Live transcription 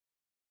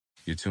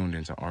You're tuned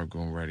into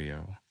Argoon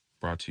Radio,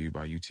 brought to you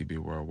by UTB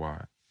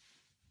Worldwide.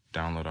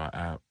 Download our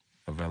app,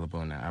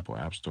 available in the Apple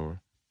App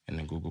Store and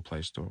the Google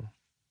Play Store.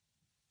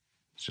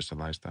 It's just a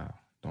lifestyle.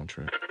 Don't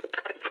trip.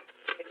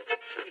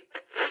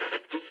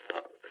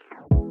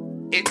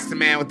 It's the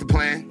man with the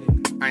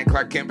plan. I ain't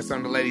Clark Kent, but some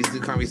of the ladies do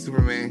call me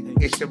Superman.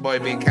 It's your boy,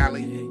 Big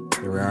Cali.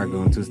 Here we are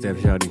going two-step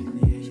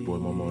shawty. It's your boy,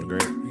 Momo the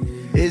Great.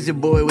 It's your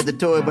boy with the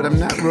toy, but I'm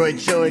not Roy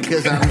Choi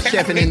because I'm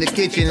chefing in the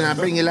kitchen and I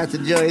bring you lots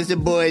of joy. It's your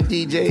boy,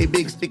 DJ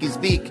Big Sticky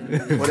Speak.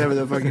 Whatever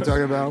the fuck you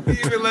talking about. You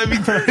even let me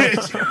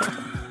finish.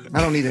 I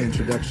don't need an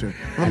introduction.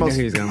 I'm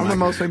the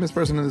most famous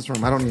person in this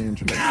room. I don't need an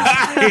introduction.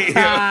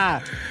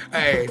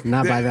 Hey,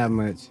 Not by that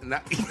much.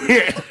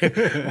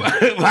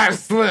 By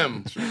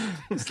Slim.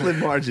 Slim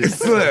margins.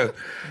 Slim.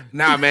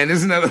 Nah, man, this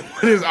is another one.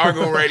 This is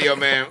Argoon Radio,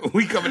 man.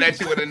 We coming at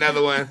you with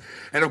another one.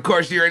 And of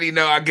course, you already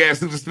know, I guess,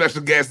 who the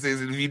special guest is.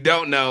 And if you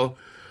don't know,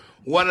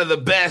 one of the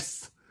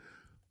best,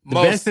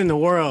 Best in the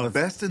world.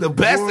 Best in the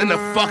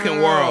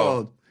fucking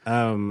world.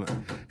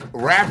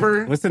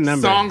 Rapper. What's the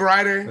number?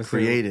 Songwriter.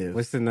 Creative.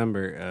 What's the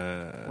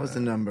number? What's the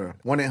number?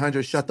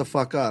 1-800 shut the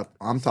fuck up.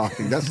 I'm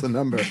talking. That's the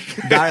number.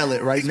 Dial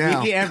it right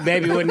now. Speaky F,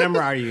 baby, what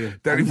number are you?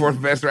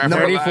 34th best rapper.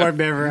 34th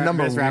better.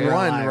 Number best rapper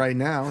one alive. right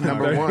now.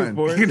 Number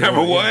one. You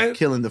number one?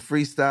 Killing the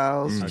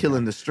freestyles,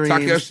 killing the streams.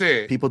 Talk your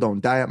shit. People don't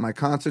die at my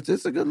concerts.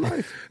 It's a good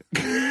life.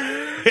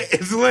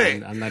 It's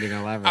lit. I'm not even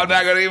gonna lie. I'm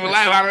not going to even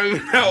laugh. I don't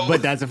even know.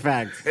 But that's a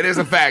fact. It is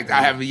a fact.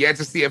 I have yet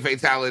to see a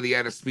fatality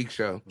at a speak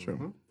show.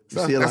 True.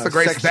 So, See a that's lot a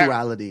great of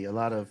sexuality, a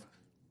lot of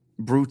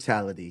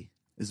brutality.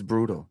 It's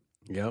brutal.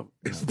 Yep.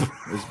 It's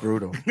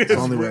brutal. It's the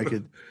only way I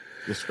could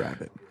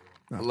describe it.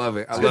 I love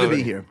it. I It's love good to it.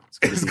 be here.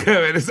 It's good,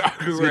 man. It's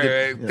Argoon good to-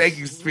 Radio, man. yes. Thank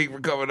you, Speak, for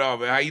coming on,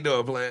 man. How you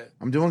doing, Plan?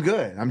 I'm doing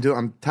good.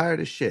 I'm tired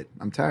as shit.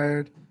 I'm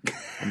tired.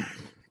 I'm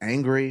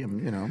angry.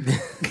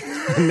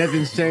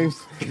 Nothing's changed.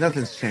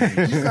 Nothing's changed.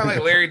 You sound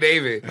like Larry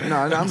David. No,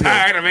 I'm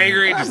tired. good. I'm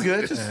angry. I'm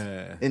good. Just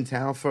in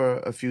town for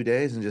a few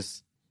days and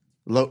just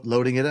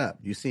loading it up.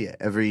 You see it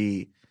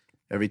every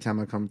time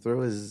I come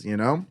through is, I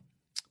don't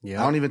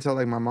even tell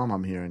like my mom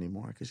I'm here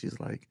anymore because she's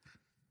like,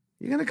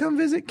 "You gonna come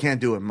visit? Can't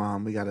do it,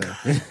 Mom. We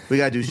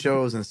gotta do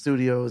shows and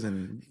studios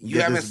and You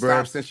get haven't this bread."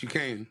 stopped since you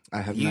came.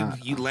 I have you,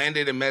 not. You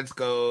landed in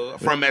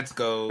from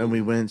Metzco. And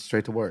we went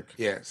straight to work.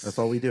 Yes. That's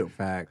all we do.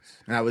 Facts.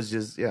 And I was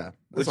just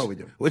that's all we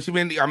do. What you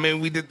been? I mean,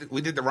 we did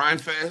the Rhine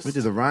Fest. We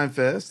did the Rhine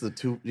Fest,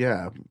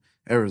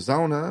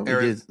 Arizona. We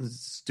did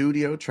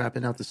studio,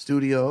 trapping out the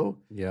studio.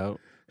 Yep.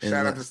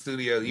 Shout out to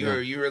studio.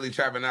 You really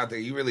trapping out there.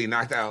 You really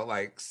knocked out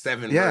like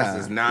 7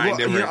 versus 9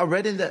 different. I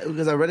read in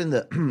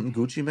the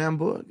Gucci Man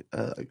book.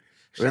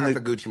 Shout out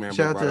to Gucci Man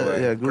Shout book, by the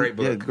way. Great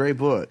book. Yeah, great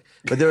book.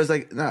 But there was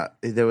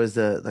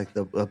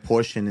a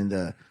portion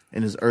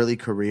in his early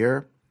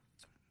career,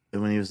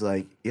 and when he was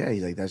like,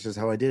 he's like, that's just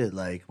how I did it.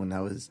 Like when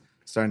I was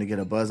starting to get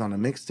a buzz on a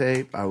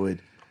mixtape, I would,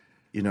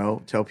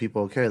 tell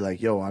people, okay,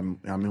 like, yo, I'm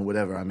in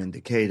whatever. I'm in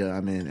Decatur.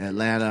 I'm in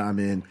Atlanta. I'm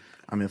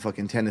in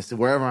fucking Tennessee.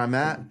 Wherever I'm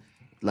at,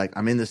 like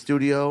I'm in the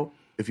studio.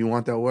 If you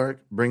want that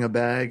work, bring a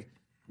bag.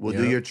 We'll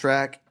do your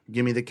track.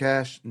 Give me the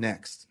cash.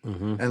 Next.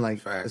 And like,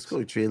 Facts. it's cool.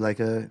 You treat it like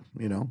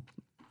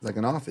like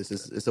an office.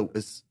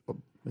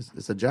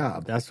 It's a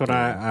job. That's what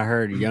I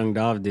heard Young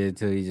Dolph did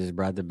too. He just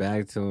brought the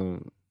bag to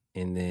him.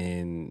 And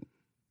then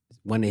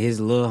one of his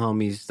little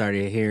homies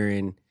started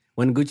hearing,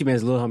 when Gucci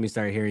Mane's little homie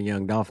started hearing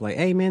Young Dolph, like,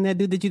 "Hey man, that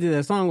dude that you did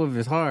that song with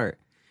is hard."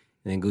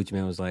 And then Gucci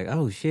Mane was like,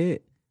 "Oh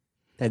shit.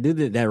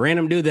 That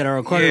random dude that I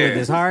recorded with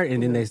is hard."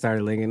 And then they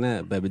started linking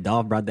up. But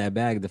Dolph brought that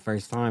bag the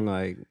first time,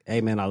 like,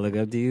 "Hey man, I look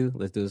up to you.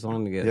 Let's do a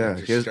song together."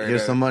 Yeah,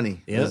 here's some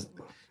money. Yep.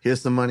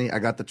 Here's some money. I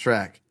got the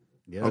track.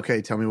 Yep.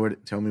 Okay, tell me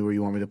where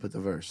you want me to put the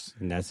verse.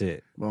 And that's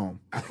it. Boom.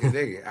 I can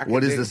dig it.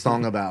 What is the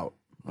song about?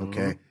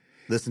 Okay.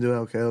 Listen to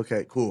it.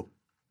 Okay, cool.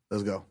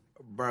 Let's go.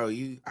 Bro,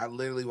 I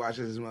literally watched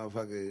this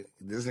motherfucker.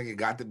 This nigga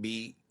got the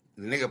beat.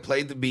 The nigga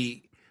played the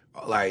beat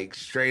like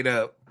straight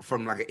up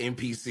from like an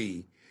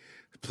MPC.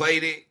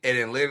 Played it, and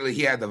then literally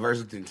he had the verse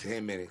within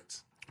 10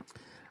 minutes.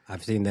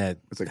 I've seen that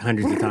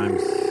hundreds of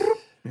times.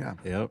 Yeah.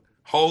 Yep.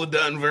 Whole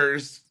done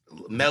verse,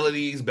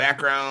 melodies,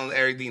 background,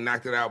 everything,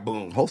 knocked it out,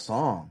 boom. Whole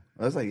song.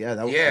 I was like, that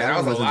was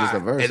wasn't a lot. just a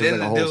verse. And it was then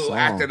like a the whole dude song.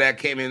 after that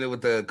came in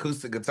with the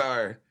acoustic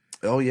guitar.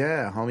 Oh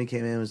yeah, homie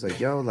came in and was like,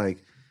 "Yo,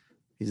 like,"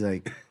 he's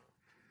like,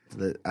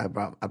 "I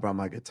brought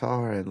my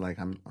guitar and like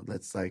and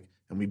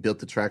we built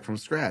the track from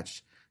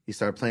scratch." He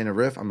started playing a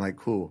riff. I'm like,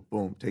 "Cool,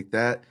 boom, take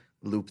that,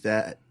 loop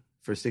that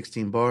for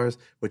 16 bars.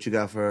 What you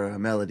got for a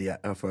melody,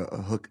 for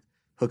a hook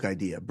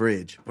idea,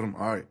 bridge? Boom,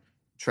 all right,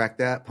 track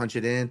that, punch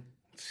it in,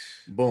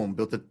 boom,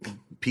 built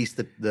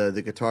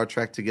the guitar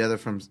track together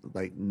from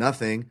like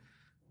nothing.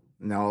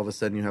 Now all of a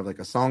sudden you have like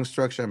a song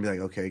structure. I'm like,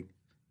 okay,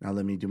 now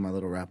let me do my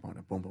little rap on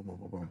it. Boom, boom, boom,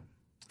 boom, boom.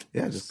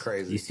 Yeah, It's just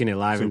crazy. You seen it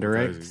live and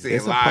direct? See it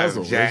it's a live,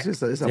 puzzle. Jack.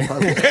 It's a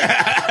puzzle.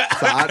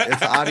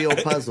 it's an audio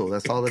puzzle.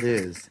 That's all it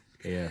is.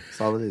 Yeah. That's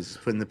all it is.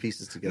 Just putting the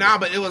pieces together. Nah,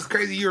 but it was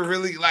crazy. You were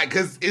really like,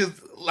 because it's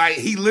like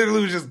he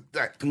literally was just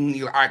like, all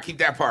right, keep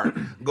that part,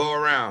 go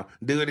around,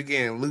 do it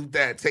again, loop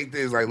that, take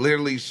this, like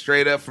literally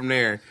straight up from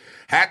there.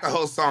 had the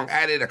whole song,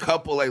 added a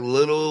couple like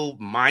little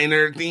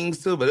minor things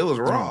to it, but it was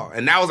raw.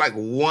 And that was like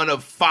one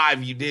of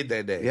 5 you did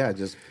that day. Yeah,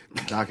 just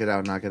knock it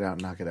out.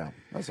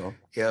 That's all.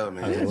 Yeah,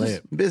 man. That's Yeah, lit.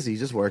 just busy,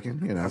 just working.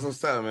 You know, That's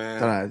what's up,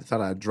 man.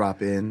 thought I'd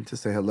drop in to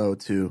say hello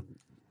to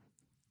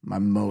my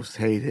most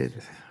hated,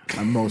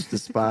 my most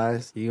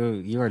despised.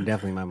 You are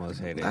definitely my most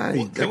hated. I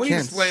Can we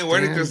can't explain where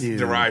did stand this you.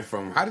 derive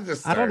from? How did this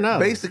I start? don't know.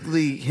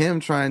 Basically,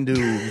 him trying to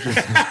just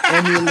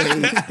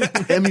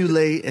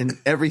emulate and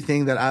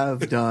everything that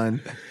I've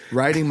done,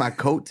 riding my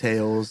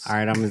coattails, All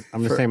right, I'm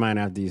gonna say mine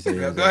after you say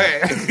yours. Go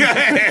ahead. Go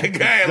ahead.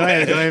 Go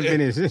ahead and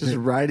finish. just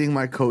riding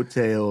my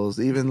coattails,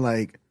 even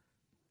like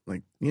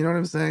you know what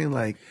I'm saying?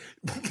 Like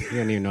You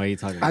don't even know what you're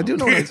talking about. I do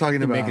know what I'm talking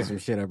You're about. making some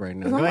shit up right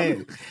now. Go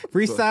ahead.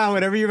 Freestyle,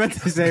 whatever you're about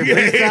to say.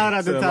 Freestyle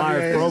at the top of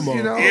your head. promo.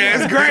 You know,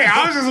 Yeah, it's great.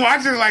 I was just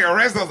watching like a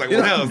rest. I was like,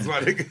 what else? My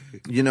nigga?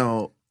 you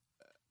know,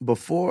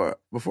 before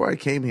I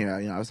came here,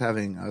 I was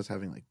having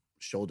like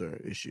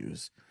shoulder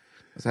issues.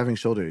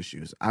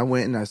 I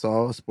went and I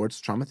saw a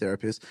sports trauma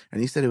therapist, and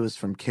he said it was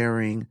from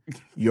carrying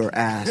your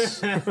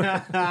ass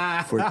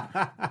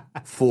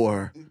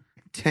for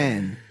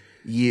 10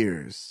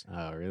 years.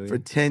 Oh, really? For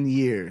 10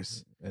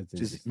 years. That's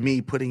Just interesting.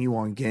 me putting you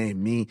on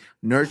game, me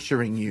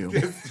nurturing you,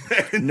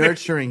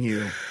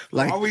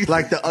 like Always-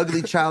 like the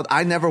ugly child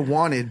I never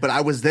wanted, but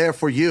I was there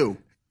for you.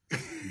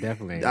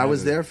 Definitely. I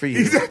was there for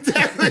you,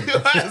 Definitely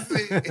was.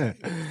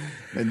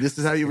 and this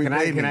is how you Can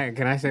repay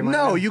me. I say mine?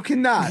 No, you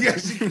cannot.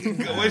 Yes, you can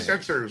go. What's your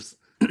truths?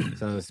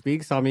 So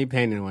Speak saw me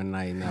painting one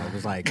night, and I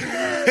was like,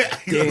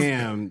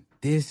 "Damn,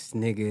 this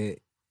nigga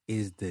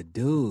is the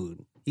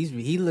dude.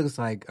 He looks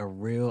like a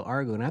real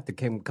Argo." And I have to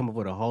come up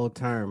with a whole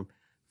term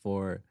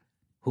for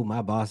who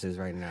my boss is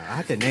right now. I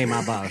have to name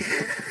my boss.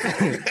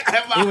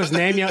 It was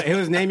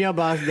name your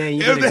boss. Dan,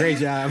 you did a great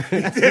job.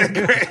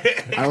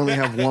 I only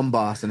have one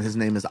boss, and his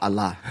name is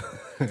Allah.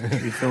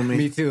 You feel me?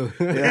 Me too.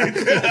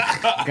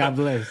 God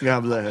bless.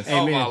 God bless.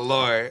 Oh Amen. my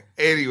lord.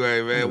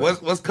 Anyway, man,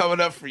 what's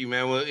coming up for you,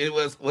 man?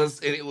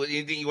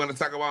 Anything you want to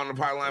talk about on the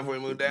pipeline before we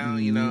move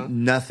down? You know,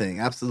 Nothing.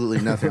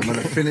 Absolutely nothing. I'm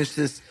gonna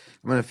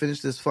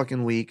finish this.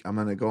 Fucking week. I'm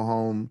gonna go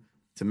home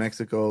to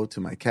Mexico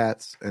to my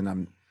cats, and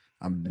I'm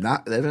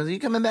not. Are you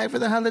coming back for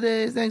the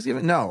holidays,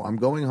 Thanksgiving? No, I'm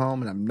going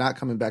home, and I'm not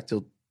coming back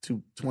till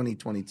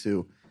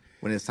 2022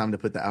 when it's time to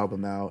put the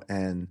album out.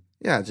 And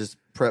yeah, just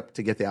prep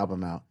to get the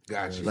album out.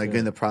 Gotcha. Like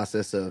in the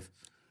process of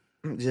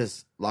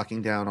just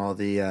locking down all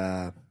the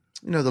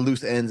the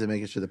loose ends and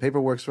making sure the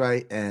paperwork's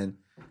right, and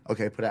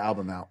okay, put an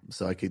album out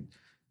so I could,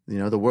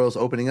 the world's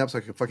opening up so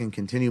I could fucking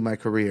continue my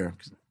career.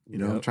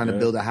 I'm trying to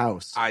build a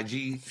house.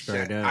 IG shut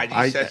you down.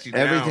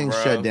 Everything's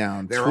bro. shut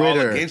down. They're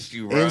Twitter, all against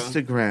you, bro.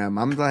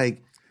 Instagram. I'm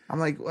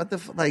like, what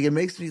the like? It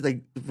makes me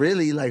like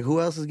really like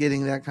who else is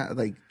getting that kind of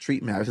like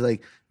treatment? I feel like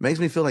it makes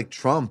me feel like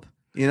Trump.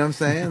 You know what I'm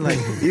saying? Like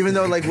even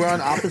though like we're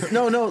on opposite.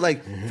 No,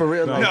 like for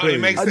real. No, like,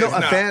 it makes sense. No,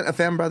 No. a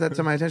fan brought that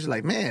to my attention.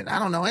 Like, man, I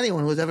don't know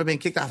anyone who's ever been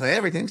kicked off of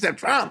everything except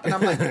Trump. And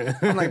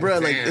I'm like, bro,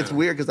 like Damn. it's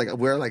weird because like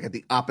we're like at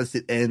the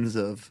opposite ends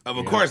of.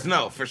 Of course,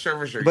 no, for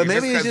sure. But You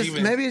maybe it's 'cause just you've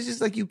been- maybe it's just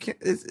like you can't.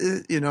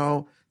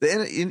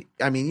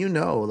 I mean,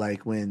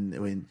 like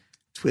when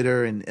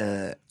Twitter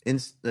and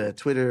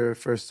Twitter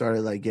first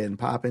started like getting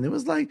popping, it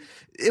was like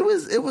it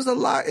was a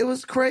lot. It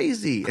was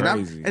crazy.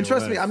 Crazy. And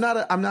trust me, I'm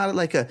not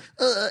like a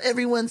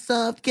everyone's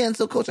soft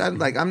cancel culture. I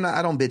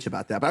don't bitch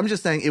about that. But I'm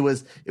just saying it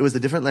was a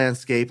different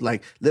landscape.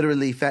 Like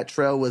literally, Fat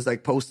Trell was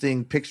like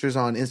posting pictures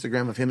on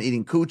Instagram of him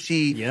eating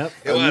coochie. Yep.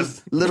 It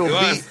was Little it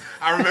was. beat.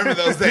 I remember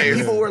those days.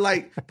 People were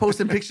like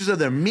posting pictures of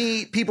their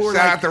meat. People were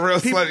Shout like, out to Real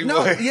Slutty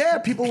no, Boy. yeah.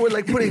 People were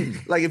like putting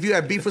like if you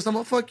had beef with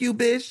someone, fuck you,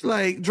 bitch.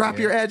 Like drop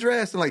your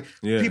address, and like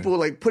people were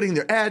like putting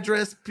their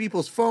address,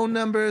 people's phone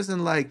numbers,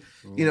 and like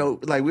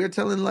like we were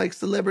telling like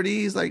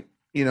celebrities, like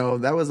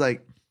that was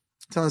like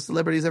telling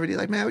celebrities every day,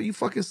 like man, you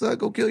fucking suck,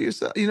 go kill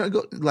yourself.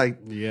 Go like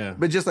Yeah.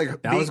 but just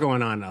like That was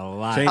going on a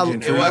lot.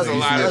 Changing It was a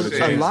lot of tweets,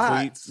 shit. a lot,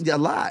 tweets. yeah, a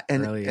lot,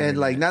 and Early and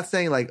like internet. not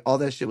saying like all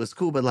that shit was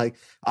cool, but like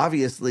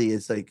obviously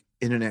it's like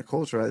internet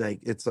culture, like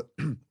it's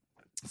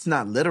it's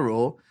not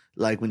literal.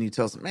 Like when you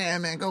tell some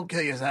man, go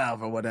kill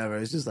yourself or whatever.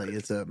 It's just like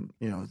it's a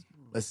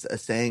a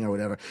saying or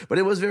whatever. But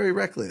it was very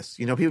reckless.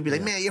 People be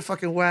like, man, you're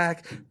fucking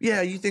whack.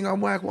 Yeah, you think I'm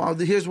whack? Well,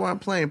 here's where I'm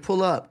playing.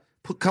 Pull up.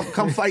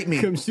 Come fight me.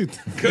 Come shoot.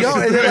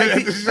 And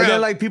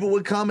then like people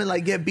would come and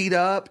like get beat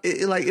up.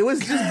 It was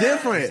just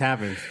different. This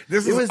happens.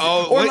 This It is was,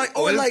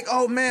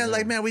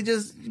 oh, we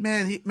just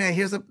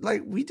here's a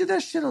like we did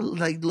that shit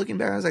like looking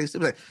back. I was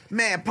like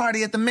man,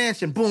 party at the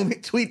mansion. Boom,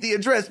 tweet the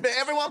address. Man,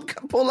 everyone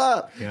come pull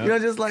up.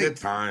 Yep. Just like good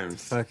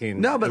times. Fucking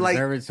No, but, like-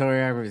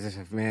 observatory.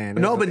 Man.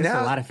 No, but it's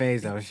now- a lot of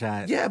phase that was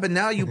shot. yeah, but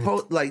now you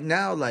post like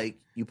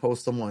you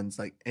post someone's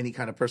like any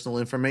kind of personal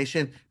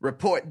information,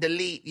 report,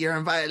 delete. You're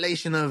in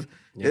violation of.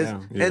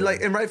 Yeah. And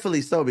like and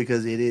rightfully so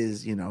because it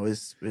is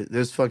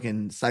there's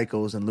fucking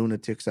psychos and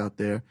lunatics out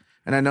there,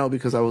 and I know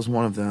because I was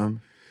one of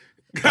them.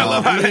 I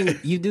love how I that. mean,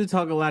 you do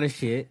talk a lot of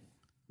shit,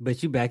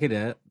 but you back it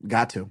up,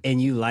 Got to.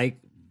 and you like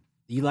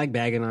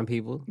bagging on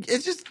people.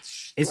 It's just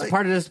It's like,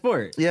 part of the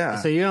sport. Yeah.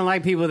 So you don't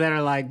like people that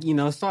are like,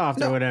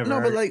 soft or whatever.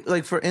 No, but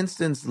like for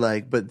instance,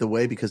 but the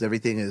way, because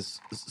everything is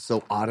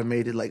so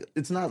automated, like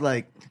it's not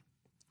like,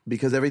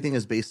 because everything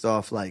is based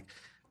off like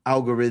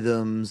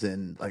algorithms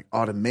and like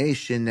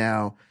automation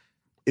now.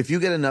 If you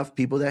get enough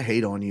people that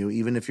hate on you,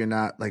 even if you're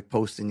not like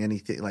posting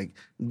anything like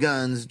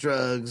guns,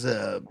 drugs,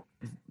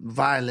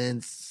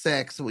 violence,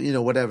 sex,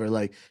 whatever,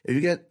 like if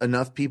you get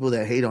enough people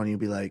that hate on you,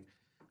 be like,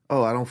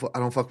 oh, I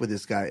don't fuck with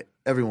this guy.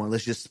 Everyone,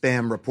 let's just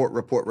spam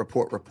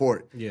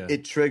report. Yeah.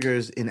 It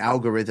triggers in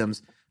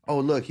algorithms. Oh,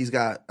 look, he's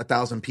got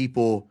 1,000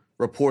 people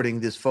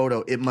reporting this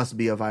photo. It must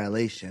be a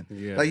violation.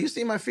 Yeah. Like you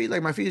see my feed,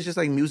 like my feed is just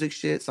like music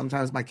shit.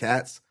 Sometimes my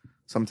cats,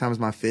 sometimes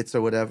my fits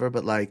or whatever.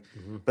 But like,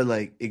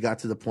 it got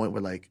to the point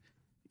where like,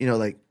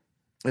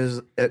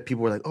 there's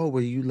people were like, oh,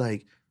 were you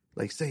like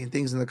saying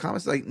things in the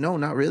comments? Like, no,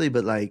 not really.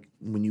 But like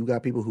when you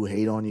got people who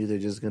hate on you, they're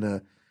just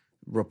gonna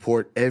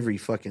report every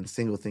fucking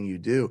single thing you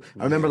do.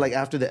 I remember like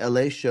after the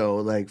LA show,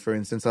 like for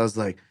instance, I was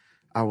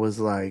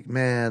like,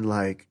 man,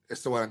 like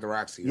It's the one at the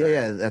Roxy. yeah,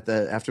 right?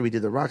 yeah. After we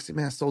did the Roxy,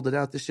 man, I sold it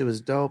out. This shit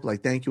was dope.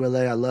 Like, thank you,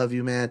 LA. I love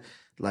you, man.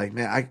 Like,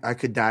 man, I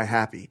could die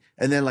happy.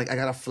 And then like I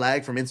got a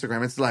flag from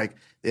Instagram. It's like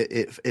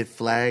it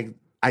flagged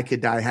I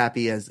could die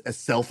happy as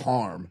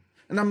self-harm.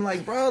 And I'm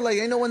like, bro, like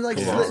ain't no one like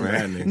Come on,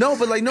 man. no,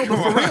 but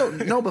for real.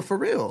 No, but for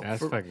real.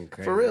 That's fucking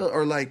crazy. For real.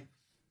 Or like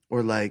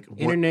what-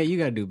 Internet, you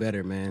gotta do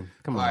better, man.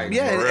 Come on. Like,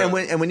 yeah, For and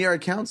real. when your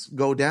accounts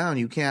go down,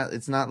 you can't.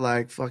 It's not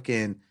like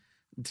fucking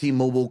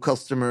T-Mobile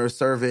customer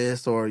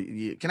service or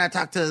can I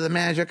talk to the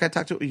manager? Can I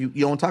talk to you?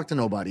 You don't talk to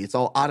nobody. It's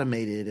all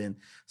automated, and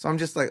so I'm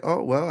just like,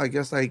 oh well, I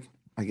guess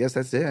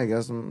that's it. I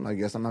guess I'm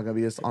not gonna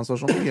be on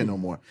social media no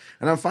more,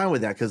 and I'm fine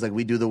with that because like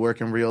we do the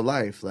work in real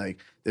life. Like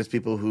there's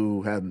people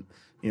who have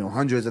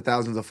hundreds of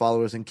thousands of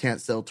followers and can't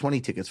sell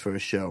 20 tickets for a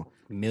show.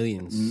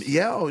 Millions.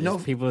 Yeah, oh, There's no,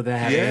 people that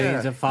have yeah.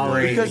 millions of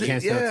followers. Right. because They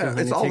can't sell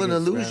 200 it's all an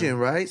tickets, illusion,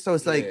 bro. right? So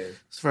it's like, Yeah.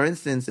 for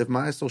instance, if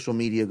my social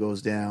media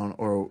goes down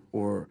or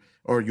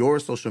your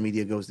social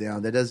media goes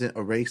down, that doesn't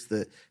erase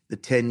the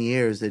 10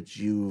 years that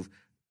you've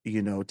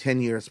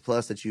 10 years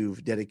plus that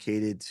you've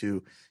dedicated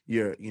to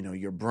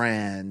your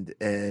brand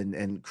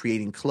and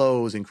creating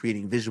clothes and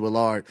creating visual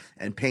art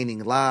and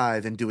painting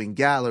live and doing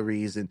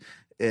galleries and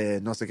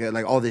no sé qué,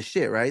 like all this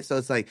shit, right? So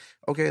it's like,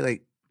 okay,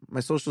 like my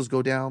socials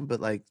go down,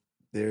 but like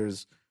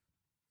there's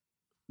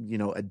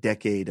a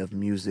decade of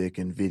music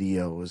and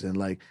videos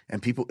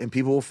and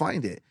people will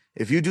find it.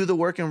 If you do the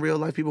work in real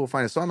life, people will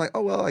find it. So I'm like,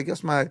 oh well, I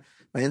guess my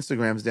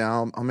Instagram's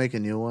down. I'll make a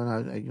new one.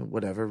 I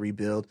whatever,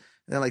 rebuild.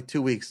 And then like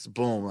 2 weeks,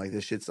 boom, like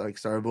this shit's like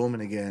started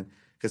booming again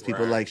because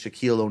people Right. like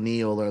Shaquille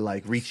O'Neal are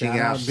like reaching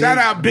out. Shout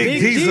out Big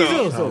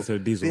Diesel. Shout out to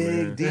Diesel,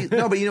 man. Big D.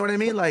 No, but you know what I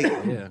mean? Like,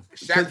 Yeah.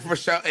 Shaq for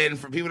sure. And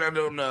for people that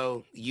don't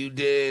know, you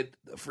did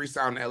a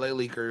freestyle in LA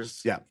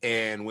Leakers. Yeah.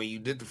 And when you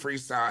did the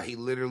freestyle, he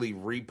literally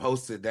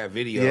reposted that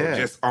video Yeah.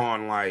 just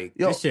on like,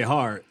 yo, This shit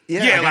hard.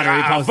 yeah, yeah, I like gotta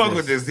I repost fuck this.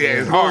 with this. Yeah, it's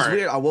It was hard.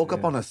 weird. I woke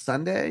up on a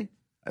Sunday.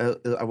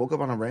 I woke up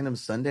on a random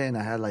Sunday and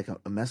I had like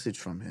a message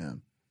from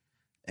him,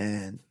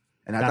 and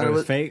I Thought thought it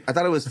was fake? I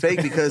thought it was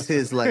fake because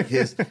his like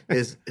his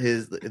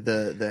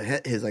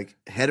like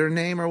header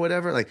name or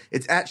whatever, like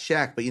it's at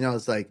Shaq, but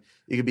it's like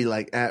you could be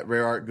like at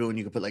Rare Art Goon,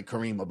 you could put like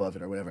Kareem above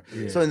it or whatever.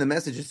 So in the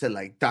message it said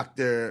like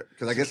Dr.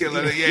 because I guess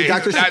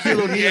Dr.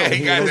 Shaquille O'Neal. Yeah,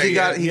 he got Because that, he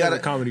got He got a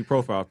comedy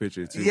profile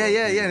picture too. yeah.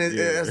 And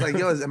it's like,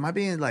 yo, am I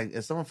being like,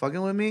 is someone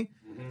fucking with me?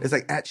 It's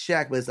like at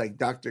Shaq, but it's like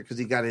doctor because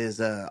he got his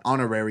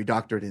honorary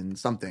doctorate in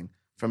something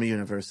from a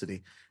university.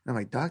 And I'm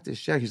like, Dr.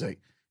 Shaq.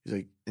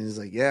 He's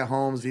like, yeah,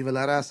 Holmes, viva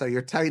la raza,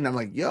 you're tight. And I'm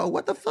like, yo,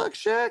 what the fuck,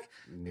 Shaq?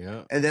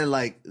 Yeah. And then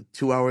like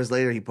 2 hours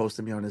later, he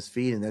posted me on his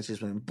feed, and that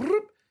just went.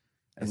 Broop.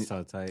 That's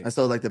so tight. And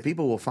so like the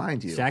people will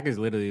find you. Shaq is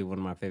literally one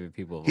of my favorite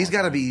people. of He's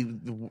all got to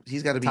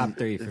time. be Top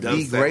three for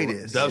me. the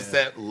greatest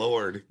Dubstep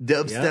Lord.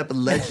 dubstep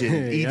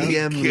legend, Yep.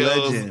 EDM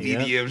Kills legend.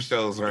 EDM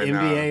shows right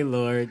NBA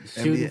Lord,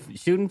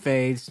 shooting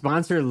fades,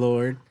 sponsor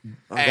Lord,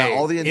 Got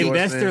all the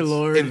endorsements. investor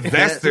Lord,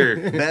 Investor.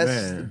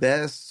 Man.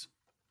 best,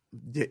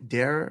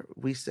 dare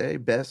we say,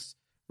 best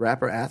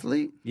rapper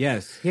athlete?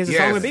 Yes, he has a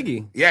Yes. song with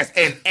Biggie. Yes,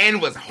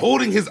 and was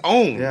holding his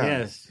own. Yeah.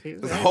 Yes,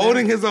 Was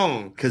holding his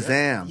own.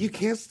 Kazam. You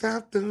can't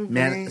stop the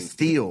Man, rain.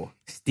 Steel.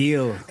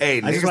 Steel. Hey,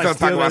 I just niggas watched don't talk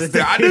Steel about the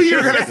Steel. other I day. knew you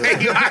were gonna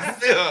say you watch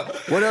Steel.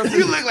 What else You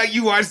is- look like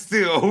you watch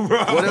Steel,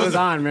 bro. It was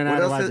on, man. I had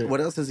to watch it.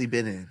 What else has he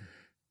been in?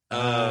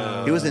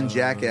 He was in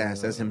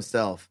Jackass as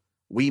himself.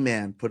 Wee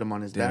Man put him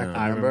on his back. Damn.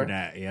 I Remember? remember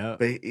that. Yep.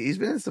 But he's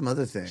been in some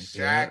other things.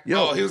 Shaq.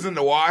 Yo. Oh, he was in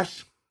the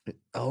wash.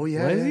 Oh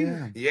yeah, Was he?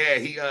 yeah. Yeah,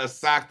 he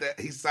socked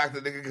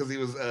the nigga because he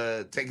was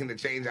taking the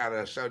change out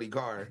of Shorty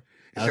car.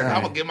 And Shaq, Okay.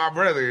 I'm gonna get my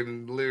brother,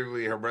 and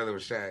literally her brother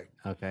was Shaq.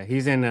 Okay,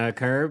 he's in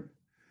Curb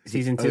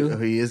season Oh, 2.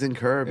 he is in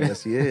Curb.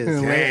 Yes, he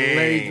is.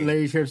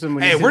 Larry trips him.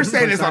 when Hey, he's we're in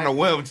saying this on the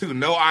courtside. web too.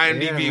 No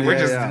IMDb. Yeah, we're man.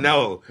 just Yeah.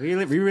 no. We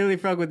really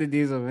fuck with the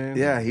Diesel, man.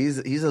 Yeah, he's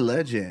a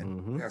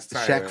legend. Mhm. That's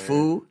tight. Shaq man.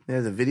 Fu.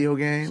 There's a video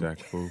game. Shaq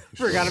Fu.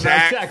 Forgot Shaq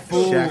about Shaq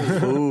Fu. Shaq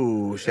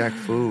Fu. Shaq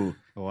Fu.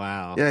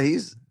 Wow. Yeah,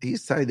 he's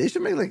tight. They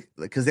should make like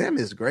Kazam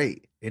is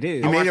great. It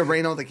is. He made it watched-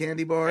 rain on the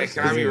candy Hey, bars.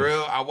 can I be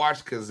real? I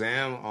watched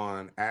Kazam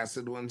on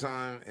acid one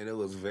time, and it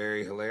was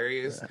very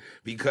hilarious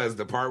because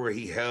the part where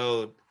he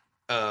held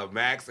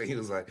Max, and he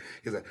was like,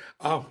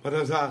 oh, what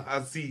is that?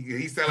 I see.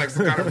 He said like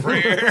some kind of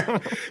prayer.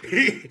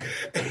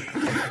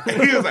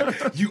 he was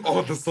like, you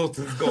own the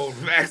Sultan's gold,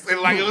 Max, and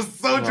like it was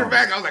so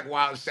dramatic. I was like,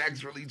 wow,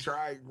 Shaq's really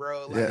trying,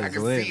 bro. Like Yeah, I it's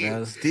can lit, see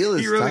bro. it. Steel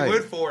is He really tight.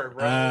 went for it,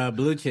 bro.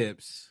 Blue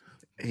Chips.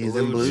 He's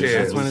Blue in Blue Chips.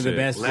 Chips. That's one of the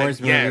best sports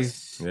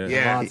Yes. movies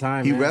Yeah. of all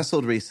time. He man.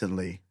 wrestled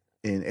recently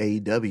in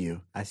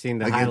AEW I seen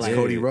the against highlight.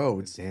 Cody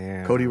Rhodes.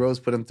 Damn. Cody Rhodes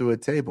put him through a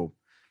table,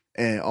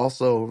 and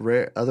also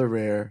other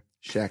rare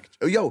Shaq.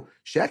 Oh, yo,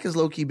 Shaq has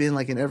low key been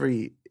like in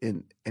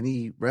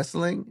any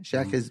wrestling.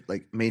 Shaq has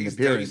like made an He's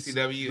appearance.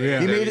 WCW, Yeah.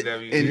 and He made it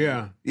WWE. in-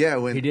 Yeah.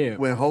 Yeah, He did.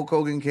 when Hulk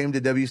Hogan came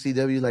to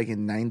WCW like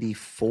in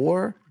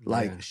 '94,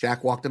 like Yeah.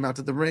 Shaq walked him out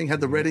to the ring,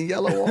 had the red and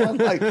yellow on.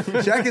 Like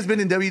Shaq has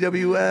been in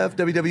WWF,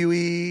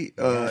 WWE,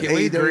 Can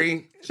we AEW.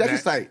 agree? Shaq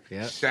is that tight.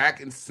 Yep.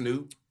 Shaq and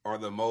Snoop are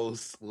the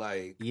most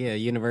like Yeah,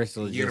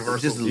 Universal. universal,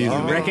 just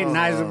human-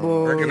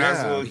 recognizable.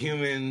 recognizable Yeah.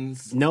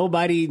 humans.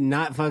 Nobody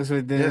not fucks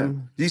with Yeah.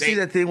 them. Do you see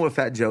They- that thing where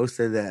Fat Joe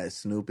said that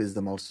Snoop is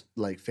the most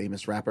like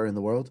famous rapper in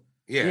the world?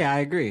 Yeah. Yeah, I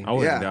agree. I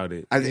wouldn't Yeah. doubt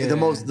it. I think Yeah.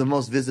 the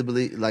most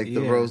visibly like the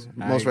Yeah, most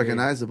I most agree.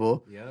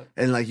 recognizable, Yep.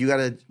 and like you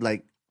gotta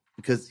like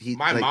because he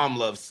My like, mom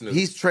loves Snoop.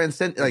 he's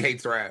transcend He like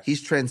hates rap.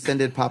 he's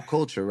transcended pop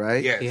culture,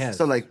 right? Yes. He has.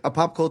 So like a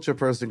pop culture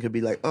person could be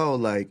like, oh,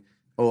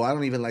 I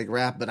don't even like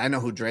rap, but I know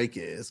who Drake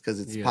is because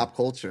it's Yeah. pop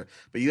culture.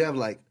 But you have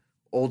like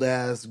old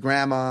ass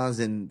grandmas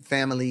and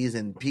families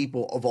and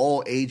people of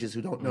all ages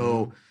who don't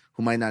know,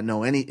 who might not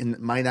know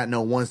might not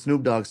know one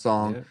Snoop Dogg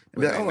song. Yeah.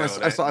 And be like, But oh, they know I've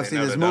that- seen they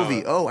know this the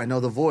movie. dog. Oh, I know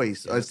the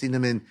voice. I've seen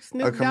him in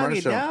Snoop a Doggy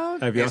commercial.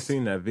 Dogg. Have y'all Yes.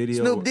 seen that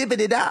video? Snoop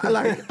Dippity Dog.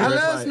 Like I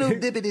love like- Snoop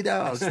Dippity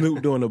Dog.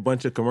 Snoop doing a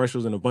bunch of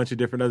commercials in a bunch of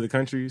different other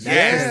countries.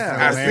 Yes,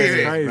 Yeah. I see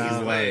it. Crazy, He's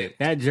bro. like,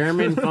 That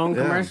German phone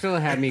Yeah. commercial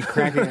had me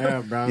cracking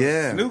up, bro.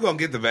 Yeah. Snoop gonna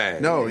get the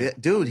bag. No, yeah,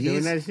 dude, Doing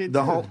he's that shit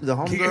the too.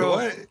 homegirl.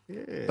 What?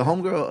 The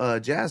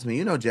homegirl, Jasmine.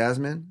 You know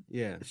Jasmine.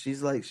 Yeah.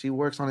 She's like she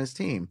works on his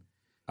team.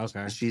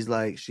 Okay.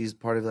 She's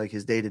part of like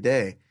his day to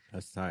day.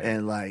 That's tight.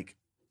 And like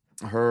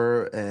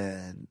her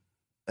and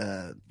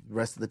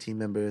rest of the team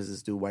members,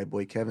 this dude white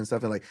boy Kevin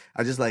stuff, and like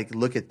I just like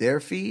look at their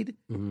feed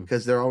Mhm.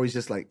 because they're always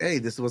just like, hey,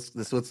 this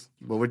is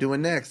what we're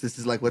doing next. This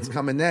is like what's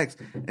coming next,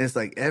 and it's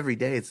like every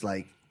day it's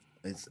like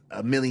it's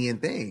a million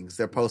things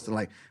they're posting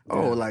like,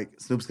 oh, like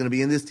Snoop's gonna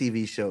be in this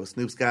TV show.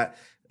 Snoop's got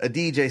a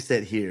DJ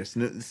set here.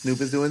 Snoop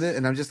is doing it,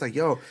 and I'm just like,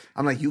 yo,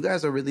 I'm like, you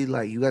guys are really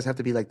like, you guys have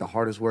to be like the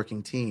hardest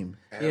working team,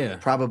 Yeah.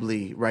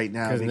 probably right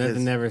now Because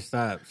nothing never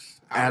stops.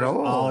 at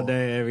All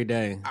day, every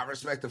day. I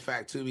respect the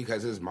fact too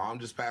because his mom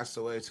just passed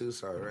away too,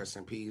 so rest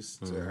in peace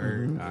to her.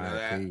 You know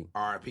that R.I.P.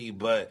 R.I.P.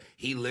 But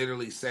he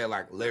literally said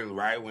like literally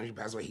right when she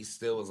passed away, he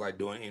still was like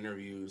doing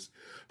interviews,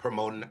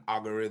 promoting the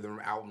Algorithm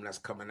album that's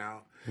coming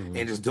out, and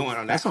just doing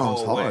on That song's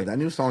whole hard. way. That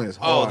new song is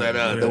Oh, hard.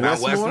 that the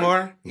Mount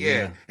Westmore, Yeah.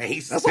 yeah, and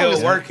he's That song still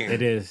is- working.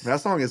 It is. That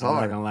song is I'm not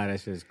hard. gonna lie,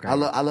 that shit is crazy.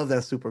 I love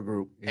that super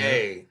group.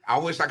 Hey, I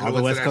wish I could All have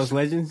the went West to that Coast shit.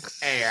 Legends?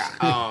 Hey,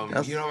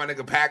 you know my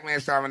nigga Pac-Man?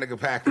 Shout out my nigga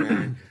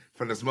Pac-Man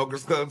from the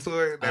Smokers Club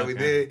tour that we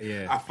Okay, did.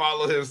 yeah. I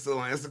follow him still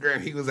on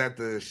Instagram. He was at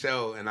the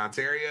show in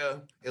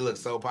Ontario. It looked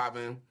so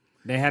popping.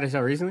 They had a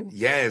show recently?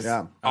 Yes.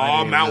 Yeah. All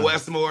didn't Mount know.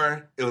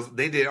 Westmore.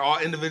 They did all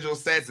individual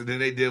sets and then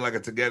they did like a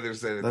together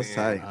set at That's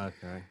the end. tight.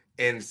 Okay.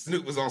 And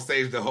Snoop was on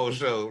stage the whole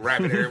show,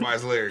 rapping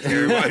everybody's lyrics.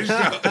 Everybody's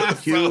show. It was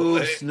so Cube,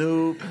 lit.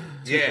 Snoop,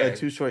 Yeah.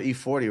 Too Short,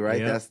 E40,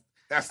 right? Yeah. That's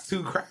That's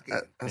too cracking.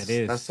 that's,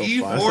 It is. that's so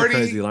E40. fun. That's a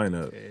crazy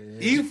lineup.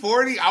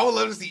 E40, I would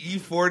love to see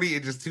E40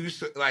 and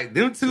just like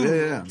them two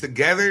Yeah.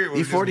 together. would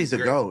just E40's be a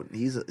great. goat.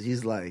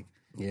 He's like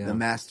Yeah. the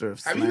master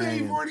of Have slang. you met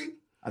and-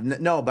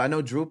 E40? No, but I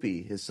know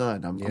Droopy, his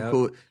son. I'm Yep.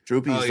 cool.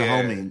 Droopy's Oh, the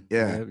yeah. homie.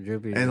 Yeah. Yep,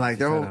 Droopy. And like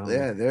they're Shout all, out.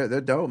 yeah,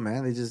 they're dope,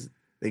 man.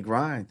 They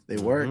grind. They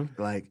work.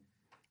 Like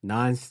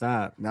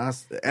Non-stop. now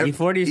it's-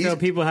 E40 he's- show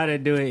people how to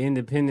do it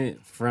independent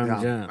from Yeah.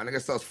 My jump.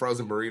 nigga sells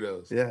frozen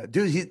burritos. Yeah,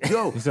 dude, he's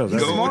sells he's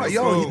everything. smart.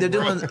 Yo, Smooth, they're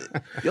bro. doing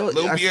yo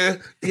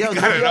Lumpia. He Yo,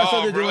 got it I all,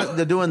 saw bro.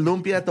 they're doing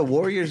lumpia at the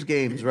Warriors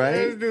games,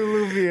 right? He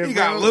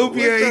got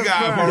lumpia, he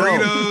got Yo,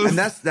 burritos. and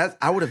that's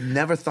I would have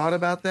never thought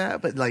about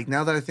that, but like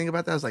now that I think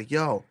about that, I was like,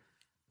 yo,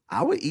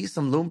 I would eat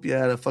some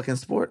lumpia at a fucking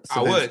sports.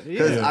 I would.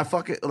 because Yeah. I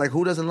fucking like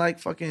who doesn't like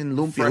fucking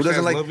lumpia? Fresh Who doesn't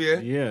ass like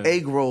lumpia. Yeah.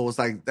 egg rolls?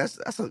 Like that's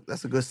a good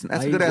that's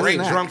Like, a good ass Great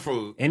snack. drunk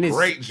food. And it's,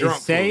 Great drunk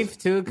it's safe food.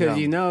 too because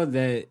Yeah. you know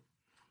that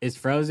it's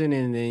frozen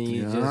and then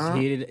you Yeah. just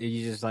heat it.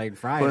 You just like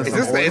fry Put it. Is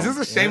some oil. this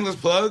a shameless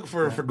plug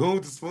for Goon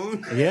with the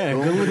Spoon? Yeah,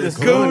 good with the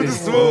spoon. Good with the is-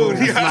 spoon,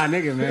 That's yeah. my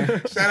nigga, man.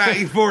 Shout out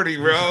E40,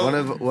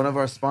 bro. One of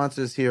our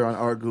sponsors here on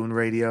Art Goon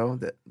Radio,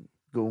 that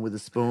Goon with a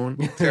Spoon,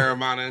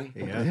 Terramana.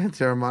 Yeah.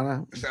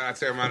 Terramana. Shout out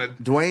Terramana.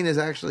 Dwayne is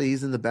actually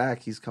he's in the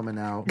back. He's coming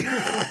out.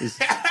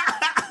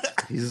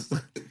 He's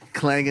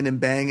clanging and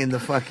banging the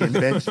fucking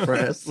bench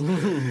press.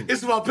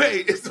 It's my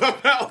pain. It's my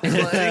power.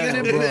 Clanging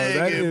and Bro, that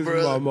banging, is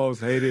bro. my most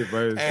hated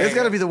verse. It's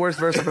gotta be the worst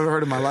verse I've ever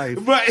heard in my life.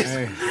 But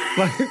it's,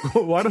 Like,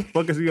 why the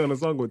fuck is he on a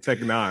song with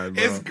Tech Nine,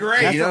 bro? it's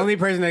great. That's You the know- only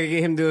person that can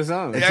get him to do a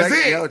song. That's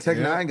it. Yo, Tech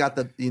Nine got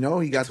the, he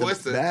got the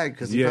Twisted. bag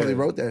because he Yeah. probably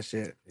wrote that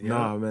shit.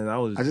 Nah, man, I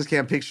was. I just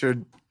can't picture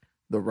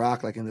The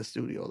Rock like in the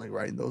studio, like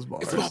writing those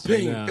bars. It's my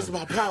pain. Yeah. It's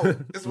my power.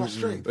 It's my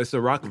strength. It's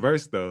a rock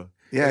verse though.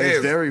 Yeah, It it's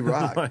is. very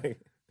Rock. Like,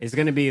 It's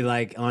gonna be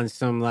like on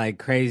some like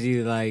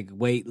crazy like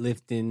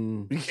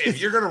weightlifting. If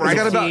you're gonna It's write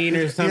got about, Machine or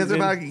he has something.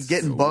 about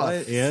getting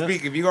buff. Yeah.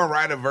 Speak, if you're gonna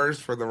write a verse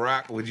for The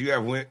Rock, would you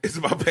have went? It's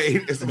my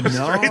pain. It's my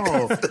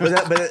No,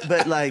 strength.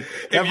 but like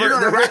If you're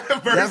gonna write a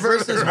verse that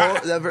verse for is The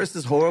Rock. that verse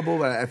is horrible,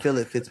 but I feel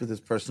it fits with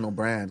his personal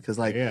brand because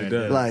like Yeah, it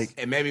does. like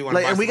It made me want to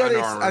like buy and we some got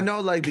Under Armour. I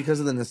know like because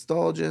of the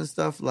nostalgia and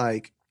stuff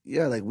like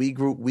yeah like we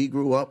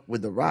grew up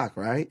with The Rock,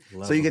 right?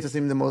 Love so you him. get to see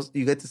him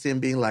you get to see him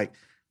being like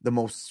the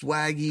most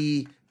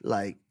swaggy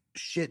like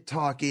shit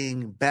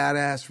talking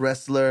badass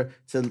wrestler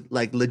to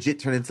like legit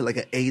turn into like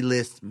an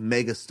A-list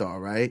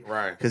megastar, right?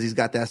 Right. Because he's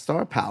got that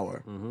star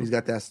power. He's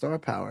got that star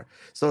power.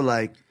 So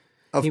like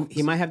of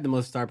He might have the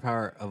most star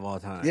power of all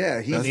time.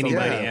 Yeah, he's- Of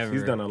anybody yeah. ever.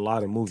 he's done a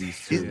lot of movies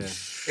too.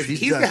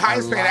 He's done the a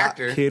highest paid lot.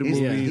 actor. Kid He's,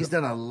 movies. he's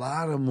done a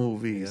lot of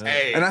movies,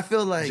 Hey, and I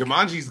feel like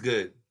Jumanji's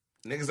good.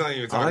 Niggas don't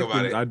even I talk like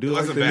about the- it. I do It like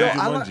wasn't the- bad.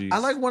 Yo, I Jumanjis.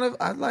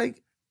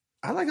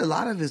 like a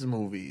lot of his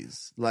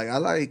movies. Like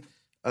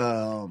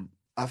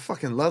I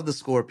fucking love the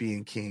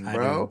Scorpion King, I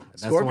bro. do.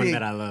 That's the one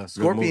that I love.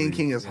 Scorpion movie.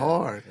 King is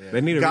hard. They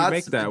need to Gods-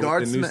 remake that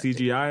with the new Godsma-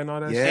 CGI and all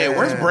that. Yeah. shit. Hey,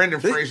 where's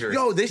Brendan They- Fraser?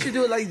 Yo, they should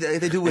do it like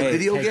they do with Hey,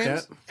 video catch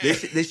games. up.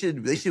 They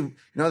should. You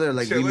know, they're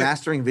like Chill it.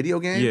 remastering video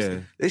games. Yeah.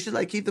 They should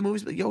like keep the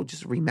movies, but yo,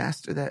 just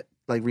remaster that.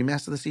 Like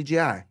remaster the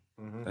CGI.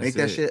 Make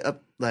that it. shit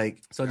up.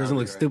 Like So it doesn't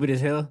look stupid as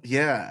hell.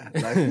 yeah.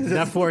 Like,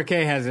 That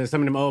 4K has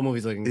some of them old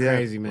movies looking Yeah.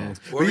 crazy, man.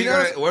 What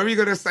were you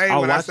gonna say I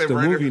when I watched said the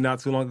Brendan? movie not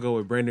too long ago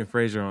with Brendan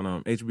Fraser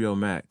on HBO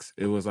Max.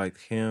 It was like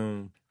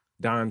him,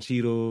 Don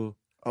Cheadle.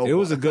 oh, It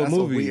was a good that's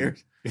so movie.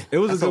 weird. It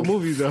was That's a good so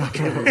movie though.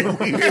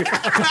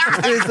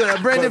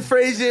 It's Brendan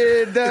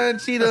Fraser, Don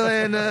Cheadle,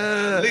 and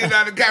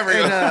Leonardo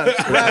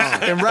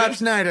DiCaprio. and Rob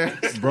Schneider.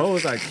 Bro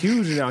was like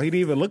huge now. He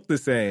didn't even look the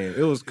same.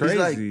 It was He's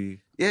like- crazy.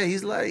 Yeah,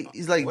 he's like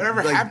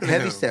Whatever like happened to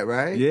heavy him? set,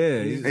 right?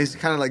 Yeah, He's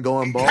kind of like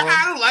going bald.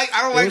 I don't like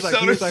It was like, he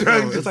shoulder was like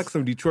shrugs. it's like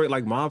some Detroit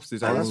like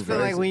mobsters. I type just movie. feel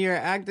like when you're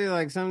an actor,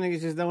 like some niggas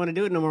just don't want to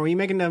do it no more. When you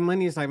make enough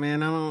money, it's like,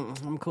 man,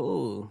 I'm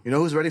cool. You know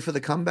who's ready for the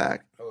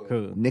comeback?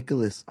 Cool.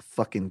 Nicolas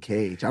fucking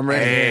Cage. I'm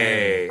ready.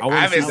 Hey, I wanna I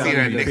haven't see that seen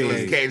a movie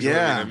Nicolas big. Cage movie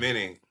Yeah. in a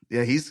minute.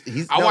 Yeah, he's.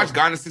 I no, watched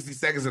Gone in 60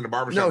 Seconds in the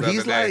barbershop. No, the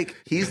he's other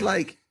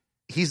day.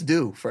 he's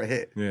due for a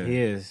hit. Yeah. He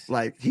is.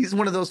 Like he's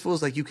one of those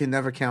fools like you can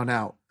never count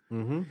out.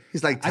 Mm-hmm.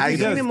 He's like I He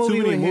just Tiger. seen does a too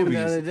movie many with him the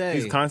movies. other day.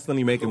 He's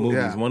constantly making movies.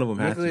 Yeah. One of them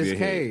has to Nicolas be a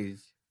hit. Cage.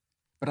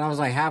 But I was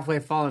like halfway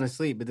falling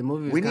asleep, but the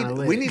movie was We kind of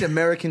lit. need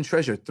American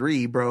Treasure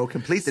 3, bro.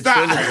 Complete the Stop.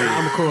 trilogy.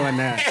 I'm cool on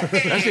that.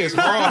 That shit's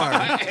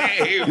hard.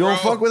 Hey, You don't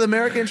fuck with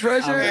American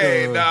Treasure?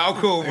 Hey, no, I'm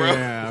cool, bro.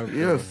 Yeah, I'm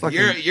You're a fucking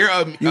You're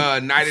a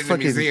night in the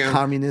fucking museum.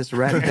 communist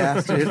rat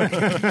bastard.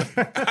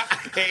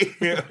 Hey,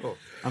 yo.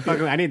 I'm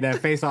fucking. I need that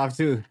face off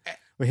too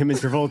with him and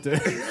Travolta.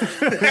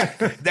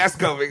 That's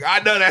coming. I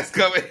know that's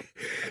coming.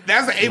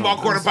 That's an 8-ball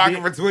quarter pocket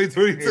for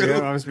 2022.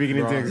 Yeah, I'm speaking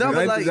into. No,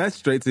 but like- that's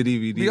straight to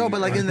DVD. Yo,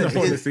 but like in the I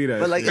want to see that.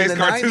 but like shit. in the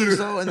Face cartoon. 90s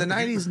though, in the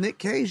 90s Nick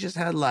Cage just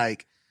had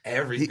like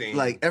Everything.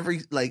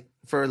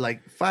 for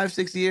like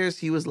 5-6 years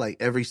he was like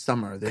every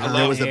summer there, I there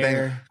love was a Air.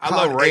 banger. I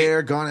love Con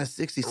Air, Gone in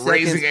 60 Seconds.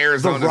 Raising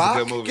Arizona is The a Rock,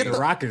 good movie. get The the-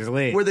 Rock is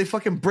lit. where they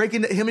fucking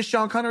breaking him and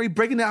Sean Connery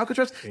breaking the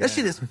Alcatraz. That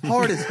shit is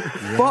hard as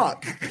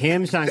fuck.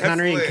 Him, Sean That's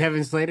Connery, and lit.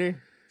 Kevin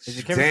Slater. Is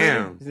it Kevin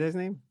Damn. Slater? Is that his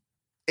name?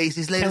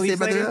 AC Slater, Kelly say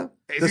about Slater?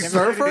 that? The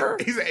surfer?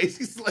 He's an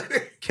AC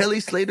Slater. Kelly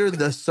Slater,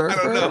 the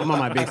surfer. know. I'm on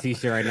my big T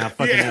shirt right now,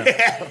 fucking up.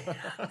 Yeah.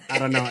 I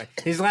don't know.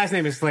 His last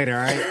name is Slater,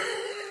 all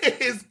right?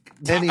 His,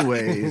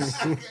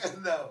 Anyways,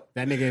 no.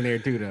 That nigga in there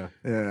too, though.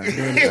 yeah.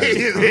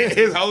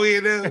 His homie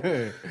in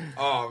there.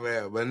 Oh,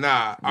 man. But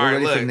nah. All We're right,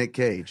 ready look. for Nick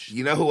Cage.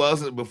 You know who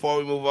else, before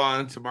we move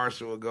on to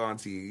Marshall, we'll go on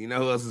to you. You know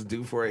who else is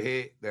due for a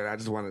hit that I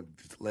just want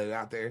to let it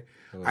out there?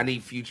 I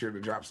need Future to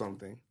drop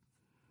something.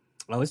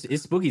 Oh,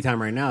 it's spooky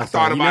time right now. I So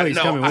thought you know about it. he's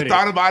No, coming I with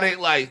thought it. about it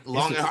like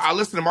long. I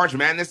listened to March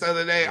Madness the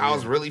other day. I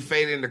was really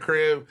fading in the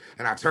crib,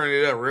 and I turned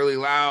it up really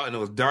loud, and it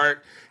was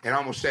dark, and I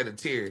almost shed a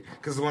tear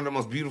because it's one of the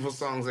most beautiful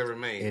songs ever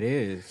made. It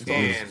is.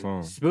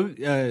 And Spook.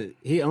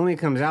 He only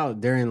comes out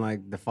during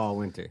like the fall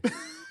winter.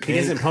 He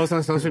doesn't post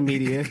on social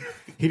media.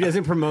 He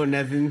doesn't promote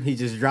nothing. He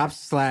just drops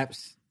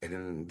slaps. and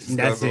then just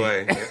That's goes it.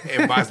 away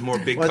and buys more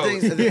big Well,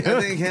 coats.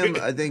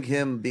 I think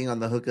him being on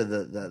the hook of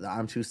the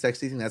I'm too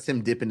sexy thing. That's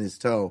him dipping his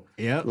toe.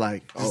 Yep.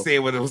 Like Just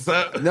saying what it was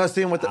up. no,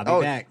 seeing what the I'll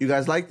be back. you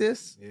guys like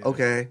this?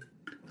 Okay,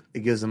 it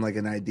gives him like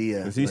an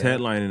idea. 'Cause he's Like,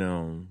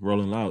 headlining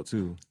Rolling Loud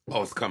too.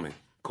 Oh, it's coming.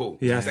 Cool.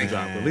 He has to Thank you.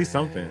 drop at least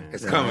something.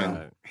 It's coming.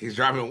 He's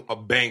dropping a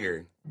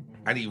banger.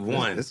 I need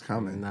one. It's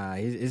coming. Nah,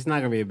 it's not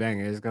gonna be a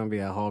banger. It's gonna be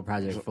a whole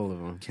project full of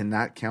them.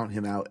 Cannot count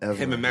him out ever.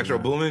 Him and Metro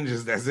Boomin,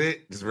 just that's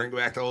it. Just bring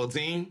back the whole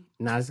team.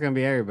 Nah, it's gonna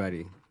be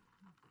everybody.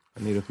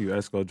 I need a few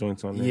Esco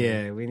joints on there.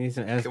 Yeah, we need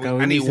some Esco.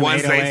 I need some one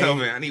 808.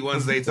 Zaytoven. I need one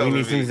Zaytoven. We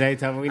need some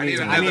Zaytoven. I need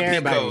another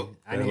everybody. Pico.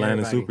 I need Atlanta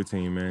everybody. super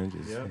team, man.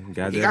 Just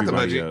gather He got the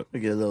everybody budget. up. We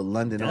get a little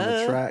London on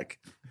the track.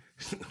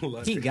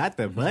 He got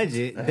the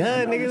budget. Duh,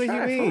 nigga,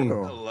 what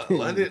you mean?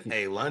 London.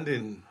 Hey,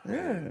 London.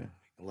 Yeah.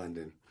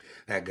 London.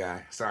 That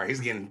guy. Sorry, he's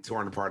getting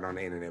torn apart on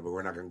the internet, but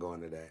we're not gonna go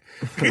into that.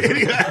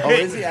 Oh,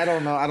 is he? I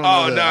don't know. I don't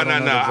Oh, know.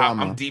 no.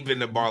 I'm deep in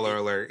the baller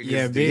alert.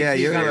 Yeah, It's big. Yeah,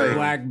 Yeah, you're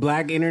like-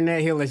 black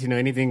internet. He'll let you know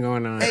anything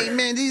going on. Hey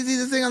man, did you see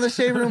this thing on the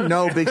Shade Room?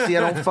 No, Big C,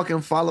 I don't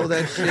fucking follow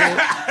that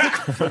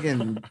shit.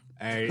 Fucking,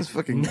 Hey, it's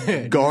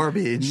fucking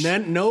garbage.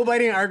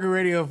 Nobody in Arco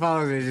Radio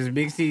follows it. Just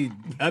Big C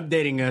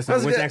updating us on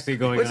That's what's good. actually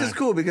going Which on. is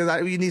cool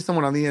because you need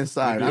someone on the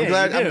inside. Yeah, I'm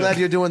glad. you I'm do. glad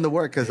you're doing the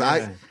work because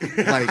I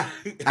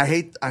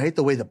hate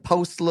the way the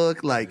posts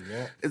look. Like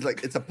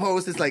it's a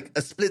post. It's like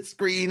a split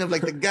screen of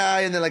like the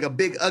guy and then like a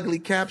big ugly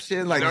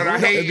caption. Like You know what I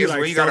hate It'd be is like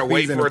when you gotta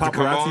wait selfies and for it to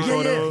come paparazzi on.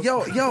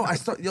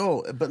 photos.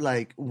 Yo, but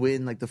like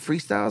when like the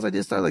freestyles I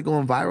did started like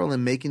going viral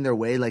and making their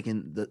way like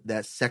in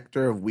that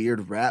sector of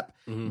weird rap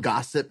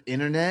gossip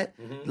internet,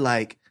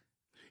 like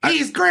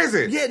He's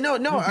crazy. yeah, no,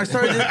 I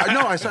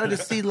started to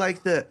see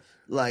like the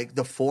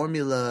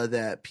formula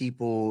that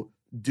people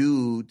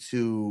do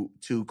to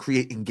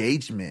create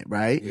engagement,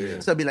 right? Yeah.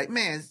 So I'd be like,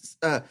 man,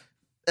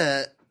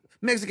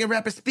 Mexican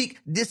rapper speak.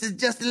 This is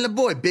Justin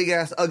LeBoy. Big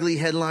ass ugly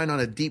headline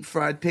on a deep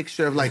fried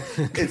picture of like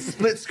it's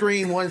split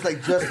screen. One's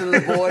like Justin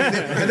LeBoy,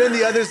 and then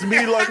the other's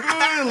me like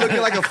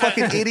looking like a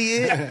fucking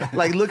idiot,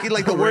 like looking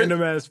like the worst.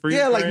 Random ass freeze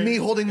Yeah, like frame. me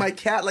holding my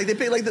cat. Like they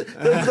pick like they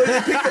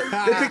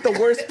pick the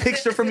worst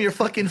picture from your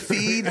fucking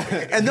feed,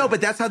 and no, but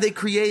that's how they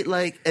create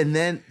like, and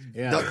then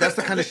Yeah. that's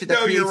the kind of shit that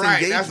No, creates you're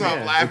right. engagement. That's why I'm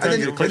Yeah. laughing. And then,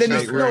 You're and then pushing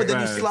you, it. no, then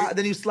you Right. slide,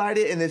 then you slide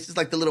it, and it's just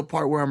like the little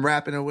part where I'm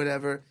rapping or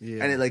whatever,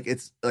 Yeah. and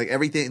it's like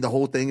everything, the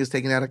whole thing is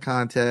taken out of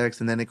context,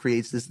 and then it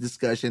creates this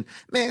discussion.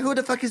 Man, who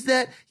the fuck is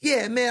that?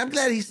 Yeah, man, I'm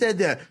glad he said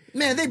that.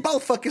 Man, they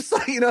both fucking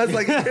suck. You know, it's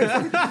like,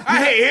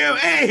 I hate him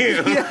and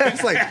him. yeah,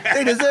 it's like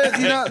they deserve,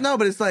 you know. No,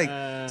 but it's like,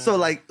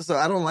 so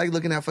I don't like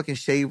looking at fucking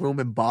Shade Room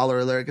and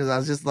Baller Alert because I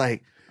was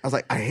like,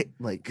 I hate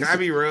like. Can I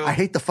be real? I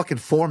hate the fucking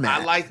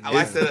format. I like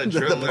the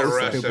adrenaline most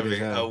rush stupid of as it.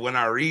 hell. When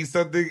I read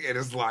something and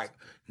it's like,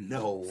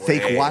 no way.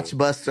 fake watch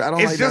buster. I don't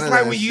It's like just none of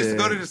like that when you used to shit.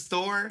 go to the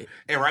store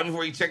and right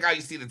before you check out,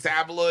 you see the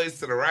tabloids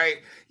to the right.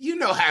 You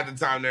know half the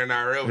time they're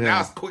not real, but Yeah.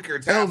 now it's quicker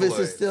tabloids. Elvis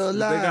is still got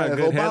alive.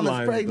 good Obama's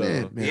headlines,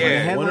 pregnant. though. Man.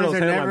 Yeah. The One of headlines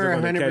those are headlines never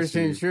are gonna catch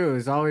 100% you. true.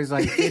 It's always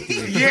like 50.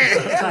 Yeah.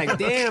 It's like,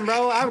 damn,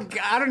 bro,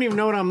 I don't even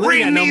know what I'm looking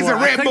Reading at no these more. are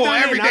I Red clicked Bull on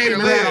it every and I day don't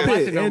to even know how live. to watch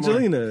Pitt, it no more.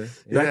 Angelina, back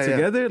yeah.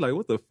 together? Like,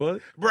 what the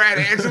fuck? Brad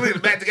and Angelina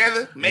back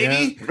together?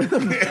 Maybe.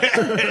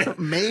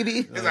 Maybe.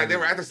 It's like they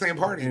were at the same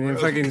party. And then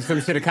bro. fucking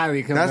some shit of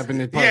Kylie comes That's- up in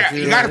this part. Yeah, too.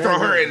 you gotta Like, throw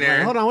her in there.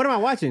 like, hold on, what am I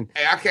watching?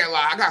 Hey, I can't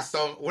lie. I got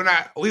so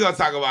we gonna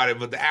talk about it,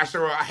 but the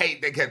Astro, I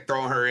hate they kept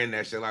throwing her in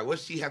that shit. Like,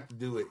 what's she have to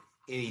do with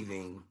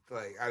anything?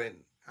 Like,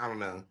 I don't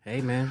know.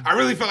 Hey, man. I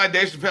really felt like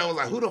Dave Chappelle was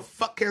like, who the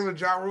fuck cares what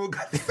Ja Rule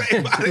got to say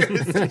about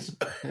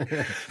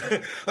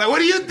it? Like, what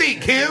do you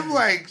think, Kim?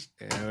 Like,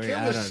 Kim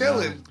I was don't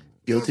chilling.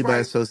 Guilty by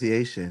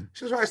association.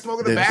 She was probably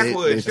smoking the They- they-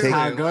 backwoods. they That's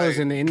how take- it goes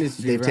in the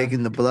industry, They've bro.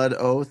 taken the blood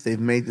oath. They've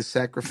made the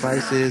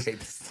sacrifices.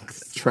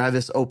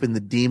 Travis opened the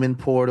demon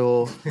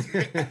portal.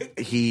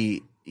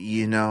 He,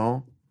 you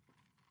know,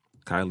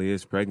 Kylie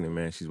is pregnant,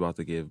 man. She's about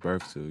to give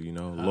birth to,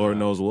 Lord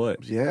knows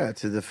what. yeah,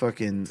 to the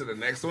fucking To the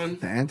next one.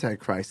 the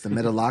Antichrist, the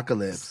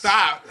Metalocalypse.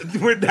 Stop.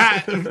 We're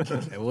not.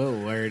 What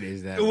word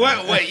is that?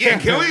 What? Wait, yeah,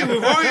 can we,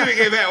 before we even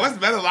get back, what's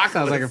Metalocalypse?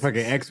 Sounds like a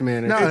fucking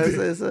X-Men. Or No,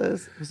 something.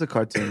 it's a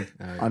cartoon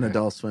on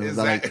Adult Swim. Is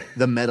About, that- like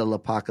the metal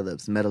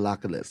apocalypse,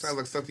 Metalocalypse. Sounds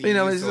like something You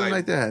know, use it's to, something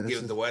like that. It's Give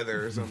just- the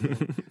weather or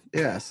something.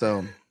 Yeah,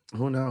 so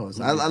who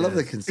knows? I love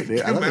the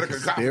conspiracy. I love the Medical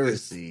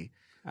conspiracy.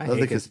 I Love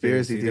hate the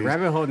conspiracy The theories.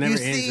 rabbit hole never You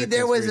ends see, with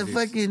there was a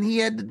conspiracies. fucking. He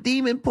had the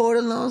demon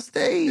portal on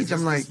stage. Just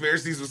I'm like,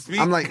 conspiracies with speak.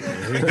 I'm like,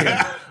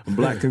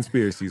 Black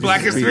conspiracies.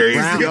 Black conspiracies.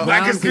 Brown- Black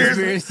brown conspiracies.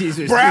 conspiracies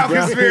with Brown speak.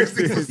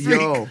 conspiracies with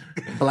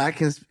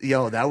speak.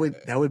 yo,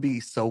 that would be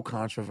so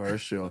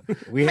controversial.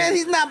 We- Man,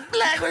 he's not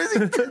black. What is he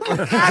doing?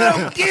 I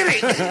don't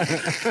get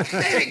it.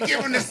 They didn't give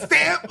him the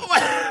stamp.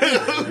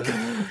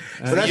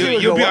 But that shit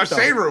would You'll go be up, on though.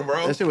 Shade Room,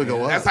 bro. That shit would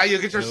go up. That's how you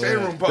get your Shade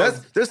Room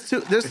post.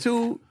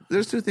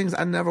 There's two things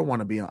I never want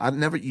to be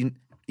on.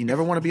 You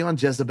never want to be on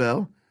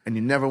Jezebel, and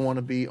you never want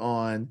to be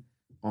on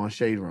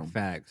Shade Room.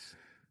 Facts.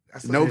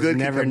 That's No what- good.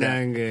 Never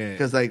done good.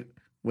 Because like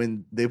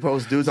when they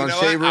post dudes on know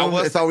Shade what? I Room,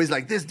 was- it's always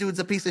like this dude's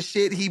a piece of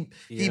shit. He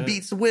Yeah.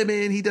 beats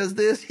women. He does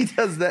this. He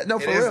does that. No,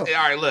 It for is, real. all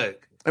right,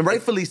 look. And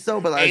rightfully so.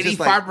 But like, it's just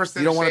like 85%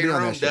 you don't of want to Shade be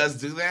on Room that shit. does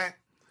do that.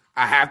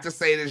 I have to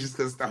say this just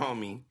because it's the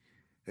homie.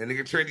 The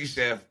nigga Trendy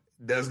Chef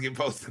does get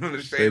posted on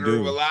the Shade They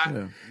Room do. a lot. Yeah.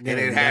 And Yeah,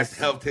 it has that's-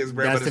 helped his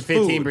bread. that's but it's the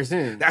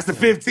 15%. food. That's the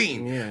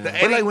 15. Yeah. The But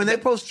like 80 when they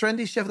post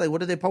Trendy Chef, like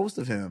what do they post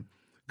of him?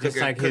 Just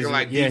cooking, like cooking his-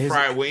 like yeah, deep his-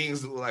 fried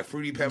wings, with, like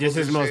fruity pebbles. Just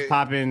his and most shit.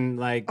 popping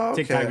like Oh,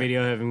 okay. TikTok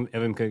video of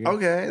him cooking.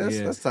 Okay,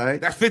 Yeah. that's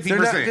tight. That's They're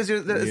not 15%. because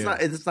Yeah.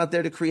 it's not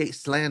there to create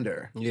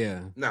slander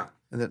Yeah. No,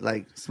 and then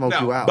like smoke no.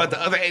 you out. But the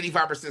other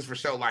 85% is for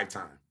show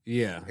Lifetime.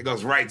 Yeah. It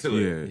goes right to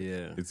it. Yeah.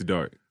 Yeah. It's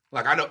dark.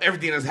 Like I know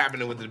everything that's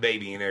happening with the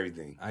baby and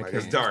everything. Like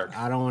it's dark.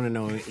 I don't want to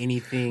know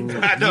anything.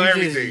 I know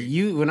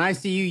everything. When I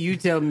see you, you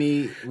tell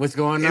me what's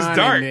going It's on,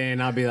 dark. and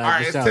then I'll be like, All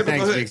right, it's "Michelle,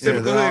 typical thanks, hood- big sis."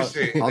 typical hood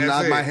shit. I'll That's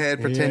nod it. my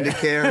head, pretend to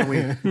care, and we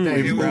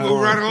We bro.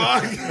 move right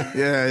along.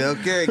 Yeah,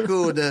 okay,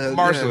 cool.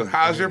 Marshall, yeah.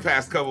 how's your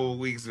past couple of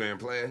weeks, man?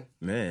 Player.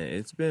 Man,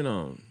 it's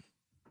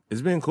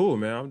been cool,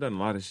 man. I've done a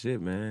lot of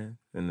shit, man,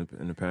 in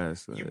the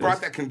past. You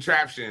brought that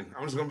contraption.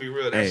 I'm just gonna be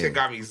real. That Hey. shit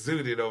got me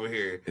zooted over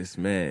here. It's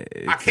man.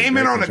 I came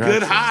in on a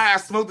good high. I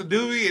smoked the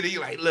doobie, and he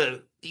like,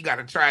 look, you got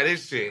to try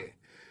this shit.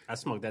 I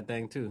smoked that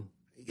thing too.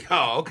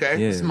 Oh, okay.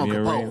 Yeah, Smoke me a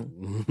and bowl.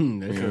 Ram-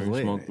 That me shit was and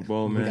lit. smoked the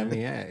bowl, man. Got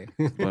me high.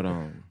 But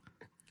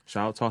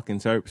shout out Talking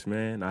Terps,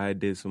 man. I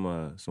did some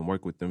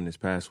work with them this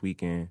past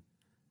weekend,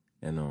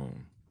 and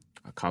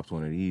I copped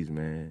one of these,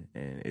 man,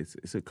 and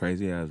it's a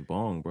crazy ass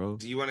bong, bro.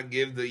 Do you want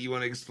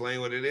to explain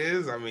what it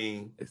is? I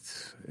mean,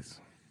 It's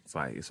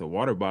like it's a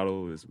water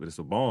bottle, but it's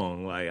a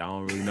bong. Like I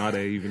don't really know how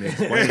to even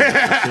explain it.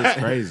 That shit's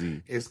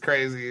crazy. it's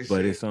crazy as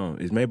But shit.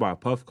 it's made by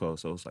Puffco,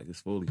 so it's like it's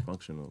fully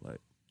functional. Like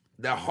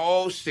The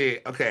whole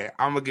shit. Okay,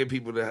 I'm gonna give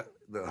people the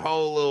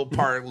whole little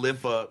part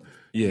lift up.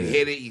 Yeah. You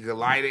hit it, you can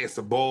light it, it's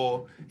a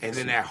bowl, and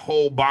then that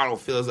whole bottle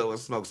fills up with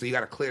smoke. So you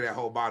gotta clear that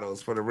whole bottle.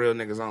 It's for the real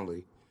niggas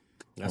only.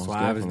 That's most why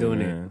I was definitely,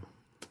 doing man.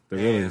 The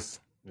realest.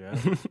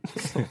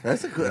 it.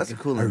 That's a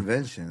cool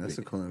invention. That's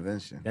a cool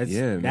invention. That's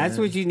Yeah, that's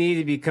man. what you need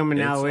to be coming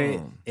out It's,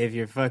 with if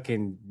you're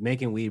fucking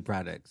making weed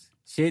products.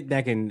 Shit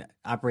that can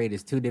operate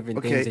as two different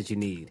Okay. things that you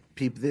need.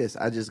 Peep this.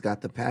 I just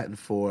got the patent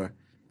for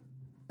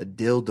a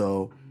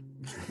dildo.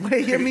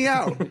 Wait, hear me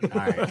out. All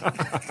right.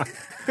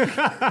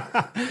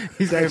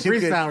 He's like That you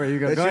could- freestyle. You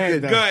go. that Go you ahead.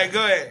 could- though. Go ahead,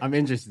 go ahead. I'm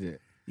interested.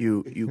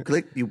 You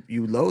click,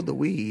 you load the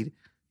weed,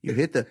 you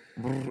hit the,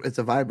 it's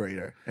a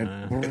vibrator,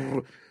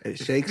 and it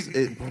shakes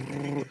it,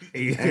 and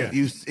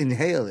you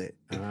inhale it.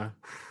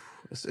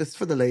 It's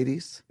for the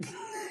ladies.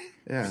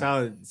 Yeah.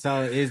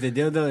 So is the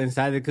dildo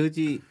inside the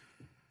coochie,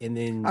 and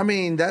then I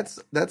mean, that's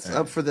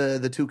up for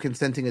the two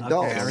consenting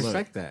adults. okay, I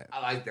respect that.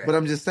 I like that. But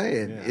I'm just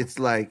saying, it's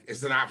like,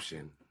 It's an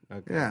option.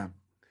 Okay. yeah,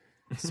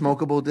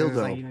 smokable dildo. It's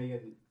like,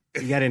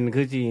 you got it in the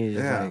coochie, and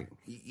you're just Yeah. like,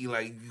 You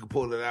can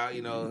pull it out,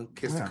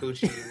 kiss the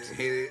coochie and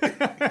hit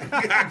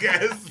it. I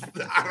guess.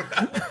 I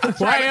don't know.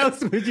 why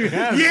else would you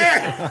have? it?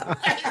 Yeah.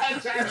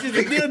 It's just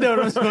a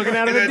dildo. I'm smoking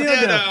out of a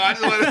dildo. I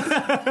just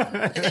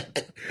want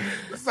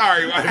to.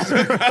 Sorry,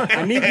 Marshall.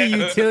 I need the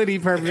utility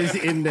purpose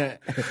in the.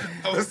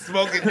 I was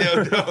smoking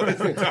dildo.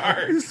 It's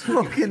dark.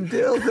 Smoking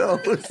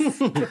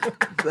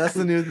dildos. That's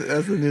the new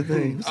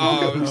thing.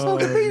 Smoking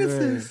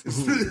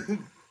penises.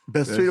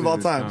 Best tweet of all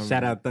time.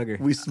 Shout out Thugger.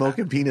 We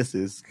smoking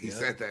penises. He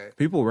said that.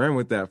 People ran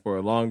with that for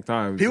a long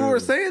time. People too. were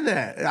saying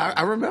that.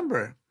 I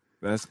remember.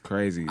 That's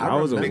crazy. I I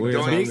was a remember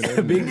weird Doinks.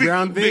 time. Big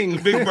brown thing.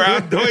 Big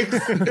brown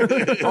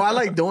doinks. Oh, I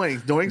like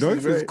Doinks. Doinks, Doinks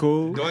is great.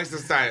 cool. Doinks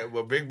is tight,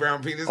 but big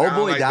brown penis. Oh I don't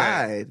boy like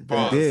died. That.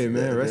 Pause. He did,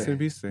 man. Yeah, Rest yeah. in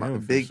peace to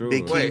him. for Big sure.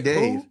 Big King Wait,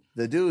 Dave, who?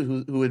 the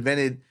dude who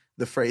invented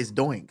the phrase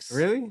doinks.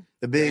 Really?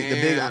 The big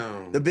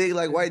Damn.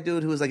 like white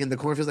dude who was like in the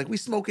cornfields like we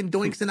smoking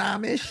doinks in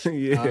Amish.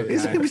 Yeah. Okay.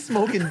 He's like, we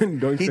smoking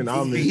Doinks in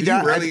Amish. He You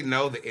died. really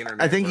know the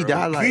internet. I think he bro.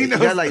 died like He he knows-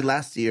 died like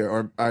last year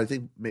or I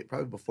think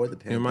probably before the It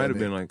pandemic. might have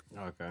been like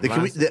Okay. the,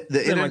 commu- the, it's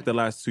been inter- like the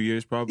last 2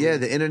 years, probably. yeah,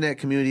 the internet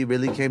community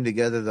really came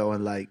together though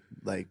and like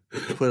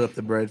put up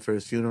the bread for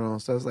his funeral.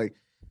 So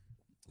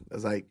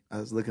I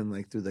was looking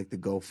like through like the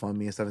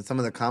GoFundMe and stuff, and some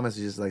of the comments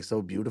are just like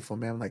so beautiful,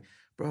 man. I'm like,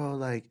 bro,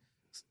 like,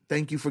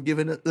 thank you for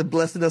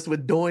blessing us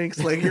with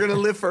doinks. Like, you're gonna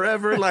live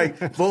forever.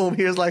 Like, boom,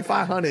 here's like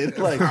 500.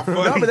 Like,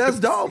 no, but that's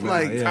dope.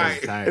 Like, yeah,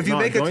 it's tight. if you No,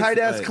 make a doinks, tight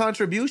ass like,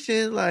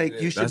 contribution,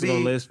 like, you should that's be. gonna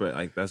live for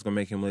that's gonna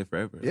make him live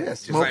forever. Yeah,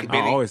 Just smoking. like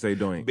I always say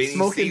doink. Benny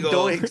Smoking Siegel,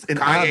 doinks and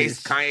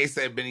Amish. Kanye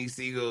said Benny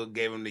Siegel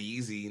gave him the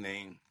Yeezy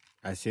name.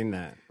 I seen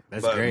that.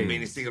 That's But great.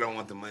 Benny Siegel don't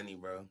want the money,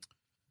 bro.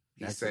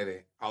 He said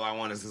it. All I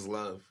want is his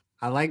love.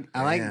 I like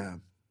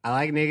Damn.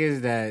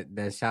 niggas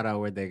that shout out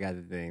where they got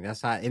the thing.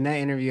 That's how in that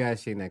interview I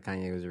seen that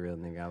Kanye was a real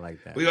nigga. I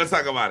like that. We gonna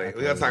talk about it.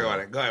 We gonna talk about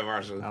it. Go ahead,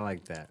 Marshall. I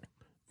like that.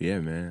 Yeah,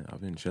 man. I've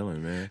been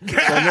chilling, man. So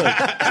look,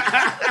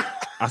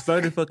 I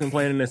started fucking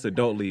playing in this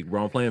adult league,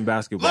 bro. I'm playing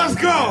basketball. Let's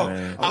go.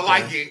 Man. I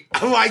like it.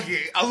 I like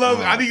it. I love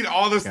it. I need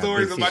all the Got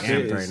stories big about feet you.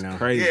 amped right It's now.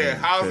 crazy. Yeah,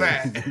 how's 'cause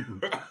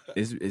that?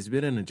 It's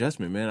been an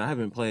adjustment, man. I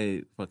haven't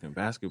played fucking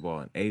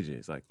basketball in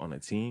ages, like on a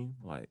team.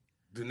 Like,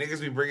 Do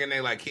niggas be bringing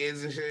their like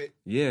kids and shit?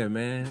 yeah,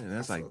 man. And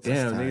that's like, That's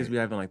damn, tight. niggas be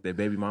having like their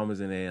baby mamas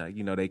and they like,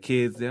 they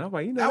kids. There, I'm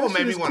like, That would shit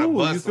make me is want to cool.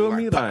 bust You feel them,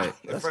 me? like, Like,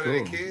 in that's front of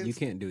their cool. kids. You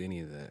can't do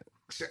any of that.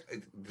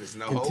 There's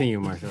no hope.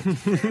 Continue, Marshall.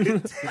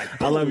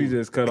 I love you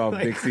just cut off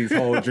Big C's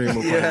whole dream of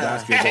playing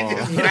Just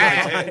basketball.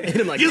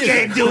 mad. You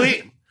can't do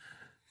it.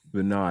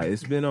 But nah,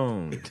 it's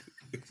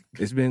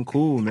been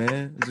cool,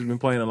 man. Just been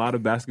playing a lot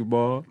of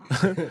basketball,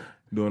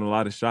 doing a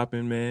lot of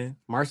shopping, man.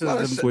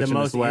 Marshall's the switching the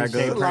most swag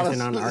in-shape up.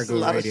 person on There's a Argo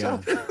lot of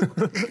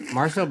Radio.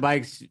 Marshall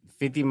bikes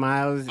 50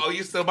 miles. Oh,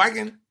 you still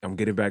biking? I'm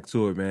getting back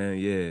to it, man.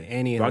 Yeah.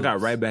 And he But I got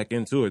hoops. right back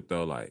into it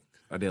though. Like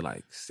I did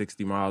like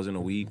 60 miles in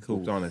a week,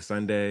 hooped on a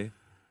Sunday.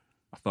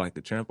 I felt like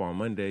the champ on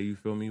Monday, you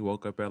feel me?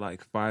 Woke up at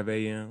like 5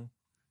 a.m.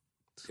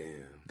 Damn.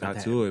 Got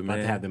to it, About to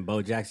man. have them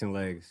Bo Jackson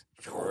legs.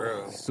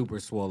 For real. Super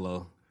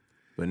swallow.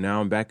 But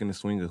now I'm back in the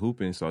swing of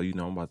hooping, so I'm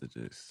about to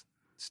just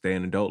stay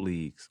in adult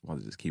leagues. I'm about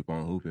to just keep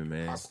on hooping,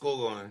 man. How's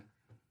school going?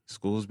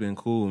 School's been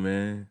cool,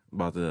 man.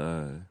 About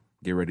to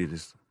get ready to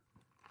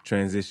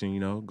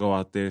transition, go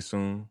out there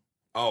soon.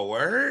 Oh,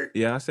 word?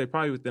 Yeah, I say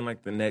probably within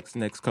like the next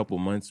couple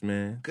months,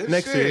 man. Good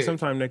next year, shit.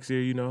 sometime next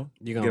year, You gonna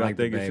get like out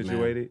there, the get Bay, man.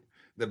 situated.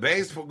 The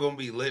Bay's gonna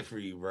be lit for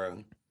you,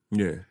 bro.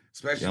 Yeah.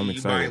 Especially Yeah, I'm you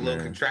excited, buying little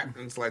man.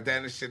 contraptions like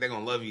that and shit. They're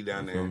gonna love you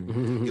down there.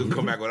 Mhm. You'll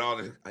come back with all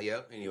this.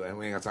 Yep. Anyway,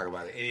 we ain't gonna talk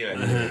about it.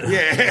 Anyway.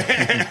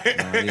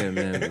 Yeah. Yeah,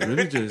 man. But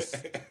really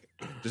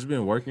just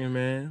been working,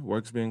 man.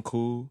 Work's been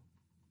cool.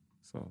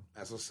 So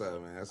That's what's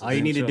up, man. That's All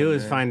you need to chill, do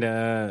is man. find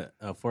a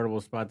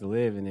affordable spot to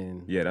live, and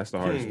then yeah, that's the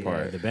hardest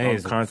part. the Bay I'm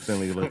is-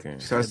 constantly looking.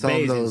 Start The selling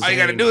Bays those. is- all you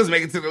gotta do is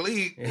make it to the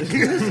league.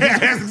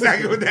 That's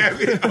exactly what that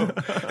is.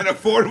 An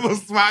affordable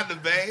spot in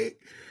the Bay.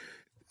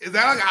 Is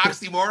that like an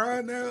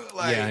oxymoron now?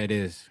 Like, yeah, it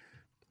is.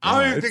 I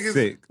don't even It's think it's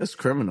sick. That's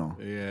criminal.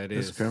 Yeah, it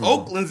It's is. criminal.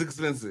 Oakland's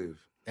expensive.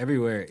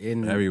 Everywhere,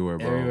 Everywhere,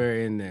 bro. Everywhere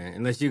in there,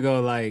 unless you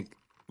go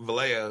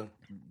Vallejo,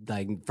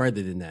 like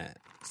further than that.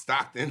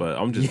 Stockton. But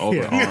I'm just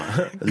over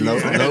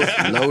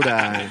Lodi.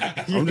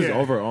 I'm just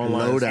over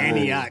online. Lodi.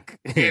 Antioch.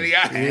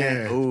 Antioch,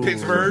 Yeah. Ooh.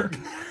 Pittsburgh,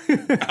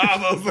 all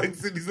those like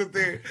cities up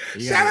there.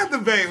 Shout out the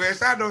Bay, man.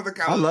 Shout out Northern I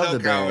California. love the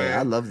Bay. man.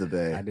 I love the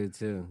Bay. I do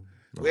too.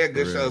 We had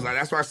good For shows. real. Like,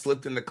 that's why I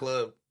slipped in the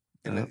club,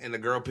 and the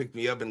girl picked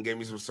me up and gave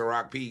me some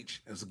Ciroc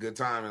Peach. It was a good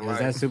time in Is life.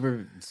 that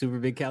super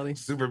big Cali?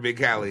 Super Big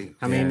Cali.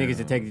 How many Yeah. niggas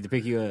it take to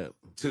pick you up?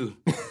 2.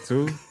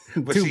 Two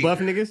But Two she- buff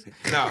niggas?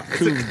 No.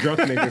 drunk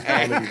niggas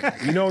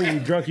probably. You know when you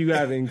drunk, you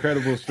have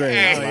incredible strength.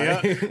 Hey,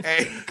 Like,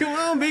 hey, Come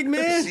on, big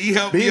man. she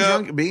helped me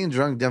up. Being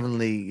drunk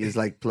definitely is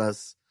like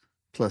plus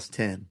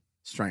 10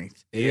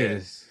 strength. It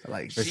is.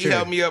 Like She sure.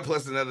 helped me up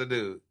plus another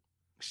dude.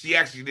 She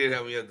actually did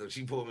help me up, though.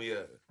 She pulled me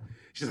up.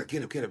 She's like,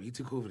 get up. You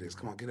too cool for this.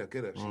 Come on, get up.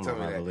 She told me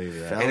I that. believe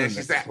that. And then she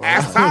That's said, wild.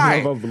 ask I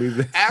Ty. don't believe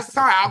that. Ask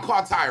Ty. I'll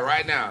call Ty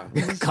right now.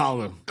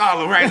 Call him.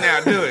 Call him right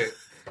now. Do it.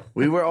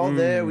 we were all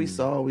there. We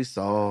saw.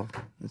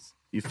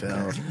 You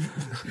fell.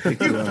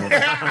 Picked you up.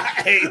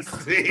 Hey,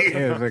 Steve.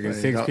 Yeah, fucking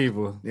six Don't-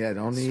 people. Yeah,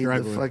 don't need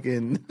Struggling. the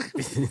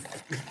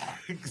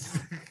fucking.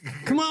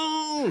 Come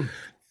on.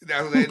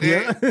 That's what they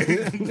did.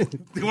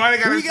 Why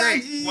they gotta We got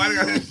shake? you. Why they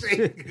gotta shake?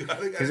 Why they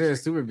Because gotta they're a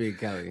shake? super big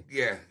Cali.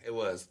 Yeah, it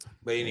was.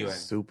 But anyway.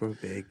 Super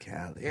big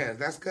Cali. Yeah,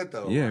 that's good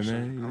though. Yeah, Marshall.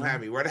 man. I'm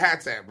happy. Where the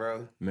hats at,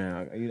 bro?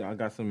 Man, I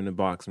got some in the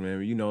box, man.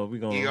 We gonna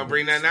You gonna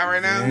bring that out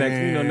right now?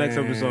 next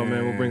episode,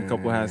 man. We'll bring a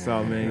couple hats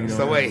out, man.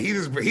 So wait, he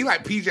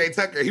like PJ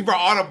Tucker. He brought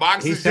all the He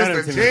boxes shot him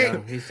just to a me, chick.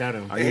 though. He shot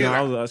him. I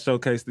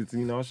showcased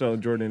it. I showed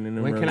Jordan in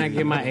them. When can I earlier.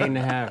 get my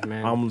 8.5,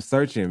 man? I'm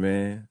searching,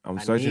 man. I'm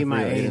I searching need for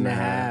my your 8.5,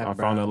 I found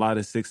bro. a lot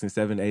of 6 and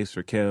 7 8s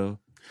for Kel.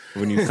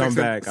 When you come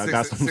back, I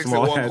got some six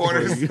small and one hats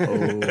quarters. for you.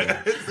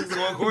 6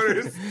 and 1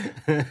 quarters.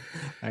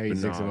 I eat But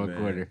 6 nah, and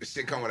man. 1/4. This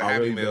shit come with a I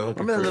Happy really been Meal.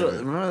 looking Remember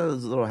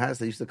those little hats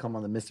that used to come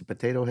on the Mr.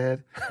 Potato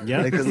Head?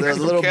 Yeah. Like, 'cause That's there's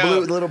some little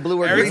Kel. blue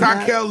or Every green time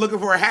hat. Kel looking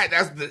for a hat,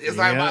 it's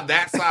like Yeah. about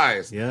that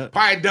size. Yeah.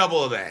 Probably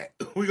double of that.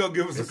 We gonna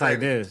give him some It's like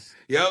credit. this.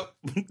 Yep.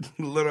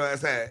 Little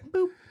ass hat.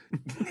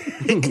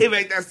 He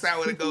make that sound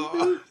when it go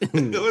off.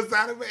 What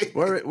sound it make?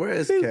 Where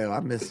is Kel? I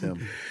miss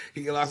him.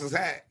 He lost his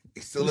hat.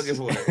 He's still looking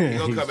for it. He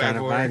gonna He's come back trying to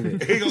for find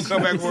it. it. He gonna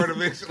come back for it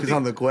eventually. He's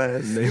on the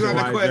quest. He's on the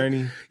Nationwide quest.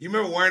 journey. You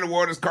remember wearing the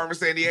Waters Carmen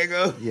San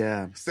Diego?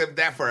 Yeah, Except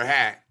that for a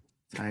hat.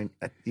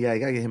 yeah. I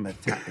gotta get him a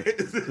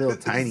little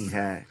tiny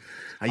hat.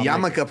 A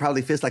yarmulke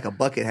probably fits like a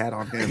bucket hat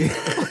on him.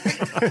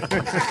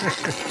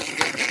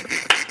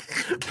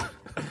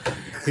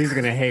 He's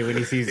going to hate when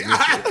he sees this.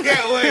 I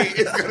can't wait.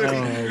 It's gonna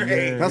Oh, be great.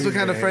 man. That's what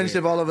kind of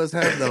friendship all of us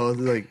have, though. It's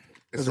like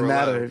doesn't real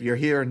matter love. if you're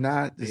here or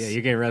not. Yeah,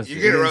 you get roasted.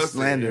 You get getting roasted.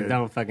 slandered. It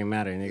don't fucking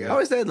matter, nigga. I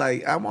always said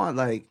like I want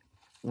like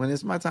when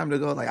it's my time to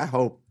go. Like I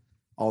hope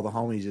all the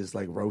homies just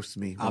like roast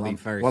me. I'll while be I'm,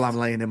 first. while I'm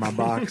laying in my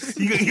box.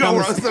 You gonna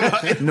roast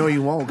somebody? No,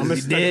 you won't. 'cause I'm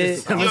you gonna dead. start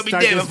this, I'm You'll gonna be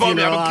start dead this before me.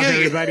 funeral I'ma off, kill you.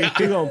 everybody.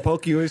 He gonna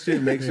poke you and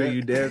shit. Make sure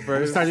you dead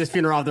first. Start this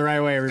funeral off the right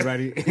way,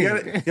 everybody. You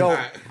gotta- yo,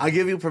 I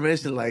give you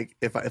permission. Like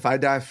if I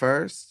die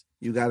first,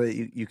 you gotta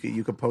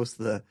you could post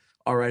the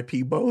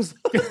R.I.P. Bose.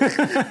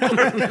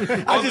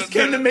 I just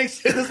came to make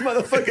sure this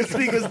motherfucking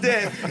speaker's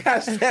dead.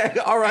 Hashtag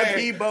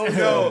R.I.P. Hey, Bozo.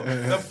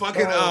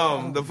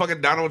 yo, the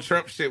fucking Donald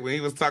Trump shit when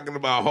he was talking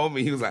about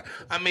homie, he was like,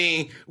 I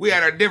mean, we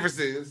had our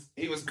differences.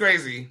 He was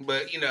crazy,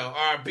 but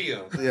R.I.P.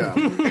 him. Yeah.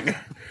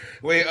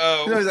 When You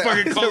know, he's like,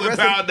 fucking he said, Colin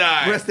Powell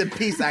died. Rest in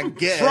peace, I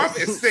guess. Trump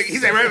is sick. He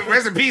said,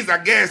 rest in peace, I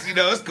guess.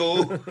 It's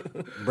cool.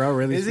 Bro,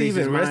 really Is he speaks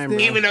his even mind, resting?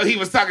 bro. Even though he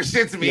was talking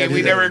shit to me Yeah, and we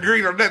dude. never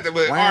agreed on nothing,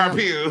 but Wow. RP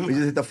We him. just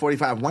hit the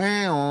 45.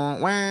 Wow,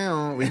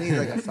 wow. We need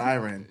like a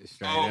siren,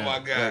 Straight Oh up. my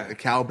like a God.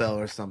 cowbell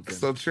or something.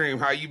 So, Treem,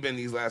 how you been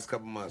these last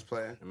couple months,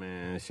 player?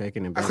 Man,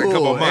 shaking and I said baking.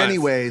 couple cool. months.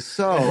 Anyway,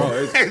 so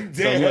Bro, so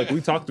Damn. look,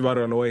 we talked about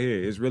it on the way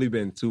here. It's really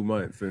been 2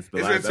 months since the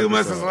It's last been 2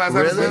 months since the last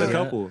Really? It's been episode.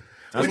 a couple.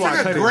 That's We why took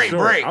I a cut great it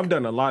short. break. I've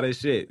done a lot of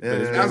shit. but Yeah.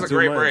 it's That been was a 2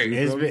 great months, break. you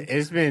It's feel been, me?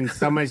 it's been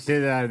so much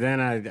shit that I've done,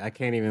 I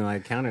can't even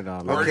like count it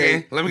all. Man.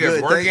 Okay. Let me guess,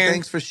 good. working?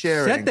 Thanks for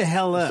sharing. Shut the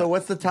hell up. So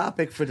what's the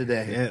topic for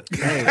today? Yeah.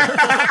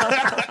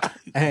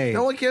 Hey, Hey.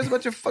 No one cares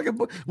about your fucking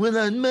boy. Well,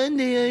 on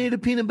Monday, I ate a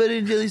peanut butter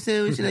and jelly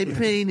sandwich and I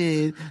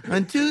painted.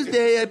 On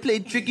Tuesday, I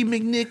played Tricky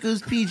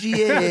McNichols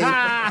PGA.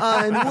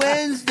 On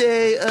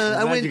Wednesday,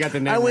 I glad you got the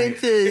name I went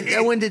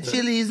to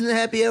Chili's and the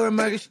happy hour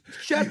market.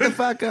 Shut the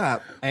fuck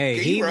up. Hey,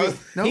 Get he roast.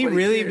 he Nobody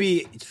really cares.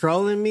 be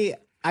trolling me.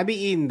 I be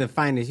eating the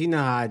finest. You know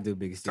how I do,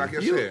 Big C. Talk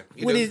your shit.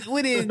 You What do. is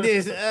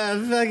this?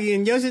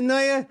 Fucking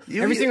Yoshinoya?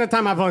 You- Every single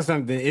time I post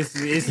something, it's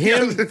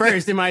him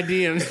first in my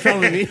DMs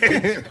trolling me.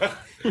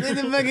 What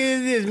the fuck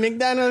is this?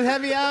 McDonald's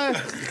happy hour?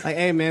 Like,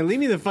 hey man, leave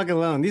me the fuck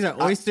alone. These are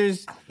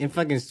oysters and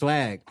fucking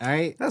swag. All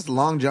right. That's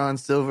Long John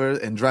Silver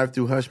and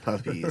drive-through hush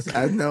puppies.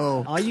 I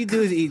know. All you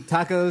do is eat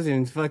tacos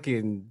and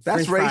fucking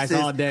That's French fries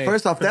all racist. day.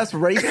 First off, that's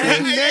racist.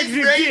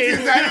 It's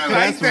racist. I don't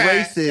like That's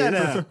that. racist. Shut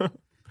up.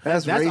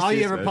 That's That's racist. all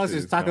you ever That post shit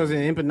is is tacos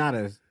funny. and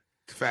empanadas.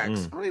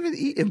 Facts. I don't even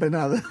eat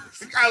empanadas.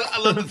 I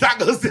love the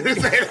tacos.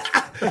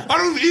 I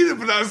don't even eat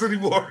empanadas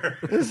anymore.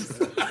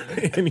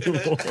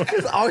 Anymore.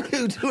 That's all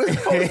you do is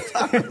post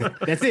tacos.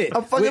 That's it.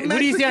 I'm fucking What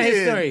do you see on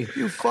his Mexican. story?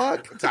 You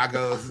fuck.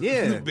 Tacos.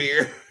 Yeah.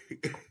 Beer.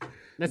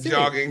 That's it.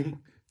 Jogging.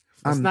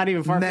 It's not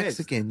even far-fetched.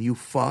 Mexican. You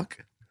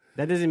fuck.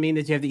 That doesn't mean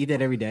that you have to eat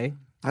that every day.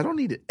 I don't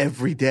eat it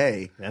every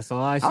day. That's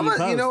all I see. I'm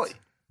post. you know.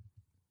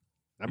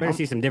 I better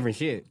see some different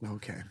shit.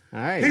 Okay. All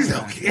right. He's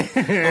okay.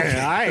 All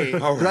right.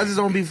 All But I right. just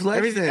don't be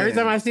flexing. Every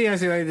time I see him, I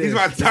see like this. He's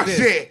about to talk Like this.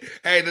 shit.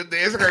 Hey, the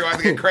Instagram about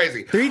to get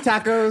crazy. 3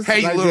 tacos.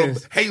 Hey, you like little,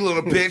 this. hey, you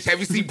little bitch. Have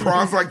you seen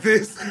prawns like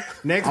this?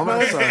 Next I'm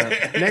post. sorry.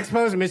 Next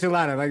post,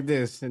 Michelada like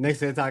this. Next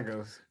to the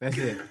tacos. That's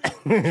it.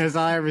 That's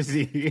all I ever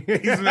see.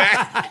 He's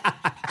mad.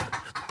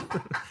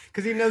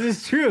 Because he knows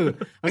it's true.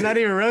 I'm not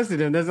even roasting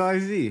him. That's all I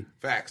see.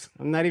 Facts.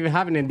 I'm not even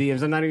hopping in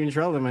DMs. I'm not even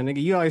trolling my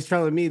nigga. You always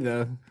trolling me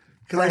though.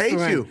 Because I First hate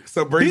one. you.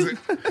 So brings it.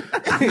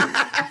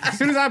 As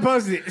soon as I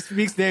post it, it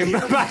speaks to him.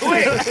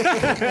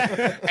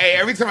 Hey,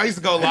 every time I used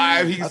to go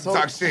live, he used to told-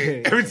 talk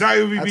shit. Every time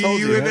it would I be told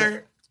you you, in huh?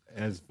 there.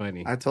 That's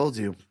funny. I told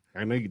you.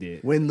 I know you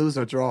did. Win, lose,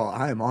 or draw,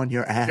 I am on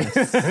your ass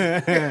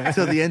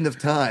till the end of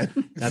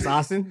time. That's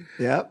Austin.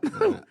 Yep.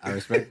 I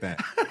respect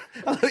that.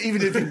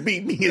 Even if you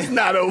beat me, it's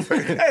not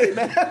over. Hey,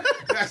 man.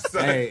 That's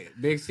Hey,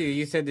 Big C,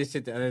 you said this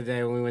shit the other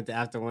day when we went to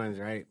After Ones,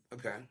 right?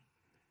 okay.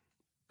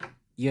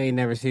 You ain't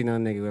never seen no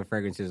nigga with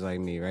fragrances like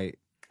me, right?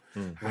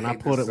 When I hate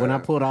pulled this it, when I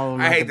setup. pulled all of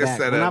them I out hate the this bag.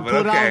 setup, When I but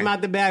pulled all of okay. them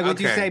out the bag, what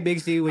you Okay. say, Big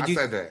C? What I you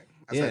said that.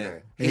 I Yeah. said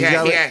that. He's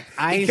got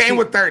I He ain't came seen-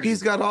 with 30.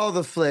 He's got all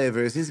the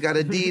flavors. He's got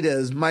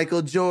Adidas,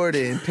 Michael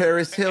Jordan,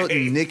 Paris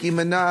Hilton, Nicki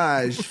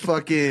Minaj,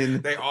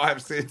 fucking. They all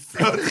have sins.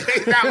 So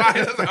he's not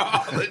lying. Those are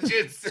all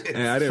legit sins.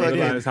 And I didn't Fucking-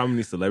 realize how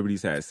many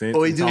celebrities had scents.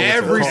 Oh, he do.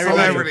 Every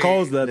celebrity.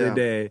 Coles the other Yeah.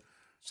 day,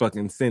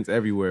 fucking scents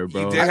everywhere,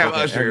 bro. He did have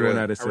Fucking Usher. Everyone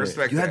though. had a I scent.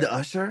 respect You had that. the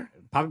Usher?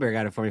 Papa Bear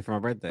got it for me for my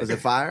birthday. Was it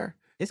fire?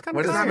 It's kind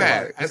What of is It's not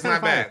bad. It's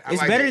not bad. I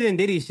It's like better it. than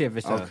Diddy's shit for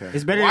sure. Okay.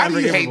 It's better Why than do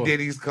you hate Unforgivable.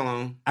 Diddy's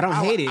cologne? I don't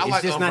hate it. I It's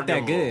like just not that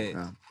Unforgivable. good.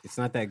 No. It's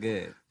not that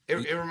good.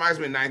 It reminds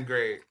me of ninth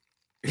grade.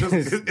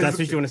 That's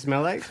what you want to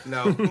smell like?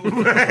 No.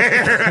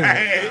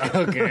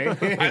 Okay.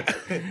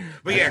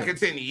 But yeah,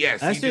 continue.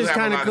 Yes, That you do shit's have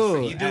a kinda lot cool.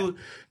 Of, you do.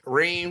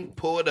 Reem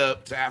pulled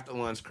up to After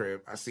One's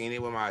crib. I seen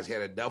it with my eyes. He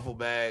had a duffel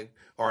bag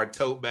or a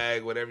tote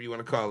bag, whatever you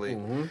want to call it,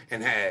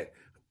 and had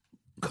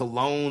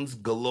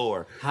colognes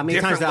galore. How many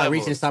Different times did I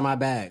reach levels. inside my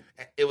bag?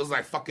 It was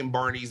like fucking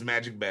Barney's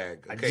magic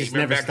bag. Okay, just you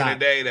remember never back in stopped.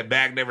 the day, that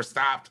bag never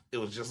stopped. It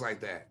was just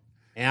like that.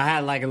 And I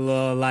had like a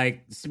little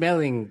like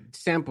smelling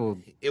sample.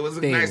 It was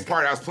a thing. nice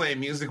part. I was playing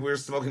music. We were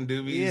smoking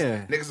doobies.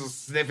 Yeah. Niggas was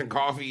sniffing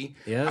coffee.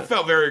 Yeah. I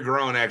felt very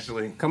grown,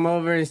 actually. Come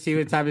over and see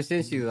what type of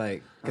scent you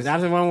like. Because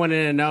After One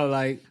wanted to know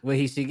like what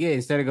he should get.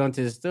 Instead of going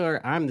to the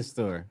store, I'm the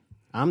store.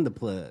 I'm the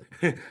plug.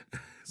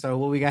 So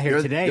what we got here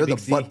You're, today, you're Big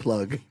the C? butt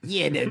plug.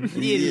 Yeah,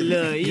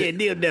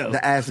 dildo.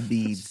 The ass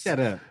beads. Shut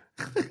up.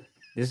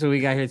 This is what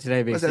we got here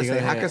today, Big What's C. that Go say?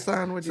 ahead.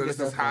 Hakkasan? What'd So you this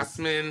get is that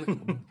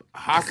from?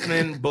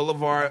 Hosman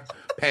Boulevard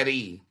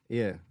Paris.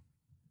 Yeah.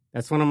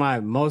 That's one of my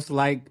most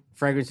liked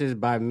fragrances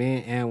by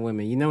men and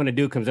women. You know when a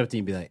dude comes up to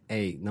you and be like,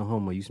 hey, no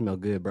homo, you smell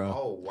good, bro.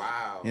 Oh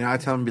wow. You know, I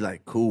tell him, be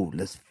like, cool,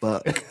 let's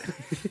fuck.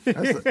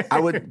 I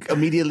would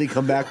immediately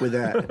come back with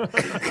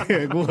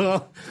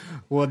that.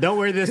 well, don't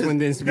wear this one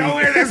then, Speak. Don't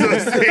wear this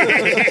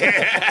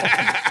one.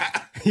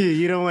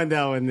 You don't want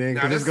that one then,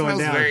 Now because this it's going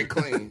smells down. very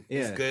clean. Yeah.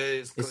 It's good.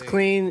 It's clean. It's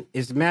clean.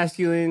 It's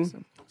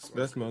masculine.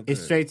 That smells It's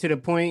good. straight to the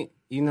point.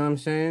 You know what I'm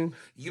saying?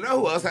 You know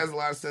who else has a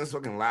lot of sense?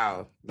 Fucking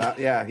Loud.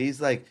 Yeah, he's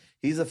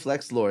a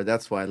flex lord.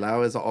 That's why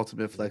Lau is the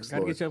ultimate flex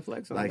Gotta lord. get your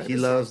flex on. Like baby. he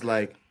loves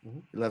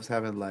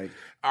having like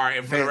All right,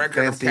 and for the record,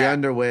 I'm fancy cap.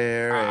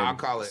 underwear. I'll and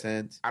call it.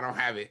 scent. I don't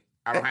have it.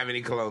 I don't have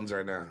any colognes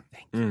right now.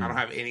 I don't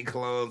have any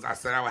colognes. I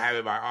said I would have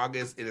it by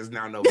August. It is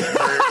now November.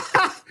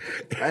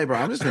 Hey, bro,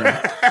 I'm just gonna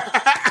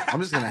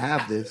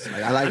have this.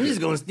 Like, I like. I'm it.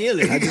 just gonna steal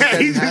it. I just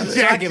couldn't have so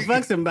it. I can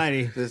fuck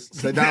somebody. This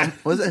Saddam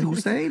was it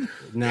Hussein?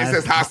 Nah, It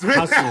says Hosman.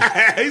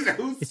 Hosman. He said,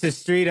 "Who's- It's a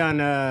street on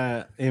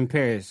in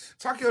Paris.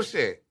 Talk your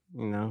shit.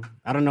 You know,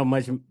 I don't know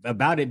much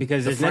about it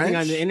because there's nothing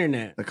on French? the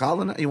internet. The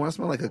colon. You want to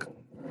smell like a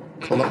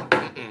cologne?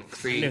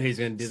 See, I knew he was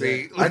gonna do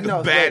see, that.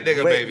 look, bad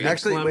nigga, wait, baby.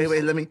 Actually, Plums.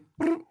 wait. Let me.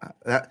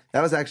 That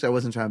was actually. I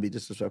wasn't trying to be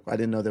disrespectful. I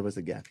didn't know there was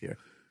a gap here.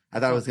 I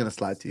thought it was gonna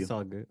slide to you, It's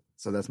all good.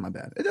 so that's my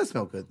bad. It does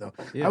smell good though.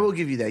 Yeah. I will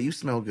give you that. You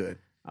smell good.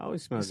 I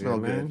always smell, smell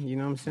good, man. good. You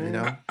know what I'm saying? You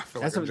know. I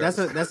feel That's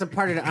like that's a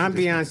part of the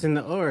ambiance in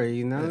the aura.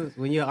 You know,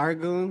 when you're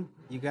Argoon,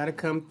 you got to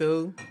come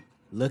through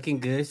looking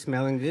good,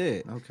 smelling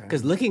good. Okay.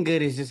 Because looking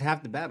good is just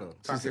half the battle.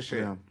 talking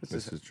shit. Yeah.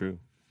 This is true.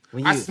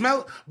 When I you,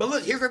 smell, but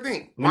look, here's the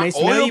thing. when they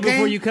smell you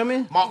before you come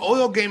in, my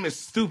oil game is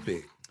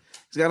stupid.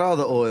 It's got all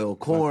the oil,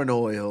 corn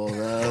oil,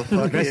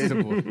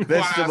 fucking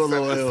vegetable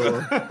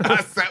oil,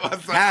 I said,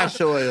 what's up?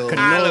 hash oil,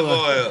 Olive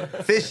oil.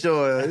 fish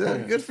oil.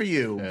 Good for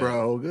you,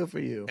 bro. Good for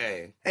you.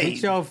 Hey,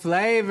 get your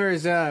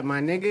flavors up,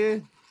 my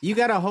nigga. You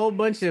got a whole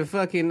bunch of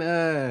fucking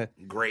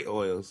great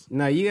oils.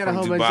 no, you got a From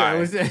whole Dubai. bunch of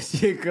what's that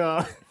shit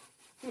called?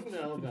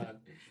 No, God.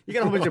 You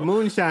got a whole bunch of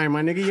moonshine,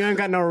 my nigga. You ain't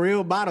got no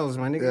real bottles,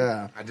 my nigga.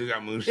 Yeah. I do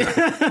got moonshine.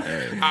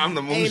 I'm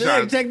the Hey, moonshine.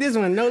 look, check this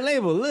one. No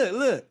label.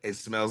 Look. It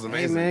smells Hey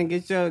amazing. man,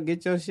 get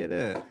your shit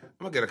up. I'm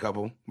gonna get a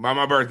couple by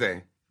my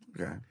birthday.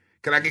 Okay.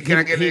 Can I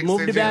get he an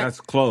moved it extension? back. That's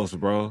close,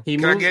 bro. He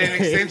Can I moved, get an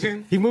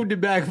extension? He moved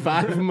it back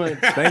 5 months.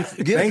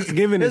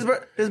 Thanksgiving His, is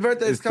his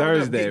birthday is it's coming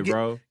Thursday, up.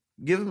 bro.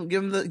 Give him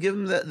the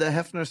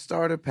Hefner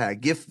starter pack.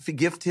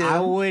 Gift him.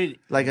 I would.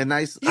 like a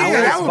nice. Yeah, a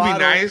that nice would be bottle.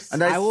 nice. A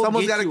nice I will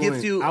someone's get got to you gift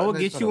one. you. I a will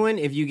nice get you bottle. one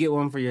if you get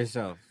one for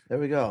yourself. There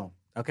we go.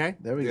 Okay.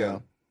 There we Yeah.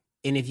 go.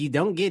 And if you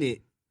don't get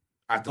it,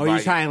 I have to or buy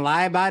you try and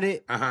lie about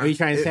it, Uh-huh. or you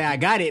try and say I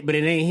got it, but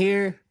it ain't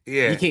here.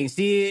 Yeah. You can't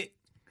see it.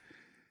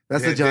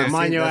 That's Yeah, the John I'm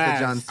on Cena. your That's the ass.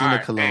 John Cena All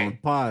right, cologne. hey.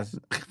 Pause.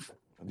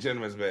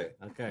 Gentleman's bed.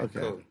 Okay. Okay.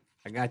 Cool.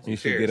 I got You you.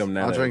 should Cheers. get him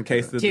I'll that drink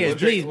case to of Cheers. the,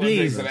 Please, We'll drink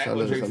please. to that. Salud,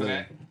 We'll drink to salud.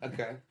 that.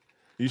 Okay.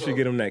 You should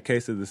get him that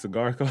case of the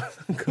cigar cologne.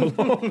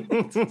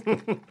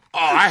 Oh,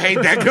 I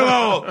hate that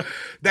cologne.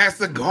 That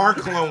cigar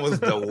cologne was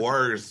the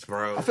worst,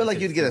 bro. I feel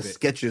like you'd get a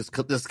Skechers.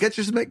 Does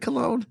Skechers make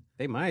cologne?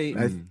 They might.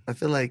 I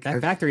feel like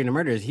That factory in the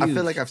murder is I huge.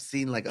 feel like I've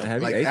seen like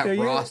Have you like ate at there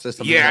yet? Ross or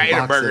something. Yeah, I like ate a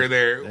box burger of-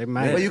 there. They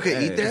might. Well, you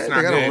can eat there. It's They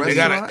not got a good. They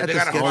got a- restaurant they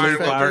at got a the fire Skechers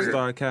pit. Five factory.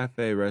 star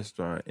cafe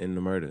restaurant in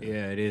the murder.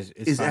 Yeah, it is.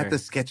 It's Is fire. at the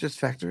Skechers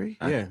factory?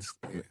 Yeah.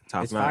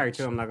 Top It's notch. fire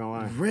too. I'm not gonna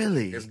lie.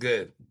 Really? It's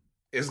good.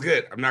 It's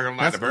good. I'm not gonna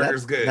lie. The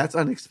burger's good. That's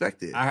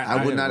unexpected.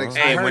 I would I- not bro.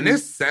 expect. Hey, I when heard-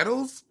 this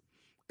settles,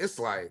 it's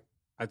like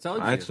I told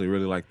you. I actually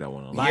really like that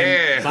one a lot. by,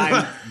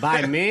 Yeah.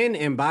 by men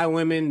and by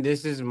women,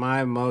 this is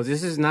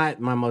not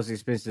my most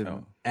expensive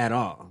at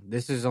all.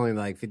 This is only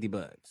like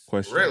 $50.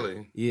 Question.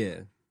 really. Yeah.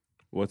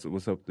 What's up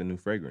with the new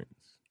fragrance?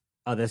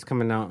 Oh, that's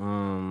coming out.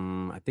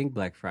 I think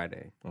Black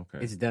Friday. Okay.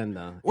 It's done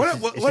though. What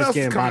It's what just else is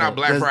getting coming out bottled.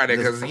 Black Does- Friday?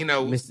 does- Because you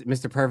know,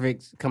 Mr.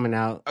 Perfect's coming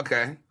out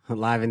okay,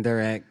 live and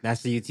direct.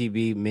 That's the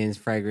UTB men's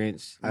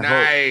fragrance. I hope-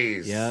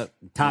 nice. Yep.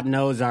 Top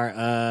notes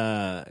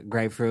are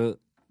grapefruit.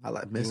 I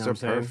like You know what Mr. I'm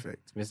saying?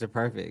 Perfect. Mr.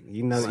 Perfect.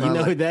 You know Smell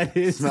who like- that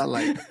is. Smell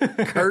like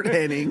Kurt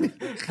Hennig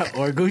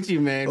or Gucci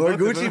Man. or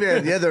both of Gucci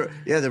them.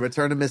 Man. The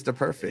return of Mr.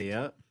 Perfect.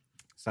 Yep.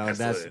 So That's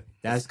that's lit.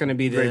 that's gonna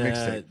be Great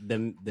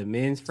mixtape. the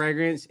men's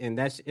fragrance, and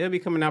it'll be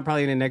coming out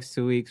probably in the next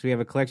 2 weeks. We have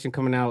a collection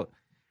coming out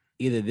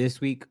either this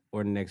week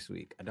or next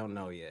week. I don't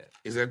know yet.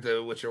 Is that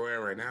the what you're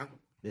wearing right now?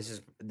 This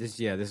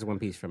is one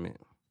piece from it.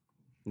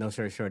 No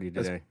shirt shorty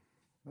today.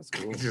 That's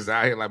cool. It's just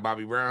out here like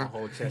Bobby Brown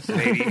Whole chest in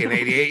out. 80 in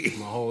 '88.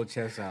 My whole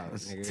chest out.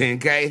 nigga.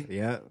 10K.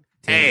 Yep.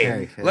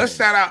 Hey, 10K. let's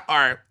shout out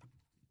Art.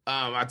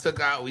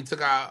 We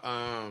took out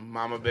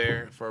Mama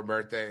Bear for her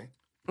birthday.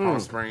 Palm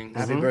Springs.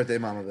 Happy birthday,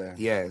 Mama Bear.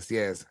 Yes.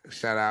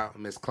 Shout out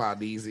Miss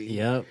Claudeezy.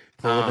 Yep.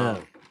 Pulled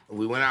up.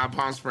 We went out to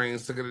Palm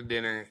Springs, took her to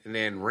dinner, and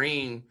then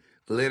Reem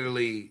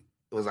literally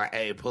was like,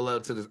 "Hey, pull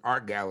up to this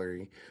art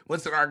gallery."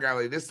 Went to the art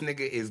gallery. This nigga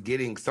is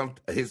getting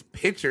his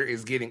picture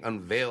is getting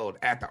unveiled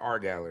at the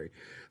art gallery.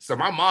 So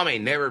my mom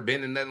ain't never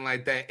been in nothing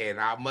like that, and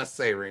I must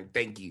say, Reem,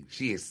 thank you.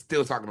 She is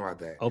still talking about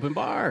that. Open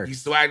bar. You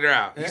swagged her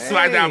out. You Hey.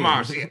 swagged out,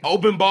 mom. She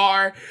open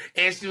bar,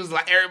 and she was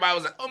like, everybody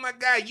was like, "Oh my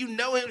god, you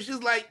know him?" She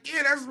was like,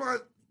 "Yeah, that's my."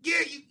 Yeah,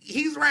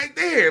 he's right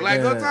there.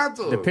 Like, go talk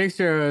to him. The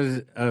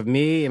picture of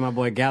me and my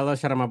boy Gallo.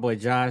 Shout out my boy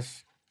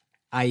Josh,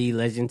 IE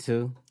Legend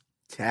too.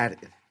 Tatted.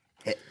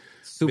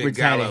 Super Big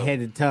tatted Gallo. head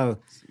to toe.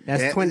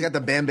 That's He 20 got the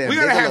Bam Bam. We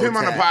gotta have Bigelow him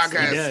on the tats. He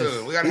podcast does.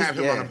 soon. We gotta have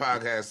him Yeah. on the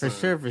podcast for soon.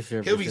 sure, for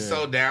sure. He'll for be sure.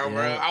 so down,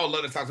 bro. Yeah. I would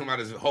love to talk to him about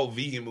his whole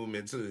vegan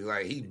movement too.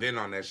 Like he been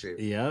on that shit.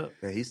 Yep.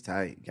 Yeah, he's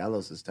tight.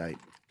 Gallows is tight.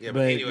 Yeah,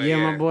 But anyway, yeah,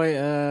 my boy.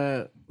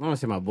 I don't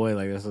say my boy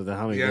like this was the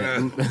homie.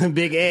 Yeah, but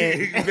Big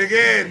Ed. Big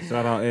Ed.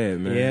 Shout out Ed,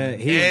 man. Yeah,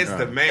 he's Ed's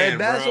the man, Hey,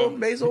 Basil, bro.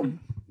 Basil,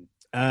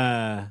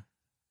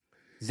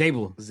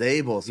 Zabel.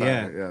 Zabel. Sorry.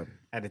 Yeah. Yeah.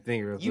 I had to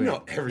think real quick. You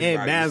know everybody.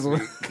 Ed Basil.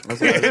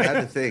 That's what I had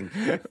to think.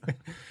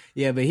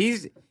 Yeah, but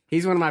he's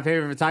one of my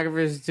favorite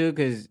photographers too,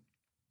 because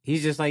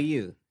he's just like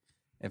you.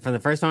 And from the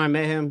first time I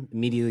met him,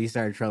 immediately he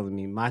started trolling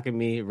me, mocking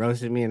me,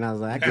 roasting me, and I was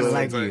like, I kind of That's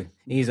like what I'm you.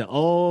 He's an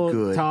old,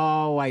 Good.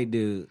 tall white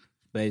dude,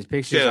 but his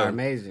pictures Chill. are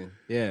amazing.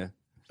 Yeah,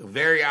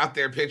 Very out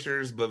there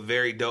pictures, but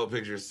very dope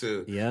pictures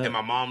too. Yeah. And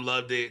my mom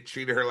loved it.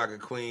 Treated her like a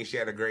queen. She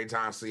had a great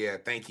time. So yeah,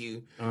 thank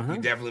you. Uh-huh.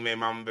 You definitely made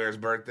Mama Bear's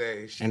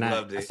birthday. She And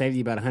loved I it. saved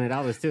you about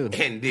 $100 too.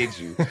 And did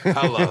you?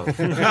 Hello.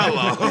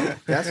 Hello.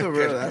 That's a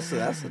real. That's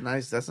a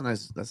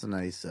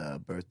nice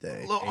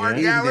birthday. Little art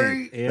Yeah.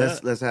 gallery. Yeah.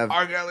 Let's have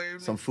Art gallery.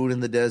 some food in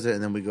the desert,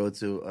 and then we go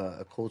to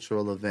a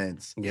cultural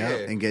events. Yeah.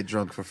 And get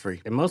drunk for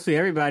free. And mostly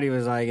everybody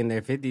was like in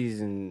their 50s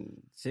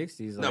and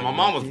 60s. No, like, my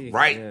mom was yeah.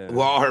 right Yeah. with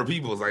all her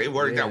peoples. Like it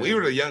worked out. Yeah. We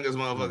were the youngest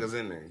motherfuckers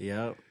in there.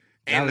 Yep.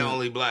 And That the was-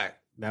 only black.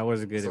 That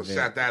was a good So event.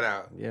 shout that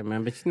out. Yeah,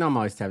 man. But you know I'm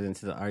always tapped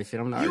into the art shit.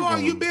 I'm the art You are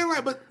goon. you been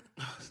like, but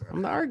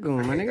I'm the art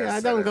goon, my hate nigga. that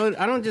I don't setup.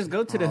 go. I don't just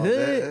go to the Oh,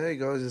 hood there you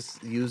go.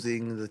 Just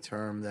using the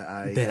term that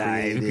I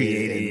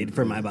created and-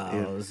 for my yeah.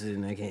 balls,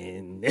 and I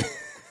can.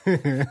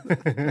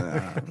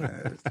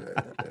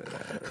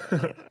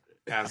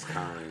 that's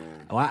common.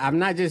 Man. Well, I'm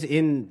not just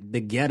in the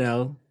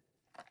ghetto,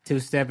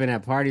 two-stepping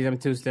at parties. I'm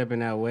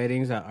two-stepping at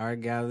weddings, at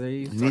art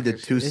galleries. You need to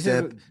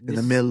two-step in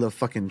the middle of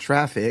fucking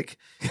traffic,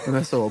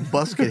 and so a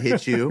bus could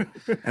hit you,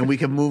 and we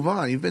can move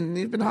on. You've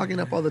been hogging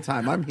up all the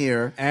time. I'm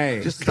here.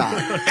 Hey. Just stop.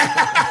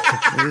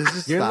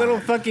 Just Your stop. little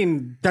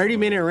fucking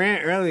 30-minute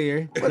rant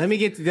earlier. Let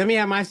me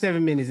have my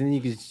 7 minutes, and then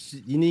you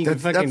can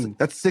fucking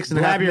that's 6.5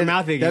 blab your minutes.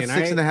 mouth again.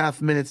 That's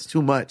 6.5 minutes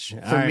too much for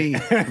right. me,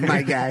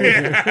 my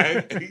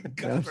guy.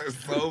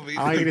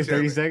 All I get is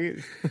 30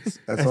 seconds.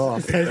 That's all.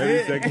 That's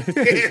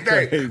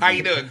it. How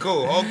you doing?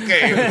 Cool.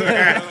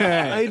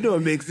 Okay. How you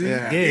doing, Mixie?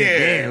 Yeah.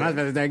 Damn, I was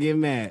about to start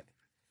getting mad.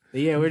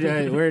 But yeah,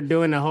 we're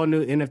doing a whole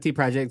new NFT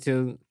project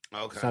too.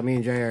 Okay. So me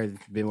and Dre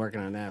have been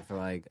working on that for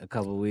like a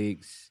couple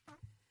weeks.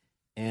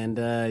 And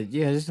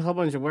yeah, just a whole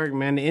bunch of work,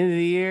 man. The end of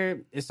the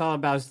year, it's all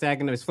about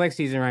stacking up. It's flex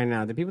season right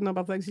now. Do people know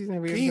about flex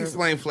season? Can you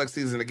explain flex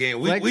season again?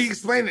 Flex- We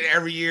explain it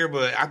every year,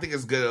 but I think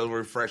it's good as a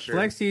refresher.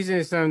 Flex season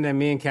is something that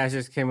me and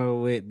Cassius came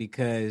up with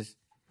because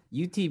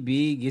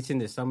UTB gets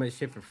into so much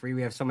shit for free.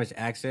 We have so much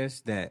access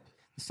that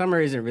summer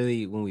isn't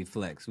really when we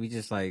flex. We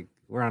just like,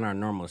 we're on our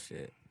normal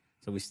shit.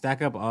 So we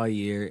stack up all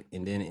year,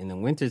 and then in the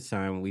winter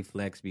time, we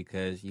flex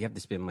because you have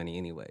to spend money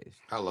anyways.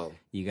 Hello.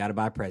 You got to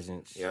buy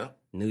presents. Yeah.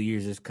 New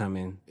Year's is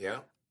coming. Yeah.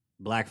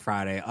 Black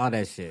Friday, all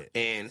that shit.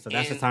 And So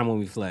that's the time when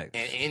we flex.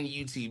 And in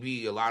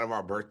UTB, a lot of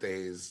our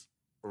birthdays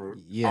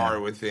Yeah.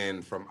 are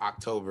within from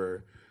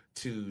October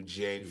to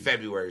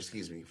February.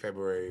 Excuse me,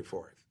 February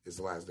 4th is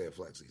the last day of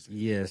flex season.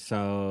 Yeah,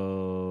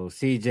 so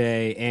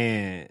CJ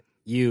and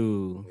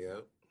you,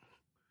 Yep.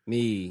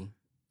 me.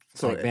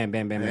 So like bam,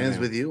 bam, bam, it bam, ends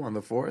bam. with you on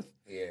the 4th.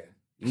 Yeah.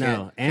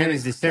 No, and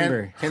it's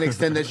December. Can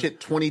extend that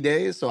shit 20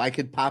 days so I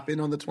could pop in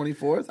on the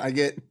 24th. I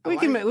get. We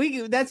can.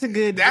 That's a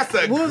good. That's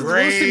a We'll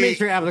great- submit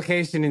your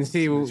application and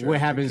see what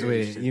happens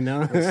with it. You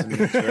know,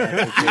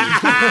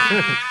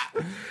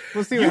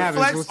 we'll see what You happens.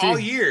 flex We'll see. all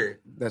year.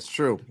 That's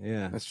true.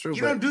 Yeah. That's true.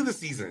 You but don't do the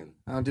season.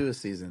 I don't do a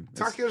season.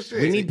 Talk your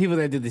shit. We need people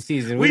that do the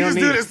season. We don't just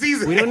need, do the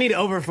season. We don't need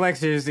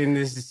overflexers in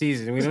this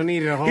season. We don't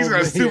need a whole. He's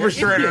gonna super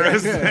shredder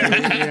us.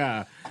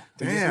 Yeah.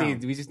 Damn.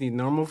 We just need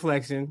normal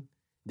flexing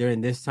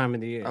during this time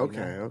of the year. you Okay.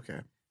 know? Okay.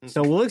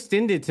 So we'll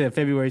extend it to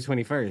February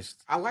 21st.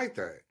 I like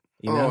that.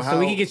 You know, Oh, so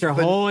we can get your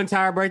whole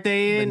entire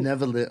birthday in.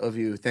 Benevolent of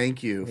you.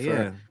 Thank you for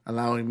Yeah.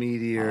 allowing me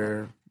to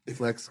your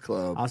flex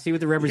club. I'll see what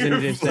the Your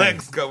representatives say.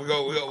 flex go.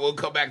 We'll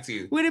come back to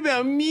you. What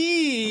about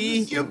me?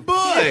 Your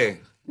boy.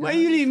 Why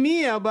you leave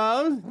me out,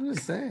 boss? I'm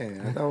just saying.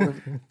 I thought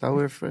we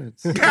were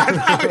friends.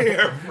 I'm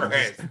here,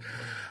 friends.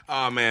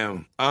 Oh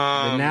man.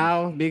 But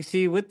now, Big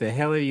C, what the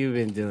hell have you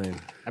been doing?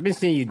 I've been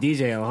seeing you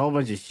DJ a whole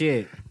bunch of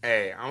shit.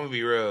 Hey, I'm gonna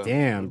be real.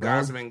 Damn, bro.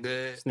 God's been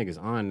good. This nigga's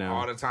on now.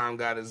 All the time,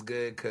 God is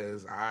good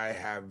because I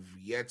have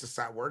yet to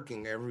stop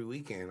working every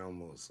weekend.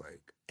 Almost like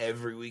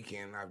every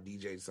weekend, I've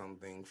DJed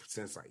something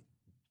since like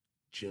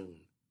June.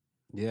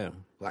 Yeah.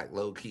 Like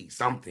low key,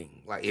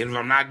 something. Like if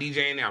I'm not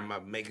DJing,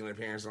 I'm making an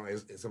appearance on.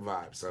 It's a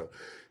vibe. So,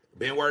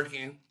 been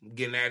working,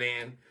 getting that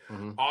in.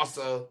 Mhm.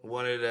 Also,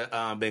 wanted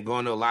to been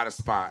going to a lot of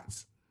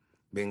spots.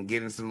 Been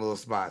getting some little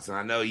spots, and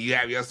I know you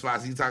have your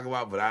spots you talk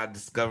about, but I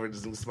discovered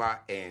this new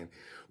spot, and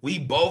we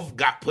both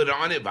got put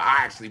on it, but I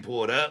actually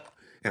pulled up,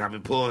 and I've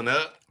been pulling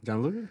up.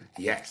 John Luca?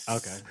 Yes.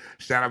 Okay.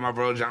 Shout out my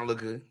bro John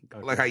Luca. I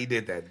like how you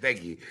did that.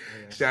 Thank you.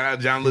 Shout out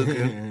John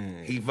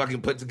Luca. He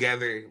fucking put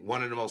together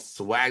one of the most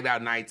swagged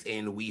out nights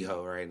in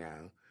WeHo right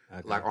now.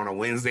 Okay. Like on a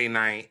Wednesday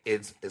night,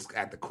 it's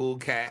at the Cool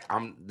Cat.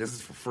 This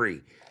is for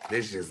free.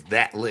 This is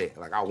that lit.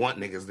 Like I want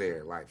niggas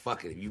there. Like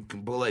fuck it. If you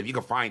can pull it, if you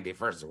can find it,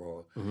 first of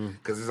all,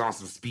 because it's on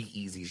some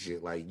speakeasy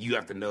shit. Like you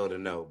have to know to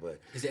know. But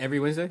Is it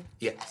every Wednesday?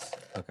 yes,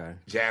 Okay.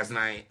 jazz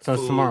night. So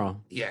it's food. tomorrow?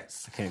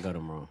 Yes, I can't go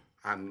tomorrow.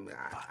 I'm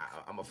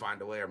gonna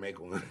find a way or make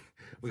one.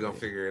 We gonna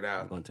figure it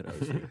I'm out. going to the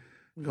ocean.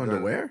 Going to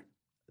where?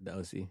 The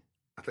OC.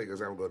 I think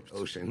it's gonna go to the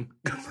ocean.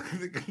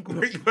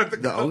 Where you about to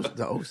go?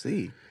 The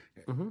OC.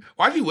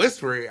 Why'd you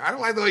whisper it? I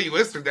don't like the way you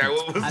whispered that.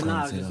 What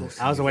was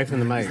I was away from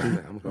the mic.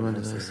 I'm going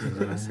to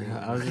see.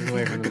 I was just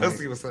away from the Go mic.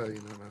 see what's up. You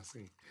know what I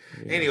see.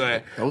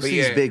 Anyway, OC but is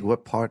yeah. big.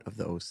 What part of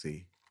the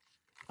OC?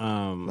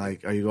 Like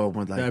Like, are you going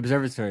with the like?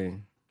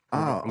 observatory.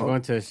 I'm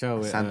going to a show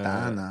with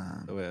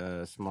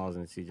Santana. Smalls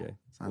and CJ.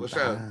 What's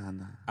up?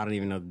 Santana. I don't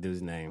even know the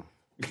dude's name.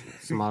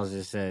 Smalls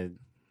just said,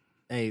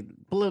 "Hey,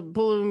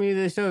 pull me to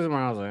the show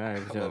tomorrow." I was like, "All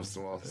right, I sure." love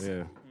Smalls.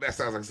 Yeah. That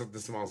sounds like something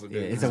Smalls would do.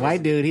 Yeah, it's a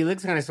white dude. He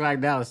looks kind of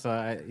swagged out,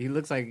 so he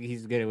looks like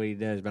he's good at what he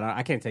does. But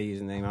I can't tell you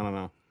his name. I don't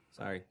know.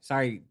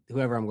 Sorry,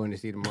 whoever I'm going to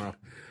see tomorrow.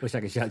 Wish I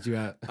could shout you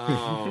out.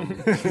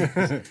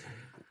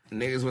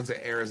 Niggas went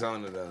to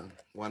Arizona though.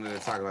 Wanted to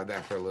talk about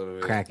that for a little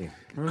bit. Cracking.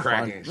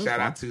 Cracking. It was Shout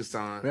fun. out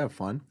Tucson. We had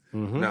fun.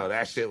 No,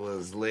 that shit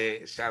was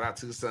lit. Shout out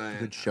Tucson.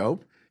 Good show.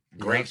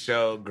 Great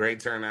show. Great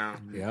turnout.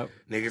 Yep.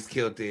 Niggas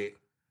killed it.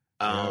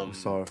 We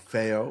saw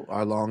Feo,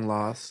 our long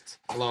lost.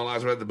 Long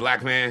lives brother, the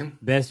black man.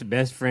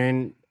 Best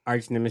friend,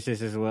 arch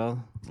nemesis as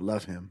well.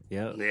 Love him.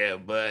 Yep. Yeah,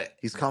 but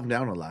He's calmed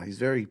down a lot. He's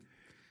very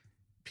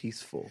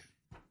peaceful.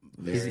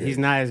 He's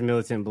not as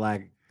militant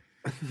black.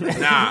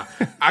 nah,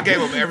 I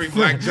gave him every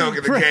black joke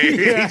in the game.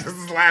 Yeah. He just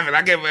was laughing.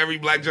 I gave him every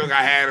black joke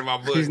I had in my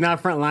book. He's not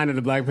front line of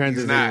the Black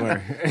Panthers He's not.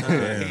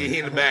 anymore. He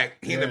in the back.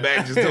 He in the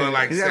back just doing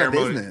like He's got a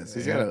ceremony. business.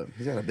 He's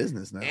got a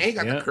business now. And he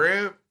got the Yep.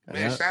 crib.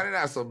 Man, Yep. shout it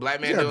out. So black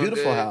man He's got a doing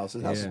beautiful good. house.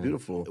 His house is Yeah.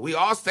 beautiful. We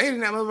all stayed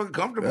in that motherfucker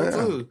comfortable Yeah.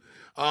 too.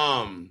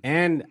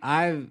 And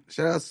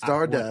Shout out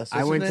Stardust.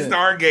 I went What's her to-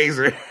 name?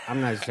 Stargazer.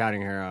 I'm not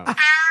shouting her out.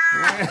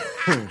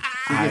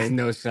 She gets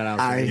no shout out.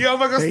 I You don't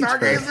fuck with hate her.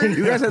 Stargazer?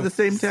 You guys have the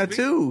same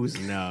tattoos.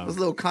 No. This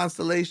little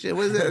constellation.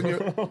 What is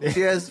it? She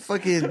has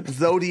fucking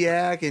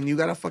zodiac, and you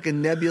got a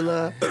fucking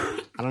nebula.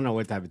 I don't know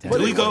what type of Do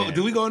tattoo. we go? that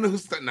Do we go into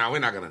who's? Nah, we're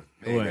not gonna.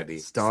 Ain't What? that deep.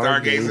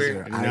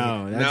 Stargazer.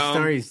 No, that No.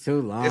 story's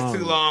too long. It's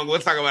too long. We'll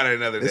talk about it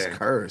another It's day.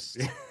 cursed.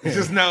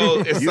 Just know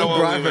it's You someone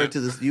brought we her met. to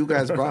this. You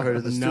guys brought her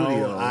to the No,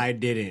 studio. I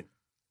didn't.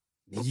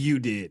 You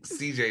did.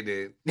 CJ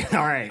did. All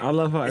right. I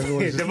love how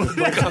everyone's just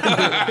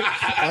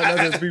I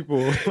love those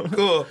people.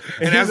 Cool.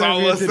 And that's all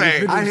we'll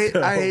say. I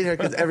hate her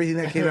because everything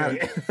that came out.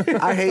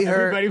 I hate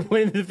her. Everybody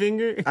pointing the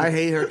finger. I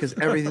hate her because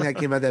everything that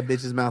came out that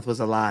bitch's mouth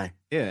was a lie.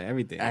 Yeah,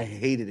 everything. I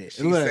hated it.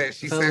 She Look, said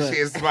she so said look. she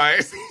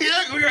inspires.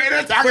 We're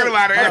not talking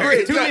about A her.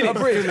 bridge, 2 minutes. a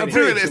bridge, a 2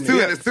 bridge. minutes. 2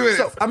 minutes. 2 minutes.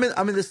 So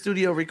I'm in the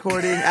studio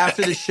recording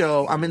after the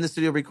show. I'm in the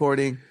studio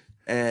recording,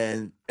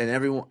 and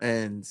everyone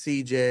and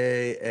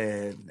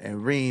CJ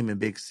and Reem and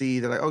Big C.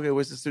 They're like, okay,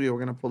 where's the studio? We're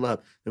gonna pull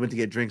up. They went to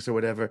get drinks or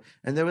whatever,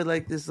 and they were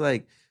like this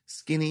like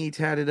skinny,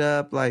 tatted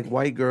up like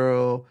white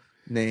girl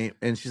name,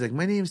 and she's like,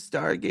 my name's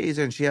Stargazer,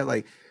 and she had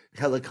like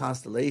hella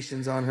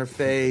constellations on her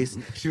face.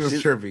 She was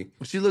trippy.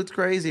 She looked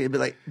crazy. It'd be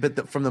like,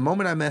 but from the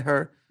moment I met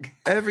her,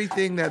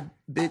 everything that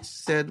bitch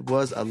said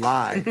was a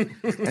lie,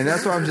 and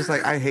that's why I'm just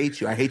like, I hate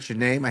you. I hate your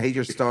name. I hate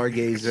your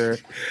Stargazer.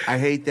 I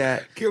hate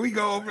that. Can we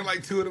go over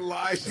like 2 of the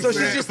lies? So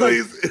she's just like-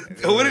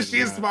 please. What did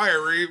she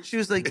inspire, Reem? She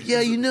was like,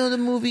 yeah, you know the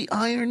movie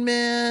Iron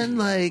Man,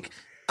 like.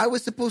 I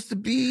was supposed to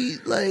be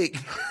like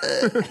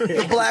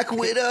the Black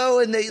Widow,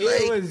 and they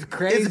like was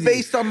crazy. it's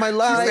based on my She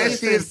life. said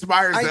she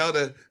inspired I-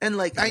 Zelda. and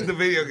like I, The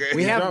video game.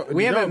 We have Did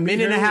a y'all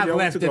minute and a meet half her? Y'all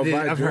left went to go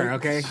buy of her.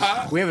 drinks? Okay,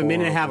 Huh? we have a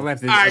minute and a half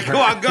left. All right, come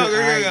on, go. All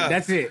right,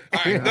 that's it.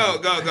 All right,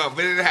 go.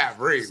 Minute and a half,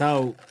 Reem.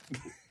 So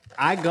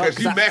I go 'Cause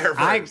you met her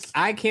first.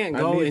 I can't I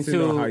go need to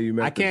know how you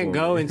into met I can't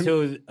this go woman.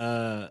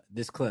 into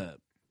this club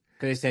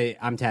because they say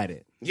I'm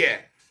tatted. Yeah.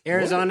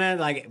 Arizona,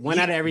 like 1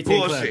 out of every 10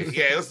 Bullshit. clubs.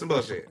 Yeah, it was some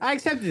bullshit. I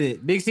accepted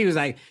it. Big C was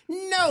like,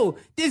 "No,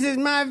 this is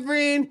my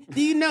friend.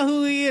 Do you know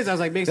who he is?" I was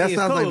like, "Big C, That it's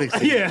sounds cool." like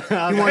Big C. Yeah,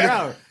 I was He wanted- like,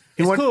 "Oh,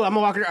 he it's want- cool. I'm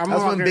gonna walk her. I'm that's gonna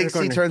walk when her Big in the C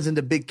corner." turns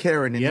into Big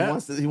Karen, and Yeah. he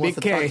wants to Big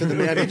talk to the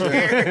K.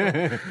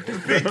 manager.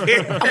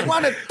 I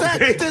want to talk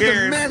to the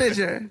Karen.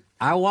 manager.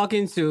 I walk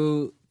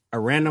into a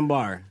random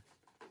bar.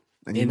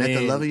 And you And met the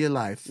then- love of your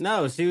life.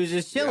 No, she was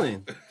just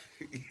chilling.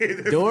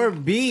 Door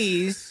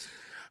B's,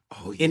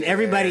 and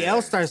everybody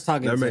else starts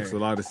talking That to makes her. a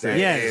lot of That sense.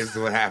 Yes. is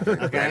what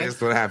happened. That is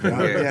what happened.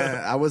 Yeah.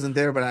 Yeah. I wasn't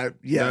there, but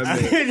That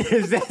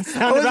Does that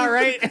sound wasn't- about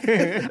right?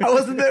 I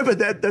wasn't there, but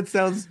that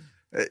sounds.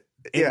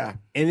 Yeah.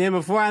 And then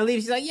before I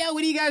leave, she's like, "Yo,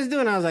 what are you guys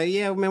doing?" I was like,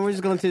 "Yeah, man, we're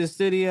just going to the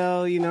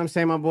studio. You know what I'm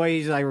saying? My boy,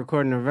 he's like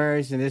recording a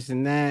verse and this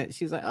and that."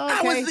 She's like, "Oh, okay."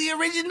 I was the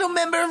original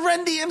member of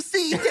Run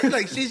DMC.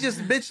 Like she's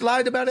just bitch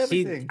lied about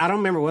everything. I don't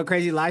remember what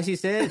crazy lie she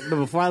said, but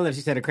before I left,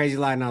 she said a crazy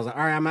lie, and I was like,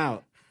 "All right, I'm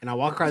out." And I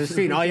walk across the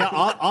street, and all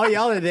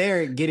y'all are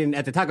there getting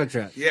at the taco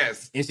truck.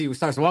 Yes. And she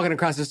starts walking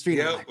across the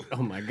street. I'm Yep. like,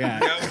 "Oh my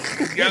god."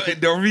 Yep.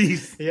 And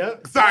Doris.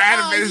 Yep. Sorry, I had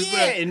to Oh, finish yeah.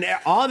 that. And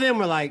all of them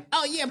were like,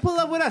 "Oh yeah, pull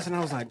up with us." And I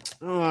was like,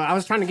 oh, I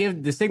was trying to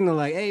give the signal,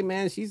 like, "Hey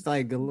man, she's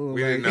like a little."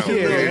 We didn't know. like, We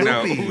yeah. didn't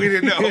know. loopy. We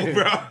didn't know,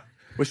 bro.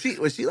 Was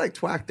she like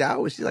twacked out?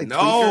 Was she like No.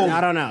 tweaker?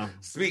 I don't know.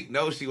 Speak.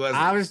 No, she wasn't.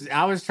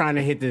 I was trying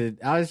to hit the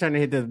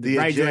The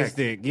right eject.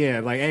 joystick. Yeah,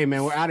 like, "Hey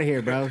man, we're out of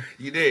here, bro."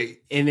 You did.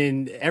 And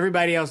then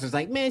everybody else was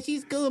like, "Man,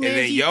 she's cool, man." And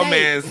then she's your tight."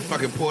 man's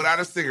fucking pulled out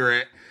a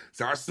cigarette,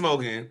 started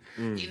smoking.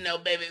 You know,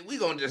 baby, we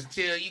gonna just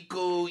chill. You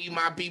cool. You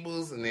my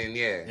peoples. And then,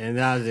 yeah. And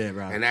that was it,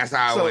 bro. And that's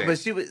how it So, went. but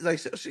she was like,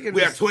 she came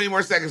We to have 20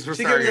 more seconds for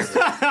She gave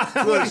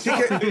Stargazer. Look,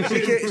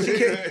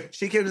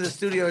 she came to the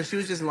studio and she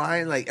was just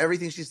lying. Like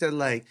everything she said,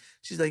 like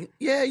she's like,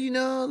 yeah, you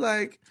know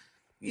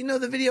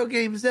the video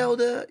game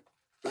Zelda.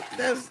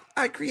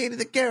 I created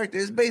the character.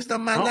 It's based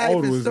on my How life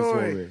old and was this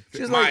story. woman?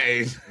 She was My like,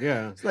 age.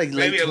 Yeah. it's like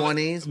Maybe late a-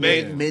 20s,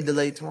 maybe- mid to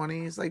late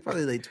 20s, like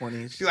probably late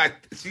 20s.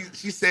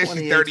 She said she's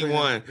 28,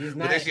 31, He's but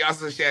not- then she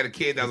also she had a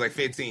kid that was like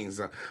 15.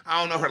 So I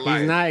don't know her life.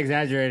 He's not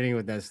exaggerating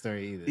with that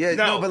story either. Yeah,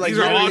 No, but like these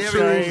are all literally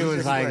true. everything Story was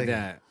just like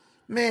that.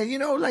 Man, you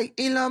know, like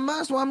Elon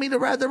Musk want me to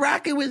ride the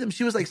rocket with him.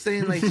 She was like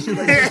saying like shit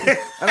like this.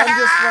 And I'm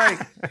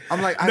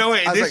just like, No,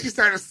 wait, I and was then like, she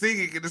started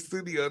singing in the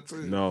studio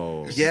too.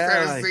 No. She yeah,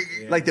 started like,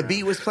 singing. like the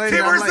beat was playing. 10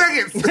 and I'm more like-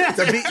 seconds.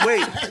 The beat, wait,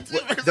 10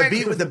 more the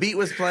seconds. beat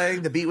was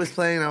playing. The beat was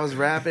playing. I was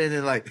rapping,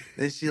 and like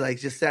then she like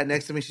just sat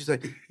next to me. She's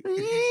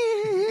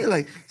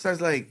like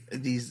starts like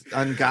these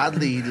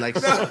ungodly like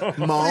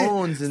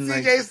moans and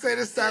like. CJ said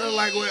it sounded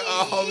like when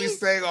homie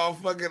sang on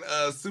fucking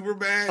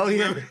Superman. Oh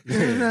yeah.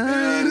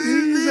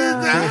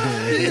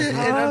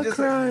 And I'm just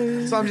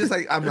like,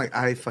 so I'm like,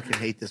 I fucking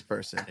hate this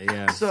person.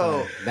 Yeah.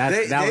 So that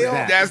was all-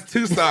 that. That's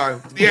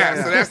Tucson. Yeah,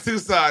 Yeah. so that's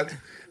Tucson.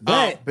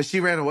 But she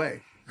ran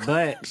away.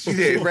 But She She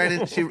did. ran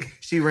in,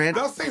 she ran.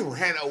 Don't say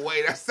ran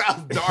away. That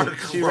sounds dark.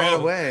 She bro. ran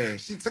away.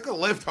 She took a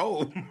lift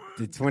home.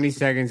 the 20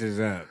 seconds is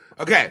up.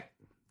 Okay.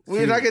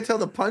 We're not gonna tell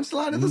the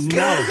punchline of the story.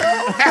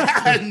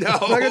 No.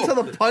 Not gonna tell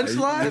the You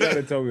punchline.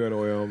 gotta tell me on the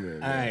way home,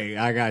 man. Hey,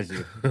 I got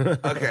you.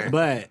 Okay.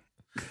 But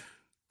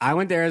I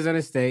went to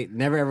Arizona State.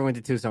 Never ever went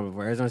to Tucson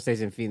before. Arizona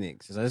State's in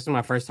Phoenix. So this is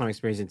my first time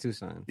experiencing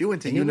Tucson. You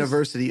went to And it was-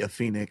 University of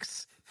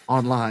Phoenix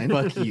online.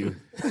 Fuck you.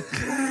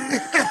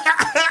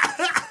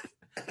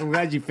 I'm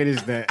glad you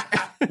finished that.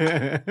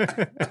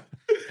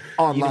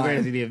 Online.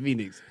 University of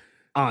Phoenix.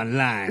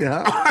 Online.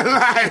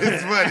 Yeah.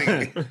 It's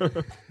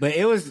funny. But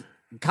it was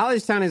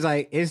college town is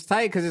like it's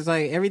tight because it's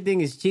like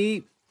everything is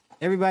cheap.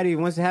 Everybody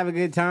wants to have a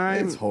good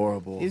time. It's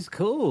horrible. It's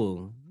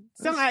cool.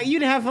 So, you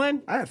didn't have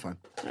fun? I had fun.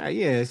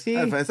 Yeah, see?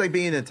 I had fun. It's like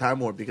being in Time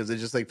Warp because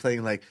it's just like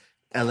playing like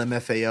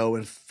LMFAO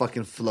and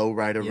fucking Flow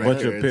Rider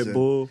Bunch records. of and-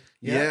 Pitbull.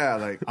 Yeah,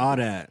 like All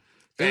that.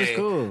 It was Hey,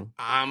 cool.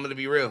 I'm gonna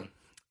be real.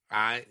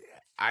 I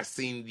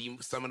seen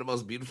some of the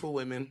most beautiful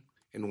women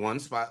in one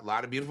spot. A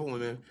lot of beautiful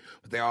women,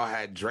 but they all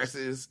had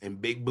dresses and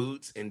big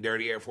boots and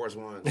dirty Air Force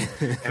Ones.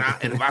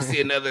 and if I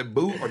see another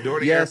boot or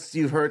dirty Air, yes,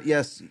 you've heard.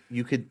 Yes,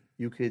 you could.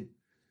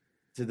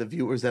 To the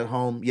viewers at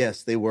home,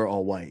 yes, they were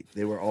all white.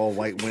 They were all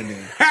white women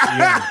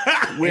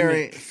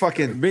wearing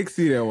fucking. Big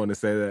C didn't want to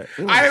say that.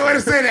 I didn't want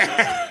to say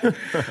that,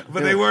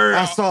 but they were.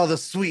 I saw the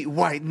sweet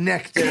white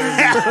nectar.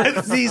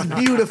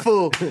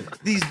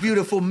 these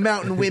beautiful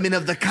mountain women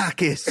of the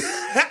Caucasus.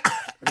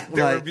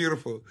 they were like-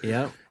 beautiful.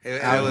 Yep.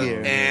 Out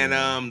here.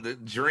 And the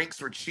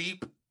drinks were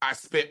cheap. I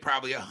spent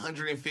probably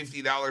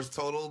 $150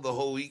 total the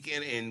whole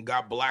weekend and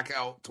got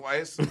blackout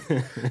twice, and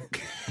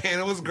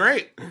it was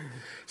great.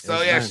 So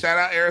It's yeah, fun. shout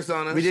out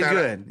Arizona. We did Shout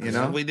good, out- you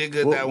know. we did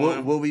good We'll, that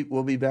we'll, one.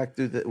 We'll be back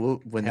through the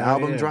when the Hell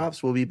album yeah.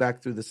 drops. We'll be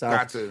back through the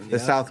Got south, to. the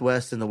Yeah.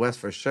 southwest and the west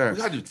for sure. We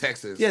gotta do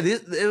Texas. Yeah,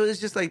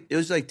 it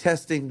was like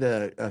testing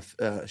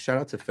the. Shout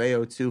out to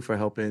Feo too for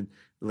helping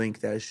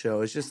link that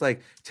show. It's just like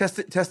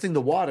testing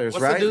the waters,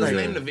 What's right? the dude's Like,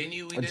 name? The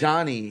venue we did?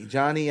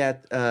 Johnny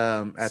at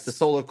the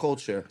Solar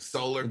Culture.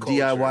 Solar Culture.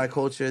 DIY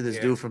Culture. This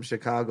Yeah. dude from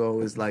Chicago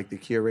is like the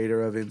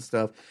curator of it and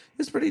stuff.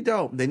 It's pretty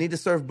dope. They need to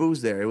serve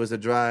booze there. It was a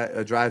dry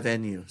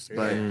venue,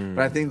 but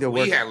I think they're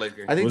We working. had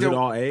liquor. I think Was they're it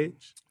all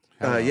age?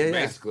 yeah.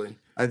 Basically,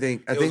 I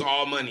think it was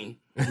all money.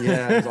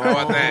 yeah. It was How about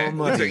all that?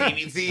 money. We took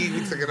EBT.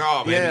 We took it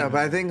all. Baby. Yeah, but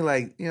I think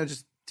like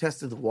just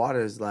testing the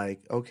waters. Like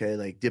okay,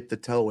 like dip the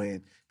toe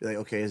in. Be like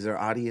okay, is there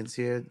an audience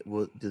here?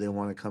 Do they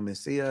want to come and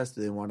see us?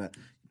 Do they want to?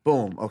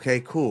 Boom.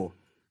 Okay, cool.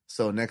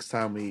 So next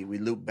time we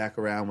loop back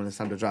around when it's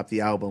time to drop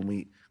the album,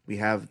 we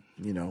have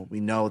we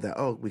know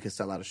that we could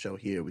sell out a show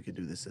here. We could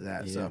do this or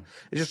that. Yeah. So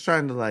it's just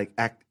trying to like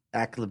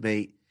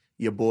acclimate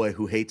your boy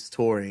who hates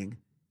touring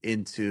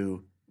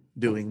into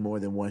doing more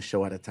than one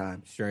show at a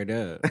time. Straight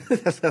up.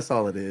 that's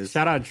all it is.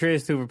 Shout out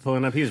Triz too for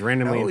pulling up. He was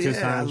randomly Oh, in yeah,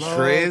 Tucson. I love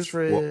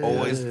Triz will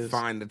always Triz.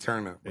 find the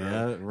turn up. Bro.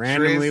 Yeah,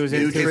 randomly was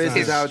in New Tucson. Triz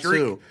is out Streak.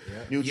 too.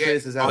 New Yeah.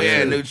 Triz is out Oh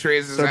yeah, too. new Triz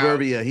is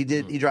Suburbia. He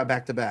dropped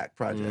back to back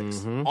projects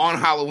Mhm. out on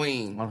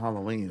Halloween. on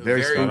Halloween.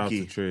 Very Very- Shout out to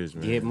spooky. Triz,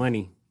 man. Get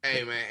money.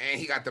 Hey man, and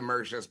he got the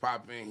merch that's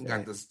popping. He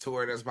got this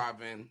tour that's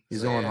popping. He's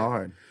So, going yeah.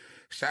 hard.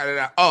 Shout it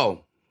out.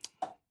 Oh,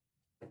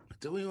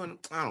 do we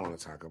want? I don't want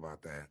to talk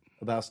about that.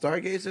 About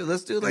Stargazer,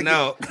 let's do like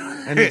No,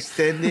 an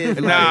extended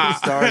like, nah.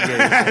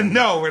 Stargazer.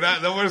 No, we're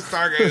not. No more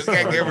Stargazer.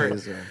 Can't give her.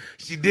 Stargazer.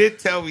 She did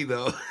tell me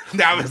though.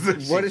 That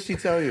was What did she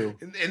tell you?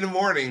 in the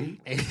morning.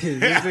 this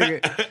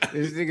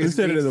nigga You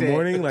said it in the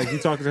morning, like you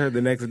talking to her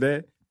the next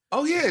day.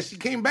 Oh yeah, she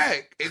came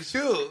back and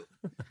chilled.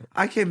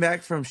 I came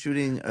back from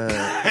shooting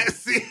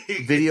See,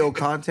 video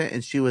content,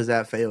 and she was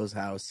at Feo's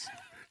house,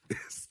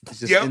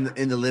 just Yep.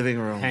 in the living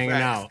room, hanging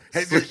out.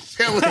 And just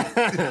chilling.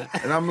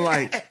 and I'm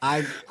like,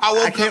 I I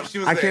woke up. She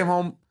was I there. came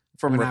home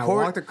from when I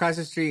record. walked across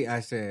the street, I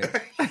said,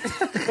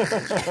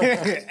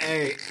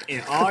 "Hey,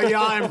 and all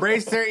y'all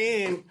embraced her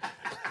in,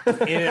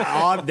 and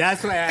all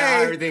that's why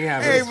everything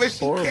happened." Hey, but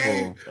she horrible.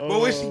 came.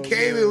 But when she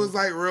came, it was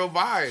like real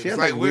vibes. She had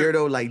like like we're-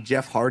 weirdo like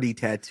Jeff Hardy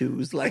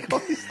tattoos, like all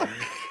these, like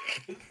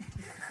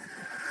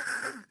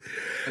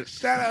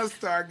Shout out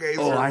Stargazer.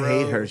 Oh, I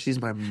hate her. Rose. She's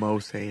my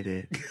most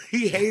hated.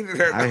 He hated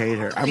her. I hate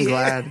her. I'm He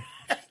glad. hated her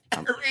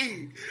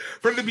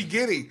from the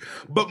beginning.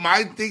 But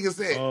my thing is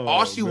that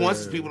all she wants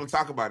is people to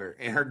talk about her,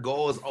 and her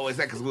goal is always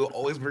that because we'll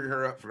always bring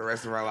her up for the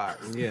rest of our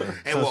lives. Yeah.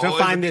 and So we'll she'll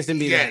always find this and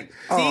be like,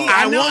 "See,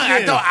 I I know want. I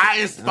this." thought I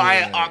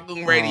inspired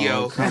Akun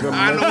Radio. I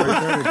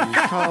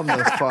know. Calm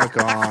the fuck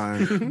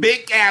on.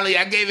 Big Cali.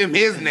 I gave him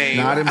his name.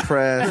 Not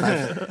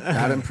impressed.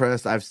 Not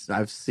impressed.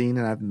 I've seen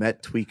and I've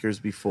met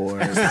tweakers before.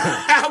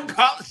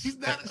 She's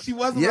not. She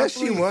wasn't. Yes,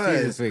 on she Tweet.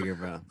 was. She's a tweaker,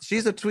 bro.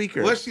 She's a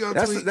tweaker. Was she on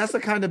that's tweet? that's the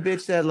kind of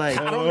bitch that like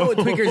I don't know what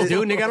tweakers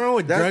do, nigga. I don't know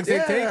what drugs they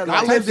take. all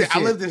I types lived of it. I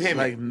shit. lived in him.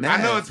 Like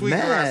I know a tweaker when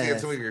I see a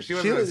meth. tweaker. She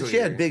wasn't a tweaker. She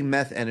had big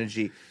meth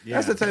energy.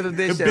 That's the type of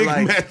bitch that Big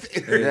like meth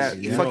energy. that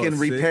Yeah. fucking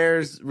Sick.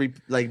 repairs,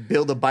 like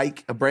build a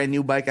brand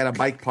new bike out of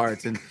bike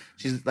parts, and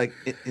she's like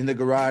in the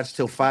garage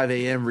till 5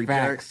 a.m.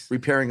 Facts.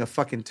 repairing a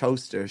fucking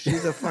toaster.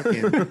 She's a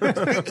fucking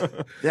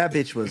that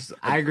bitch was.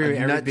 I agree with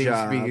a nut everything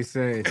job. Speaker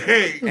says.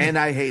 Hey, And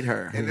I hate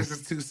her. and this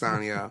is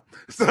Tucson, y'all.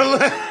 So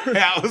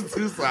that was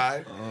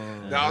Tucson.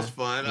 That was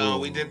fun.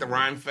 We did the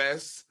Rhyme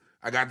Fest.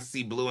 I got to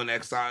see Blue in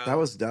Exile. That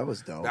was dope.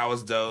 That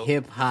was dope.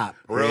 Hip hop.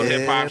 Real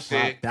hip hop Hip-hop.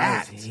 shit.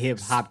 That was hip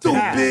hop.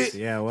 Stupid.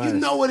 Yeah, it was. You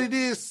know what it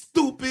is?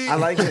 Stupid. I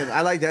like him.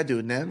 I like that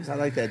dude, Nems. I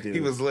like that dude. He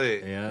was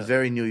lit. Yeah. It's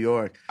very New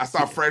York. I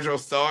saw Fredro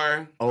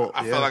Starr. Oh,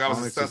 I yeah, felt like I was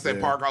in Onyx was Sunset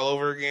there. Park all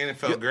over again. It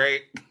felt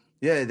great.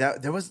 Yeah,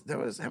 there was.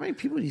 How many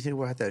people do you think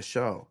were at that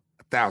show?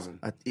 1,000.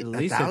 At At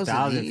least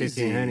 1,000,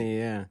 easy. 1,500,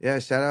 yeah. Yeah,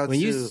 shout out When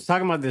to. you was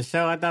talking about the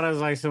show, I thought it was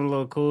like some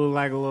little cool,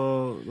 like a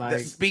little, like.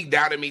 Speak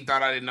Down to Me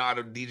thought I didn't know how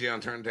to DJ on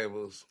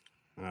turntables.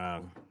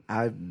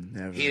 I've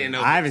never. He didn't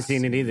know. I haven't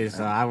seen it either,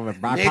 so I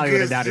probably would Niggas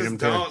have doubted just him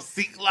too. don't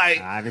see like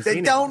I haven't They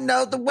seen don't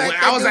know the way. when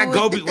I was at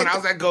Gopi. When I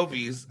was at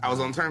Gopi's, I was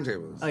on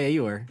turntables. Oh yeah,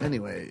 you were.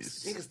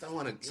 Anyways, Niggas don't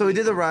want to. so we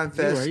did the Rhyme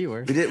Fest. You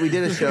were. We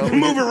did a show.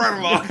 Moving right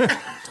along.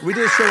 We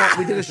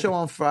did a show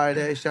on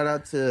Friday. Shout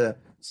out to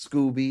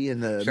Scooby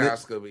and the Shout out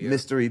Scooby, yeah.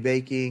 Mystery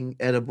Baking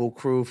Edible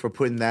crew for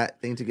putting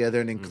that thing together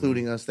and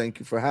including us. Thank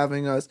you for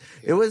having us.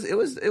 It was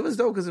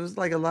dope because it was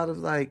like a lot of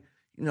like,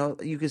 you know,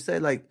 you could say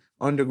like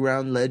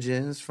underground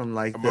legends from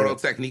like Mortal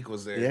Technique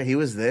was there. yeah, he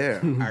was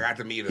there. I got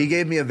to meet him. He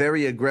gave me a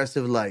very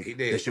aggressive like. He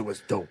did. This shit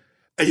was dope.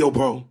 Hey yo,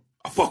 bro,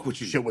 I fuck with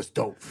you. Shit was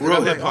dope. Real And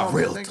I'm like, hip-hop. oh,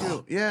 Real thank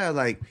talk. you. Yeah,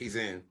 like He's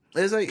in.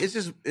 it's like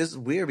it's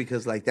weird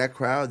because like that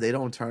crowd they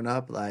don't turn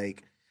up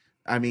like.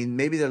 I mean,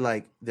 maybe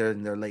they're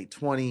in their late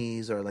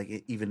 20s or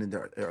like even in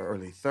their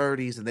early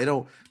 30s, and they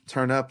don't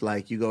turn up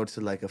like you go to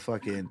like a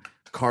fucking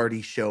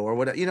Cardi show or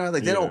whatever. You know,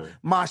 like they don't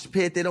mosh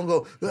pit. They don't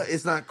go.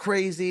 It's not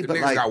crazy, The but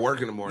niggas like got work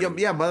in the morning.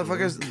 yeah,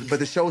 motherfuckers. But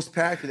the show's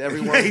packed and They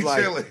everyone's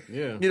like, chilling.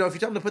 Yeah. you know, if you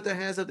tell them to put their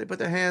hands up, they put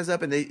their hands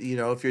up, and they, you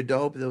know, if you're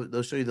dope,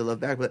 they'll show you the love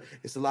back. But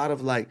it's a lot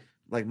of like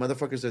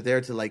motherfuckers are there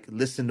to like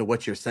listen to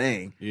what you're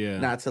saying, Yeah.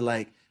 not to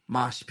like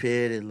mosh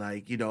pit and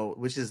like, you know,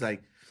 which is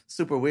like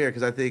super weird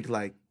because I think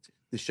like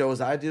the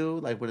shows I do,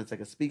 like when it's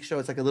like a speak show,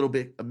 it's like a little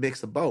bit a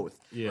mix of both.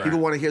 Yeah. People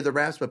want to hear the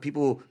raps, but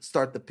people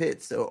start the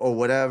pits or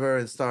whatever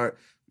and start,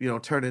 you know,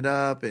 turning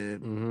up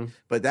and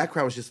but that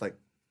crowd was just like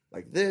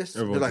this.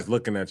 Everyone's They're just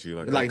looking at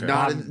you like okay.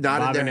 nodding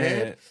Bobbing their their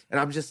head. head. And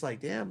I'm just like,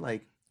 damn,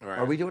 like, Right.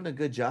 are we doing a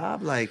good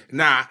job? Like,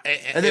 Nah,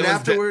 and then it was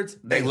afterwards,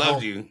 they hey,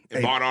 loved oh, you and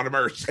hey, bought all the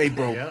merch. hey,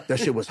 bro, that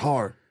shit was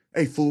hard.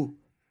 Hey, fool,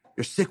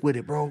 you're sick with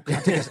it, bro. Can I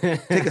take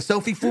a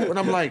selfie, fool? And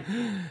I'm like,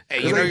 Hey,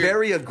 it's you know like you're,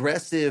 very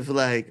aggressive,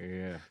 like,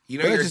 Yeah. you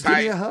know bro, you're just give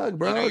tight. me a hug,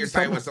 bro. You know you're Just tight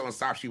tell me- when someone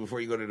stops you before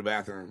you go to the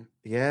bathroom.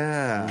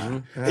 yeah.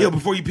 Yeah. Hey, yo,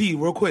 before you pee,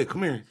 real quick,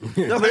 come here.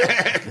 No, but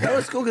that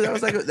was cool because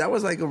that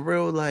was like a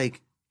real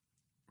like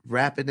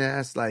rapping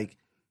ass like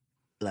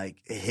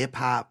hip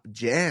hop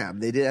jam.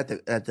 They did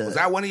at the Was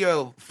that one of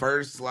your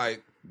first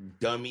like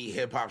dummy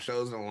hip hop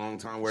shows in a long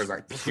time where it's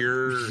like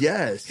pure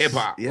yes hip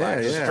hop? Yeah, like,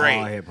 just yeah. straight.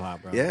 All hip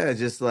hop, bro. Yeah,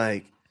 just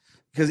like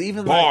because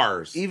even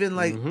Bars.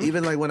 like,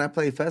 even like when I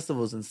play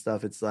festivals and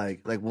stuff, it's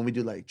like when we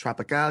do like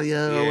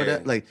Tropicalia or Yeah.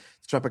 whatever. Like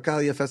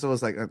Tropicalia festival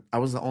is like I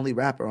was the only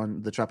rapper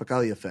on the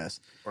Tropicalia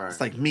Fest. Right. It's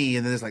like me,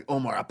 and then there's like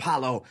Omar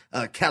Apollo,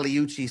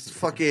 Caliucci's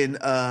fucking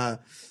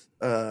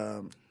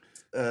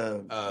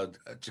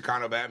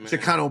Chicano Batman.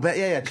 Chicano,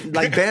 yeah,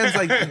 like bands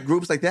like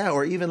groups like that,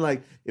 or even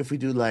like if we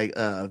do like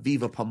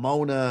Viva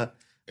Pomona,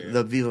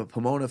 the Viva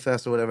Pomona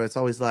Fest or whatever. It's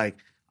always like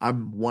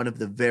I'm one of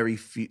the very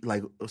few,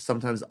 like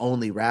sometimes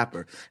only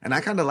rapper, and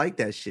I kind of like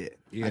that shit.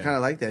 Yeah. I kind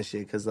of like that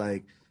shit because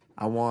like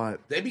I want.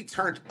 They be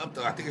turned up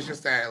though. I think it's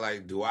just that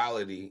like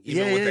duality,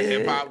 even Yeah, with the yeah,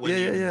 hip hop when yeah,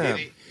 you yeah. did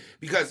it.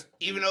 Because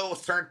even though it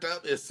was turned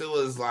up, it still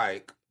was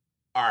like,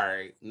 all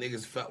right,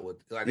 niggas felt with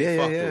like they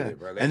fucked with it,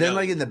 bro. They And then know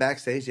like it. in the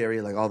backstage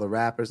area, like all the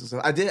rappers and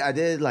stuff. I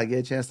did like get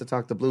a chance to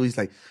talk to Blue. He's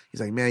like,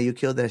 man, you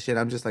killed that shit.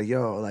 I'm just like,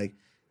 yo, like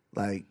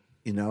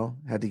you know,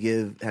 had to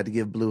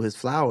give Blue his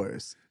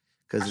flowers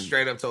I because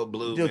straight up told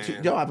Blue, yo,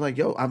 man. I'm like,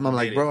 yo, I'm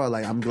like, Did it. bro,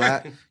 like, I'm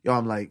glad, yo,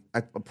 I'm like,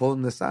 I pulled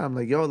him aside. I'm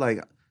like, yo,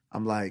 like,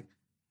 I'm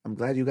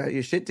glad you got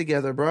your shit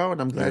together, bro,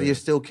 and I'm glad you're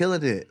still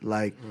killing it.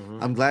 Like,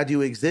 I'm glad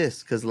you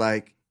exist because,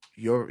 like,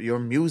 your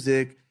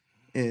music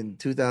in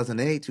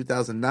 2008,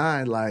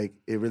 2009, like,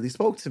 it really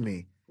spoke to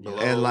me. Below-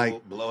 and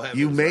like, Below Heavens,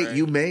 you made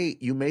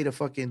right? you made a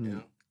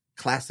fucking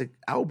classic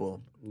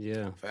album.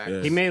 Yeah. Facts.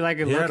 Yeah. He made like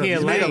a He had lucky a-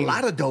 He lane. made a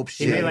lot of dope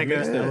shit. He made like a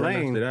Yeah,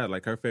 lane. after that,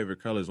 like her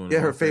favorite color is one of Yeah,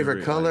 my her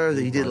favorite color.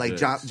 like, He did like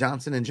projects.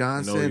 Johnson and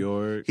Johnson. New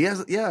York. He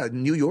has,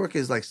 New York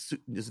is like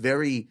is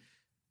very,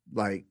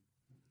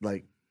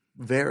 like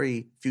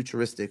very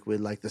futuristic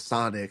with like the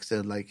sonics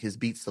and like his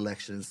beat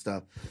selection and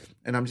stuff.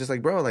 And I'm just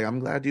like, bro, like I'm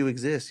glad you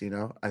exist. You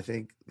know, I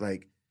think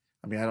like,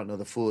 I mean, I don't know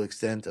the full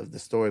extent of the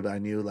story, but I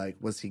knew like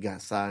once he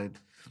got signed,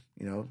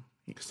 you know,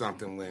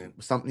 Something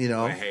went. something, you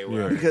know, went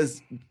haywire.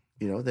 because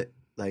you know that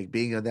like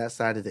being on that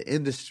side of the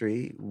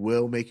industry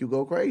will make you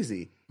go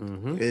crazy.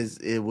 Mm-hmm.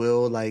 It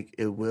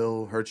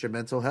will hurt your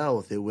mental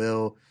health. It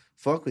will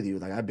fuck with you.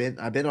 Like I've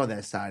been on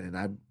that side and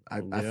I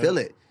Yeah. feel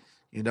it,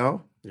 you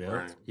know? Yeah.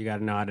 Right. You got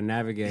to know how to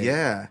navigate.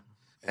 Yeah.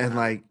 And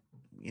like,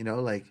 you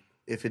know, like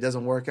if it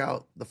doesn't work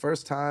out the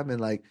first time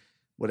and like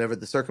whatever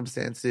the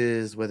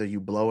circumstances, whether you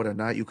blow it or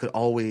not, you can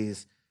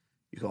always,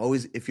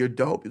 if you're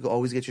dope, you can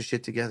always get your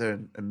shit together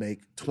and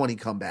make 20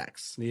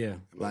 comebacks. Yeah.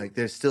 Like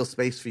there's still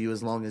space for you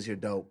as long as you're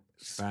dope.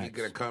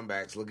 Speaking of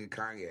comebacks, look at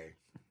Kanye.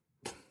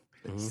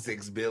 Mhm.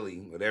 6 Billy,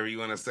 whatever you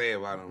want to say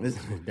about him. Is,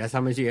 That's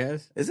how much he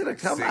has? is it a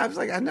comeback? I was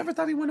like, I never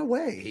thought he went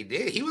away. He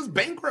did. He was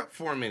bankrupt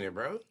for a minute,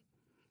 bro.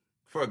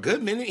 For a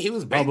good minute, he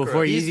was Oh, bankrupt.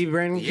 before He's- Yeezy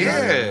brand?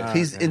 Yeah. Oh,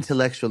 He's okay.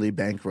 intellectually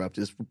bankrupt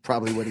is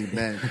probably what he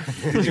meant.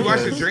 Did you watch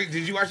the Drake?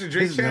 Did you watch the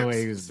Drake There's no champs?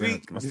 way he was Speak.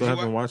 bankrupt. I Did still you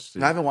haven't watch? watched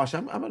it. I haven't watched.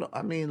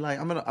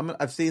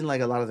 I've seen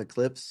like a lot of the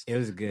clips. It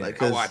was good.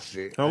 Like, I watched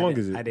it. How long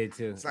is it? I did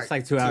too. It's It's like,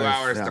 like 2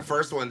 hours. Yeah. The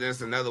first one, then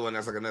it's another one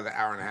that's like another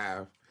hour and a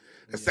half.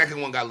 The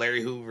second one got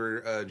Larry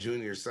Hoover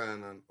Jr.'s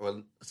son on.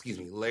 Well, excuse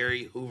me,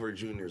 Larry Hoover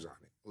Jr.'s on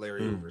it.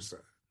 Larry Hoover's son.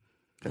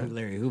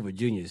 Larry Hoover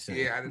Jr. son.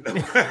 Yeah, I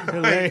didn't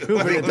know. Larry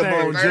Hoover Victor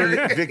Moan Larry.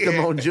 Jr. Victor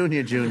Moan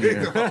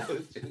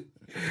Jr.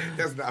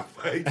 That's not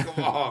funny.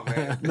 Come on,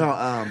 man. No,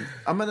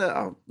 I'm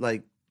gonna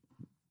like.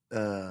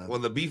 Well,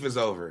 the beef is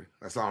over.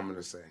 That's all I'm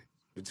gonna say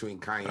between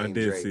Kanye I and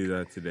did Drake. see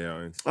that today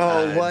on Instagram.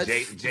 Oh, what?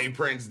 Jay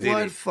Prince did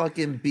What it.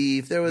 fucking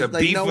beef? There was The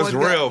like beef no was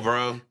one got- real,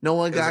 bro. No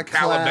one It was got a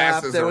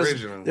Calabasas clapped.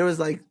 original. There was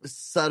like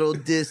subtle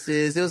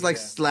disses. It was like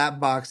slap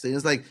boxing. It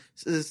was like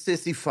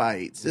sissy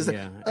fights. It's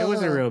Yeah, like, it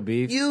wasn't real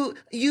beef. You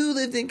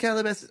lived in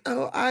Calabasas.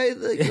 Oh, I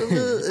like.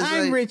 It's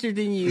I'm like, richer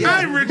than you. Yeah,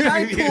 I'm richer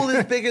my than you. pool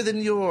is bigger than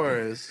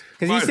yours.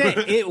 Because he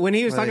said it when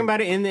he was talking Like-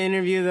 about it in the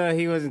interview, though,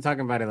 he wasn't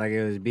talking about it like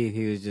it was beef.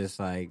 He was just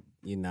like,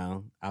 you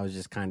know, I was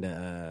just kind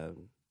of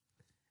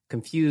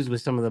confused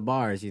with some of the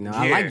bars. You know,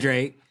 I Yeah. like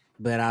Drake,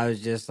 but I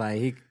was just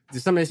like,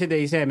 some of the shit that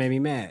he said made me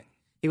mad.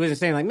 He wasn't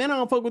saying like, man, I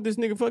don't fuck with this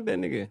nigga, fuck that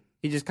nigga.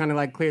 He just kind of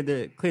like cleared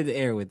the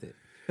air with it.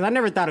 Because I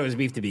never thought it was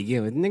beef to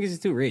begin with. Niggas is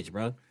too rich,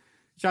 bro. What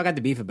y'all got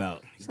the beef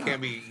about? You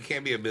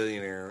can't be a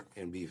billionaire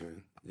and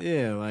beefing.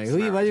 Yeah, like It's who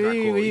you not- it's not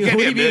cool. who You you can't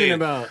be a beefing billionaire.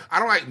 about? I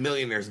don't like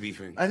millionaires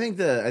beefing. I think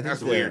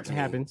That's weird. It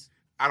happens.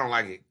 I don't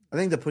like it. I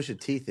think the Pusha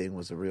T thing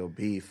was a real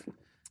beef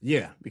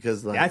Yeah,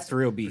 because like that's the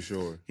real For beef.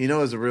 sure. it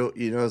was a real,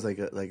 it's like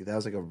that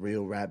was like a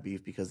real rap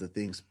beef because the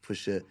things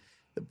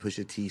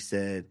Pusha T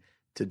said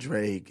to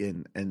Drake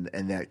and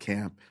that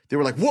camp, they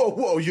were like,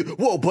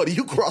 whoa, buddy,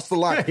 you crossed the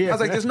line. I was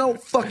like, there's no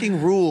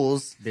fucking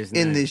rules There's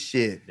in not. this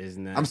shit. There's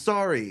not. I'm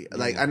sorry,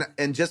 like,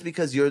 and just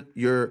because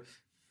you're,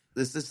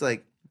 this is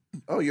like,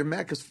 oh, you're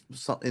mad because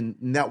in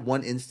that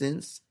one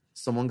instance,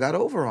 someone got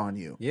over on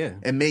you, Yeah.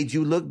 and made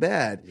you look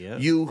bad. Yeah.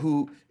 You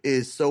who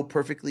is so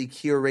perfectly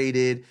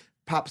curated,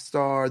 pop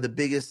star, the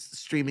biggest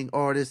streaming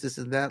artist, this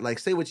and that. Like,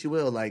 say what you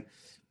will. Like,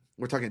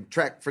 we're talking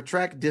track for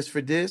track, disc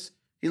for disc.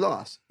 He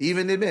lost. He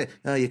even admit,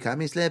 oh, you caught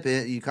me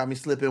slipping. You caught me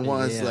slipping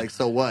once. Yeah. Like,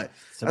 so what?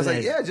 Some I was of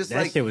like, that- yeah, just that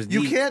like shit was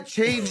you deep. can't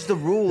change the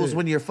rules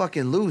when you're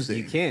fucking losing.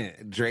 You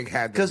can't, Drake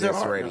had the 'Cause there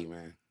disc are- ready,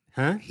 man.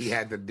 huh? He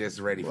had the disc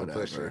ready for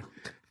Whatever. Pusha.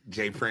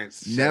 Jay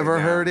Prince. shut Never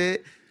down. heard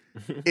it.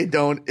 It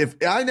don't. If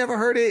I never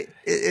heard it,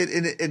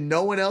 and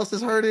no one else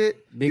has heard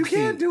it, you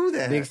can't do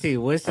that. Big C,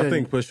 what's I the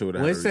think Pusha would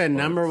have. what's the had a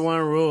number response. one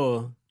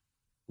rule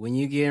when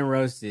you getting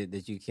roasted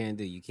that you can't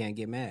do? You can't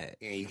get mad,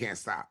 Yeah, you can't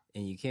stop.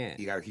 and you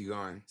can't. You gotta keep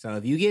going. So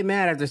if you get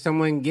mad after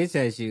someone gets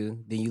at you,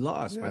 then you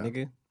lost, my Yeah.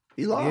 nigga.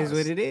 He It lost. is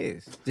what it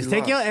is. Just He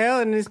take your lost. L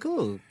and it's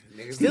cool.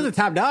 Niggas Still the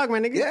top dog, my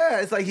nigga. Yeah,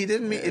 it's like he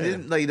didn't mean it.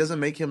 Didn't like. It doesn't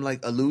make him like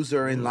a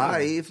loser in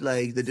life.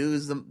 Like the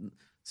dude's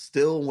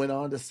still went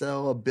on to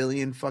sell 1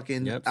 billion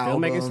fucking Yep, still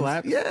albums. making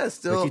slaps. Yeah,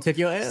 still. But you took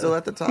your L. Still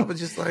at the top. It's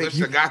just like.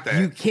 Pusha got that.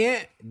 You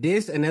can't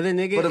diss another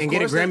nigga but of and get a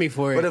course that- Grammy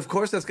for it, But of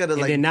course that's got to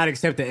and like. then not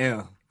accept the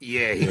L.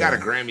 yeah, he got a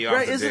Grammy off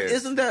Right? the disc.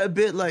 Isn't that a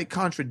bit like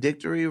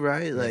contradictory?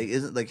 Right? Like,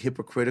 isn't like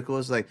hypocritical?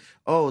 It's like,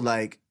 oh,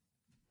 like,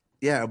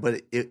 yeah,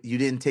 but you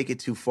didn't take it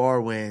too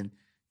far when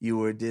you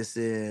were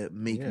dissing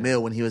Meek Yeah.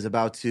 Mill when he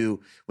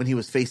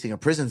was facing a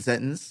prison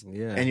sentence.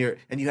 Yeah.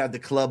 And you have the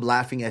club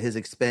laughing at his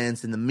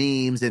expense and the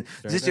memes and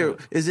Straight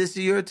is this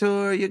your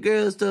tour, your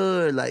girl's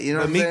tour? Like, you know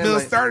But what I'm Meek saying? Mill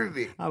Like, started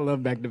it. I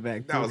love back to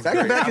back. That was Back to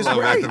great. back I is love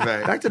great. Back to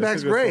Back. Back to back's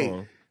That's a good great.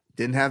 song.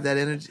 Didn't have that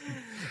energy.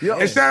 Yo,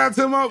 And shout out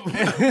to my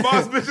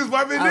boss bitches,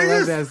 wiping I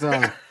love that niggas.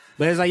 song.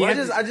 But it's like you well,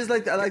 have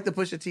to- I like the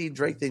Pusha T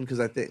Drake thing because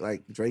I think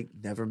like Drake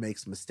never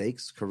makes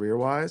mistakes career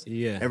wise.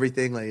 Yeah.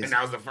 Everything like And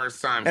that was the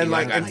first time And he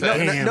like- got and to no,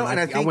 Damn, and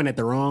I I think- went at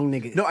the wrong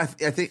nigga. no, I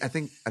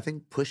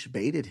think Push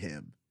baited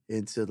him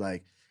into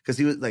like because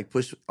he was like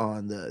pushed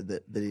on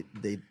the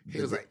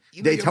He was like,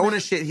 you know your Daytona man-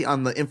 shit.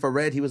 On the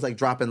infrared, he was like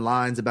dropping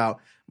lines about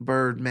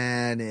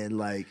Birdman and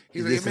like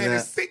He's like, this your and man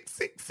is that. sick,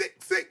 sick, sick,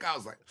 sick. I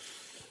was like,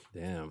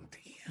 Damn.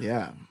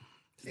 Yeah,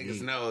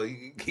 niggas know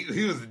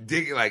he was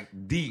digging like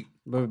deep.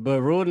 But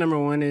rule number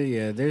one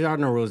is there are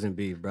no rules in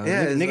beef, bro.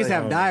 Yeah, it's Niggas like-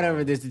 have died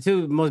over this. The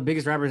two most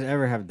biggest rappers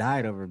ever have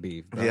died over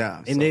beef, bro. Yeah,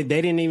 and so- they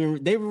didn't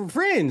even they were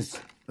friends.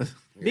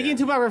 Biggie and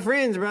Tupac were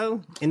friends,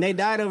 bro, and they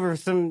died over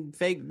some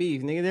fake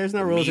beef, nigga. There's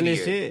no rules in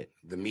this shit.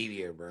 The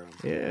media, bro.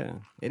 Yeah,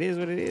 it is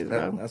what it is,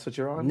 bro. that's what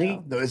you're on.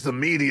 Nigga- Now? No, it's the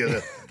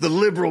media, the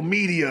liberal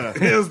media.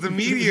 It was the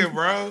media,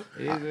 bro.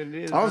 It is what it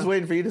is. I was bro.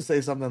 waiting for you to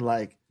say something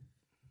like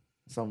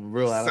something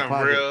real out of Some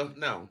pocket. real,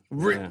 no.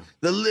 Yeah.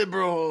 The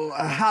liberal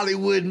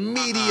Hollywood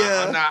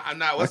media. I'm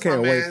not. I What's can't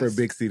my wait man's? for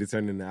Big C to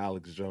turn into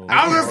Alex Jones.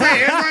 I was gonna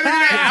say everybody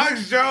named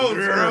Alex Jones,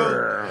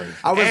 bro.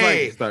 I was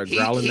Hey, like, start he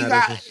growling at us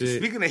got. and shit.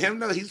 Speaking of him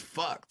though, he's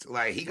fucked.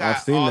 Like he got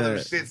I've seen all them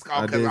that. shits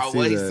I because did of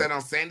what see he that. said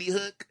on Sandy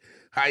Hook.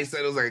 How he said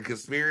it was like a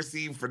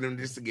conspiracy for them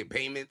just to get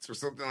payments or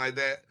something like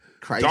that.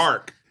 Crisis.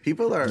 Dark.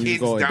 people are You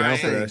Kids going down dying.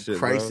 for that shit,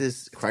 bro.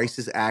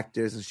 crisis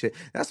actors and shit.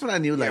 That's when I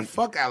knew Yeah, like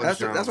fuck Alex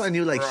Jones. that's when I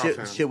knew like We're off shit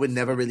him. shit would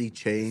never really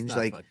change. Nah,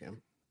 Like fuck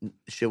him.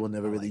 shit will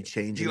never really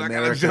change Do you in like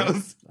America. Alex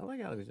Jones? I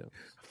like Alex Jones.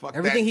 Fuck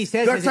Everything that. he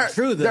says They're isn't tur-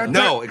 true, though. they're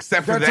No,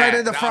 except for They're that.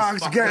 turning the That was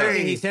frogs fucked gay. up.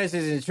 Everything he says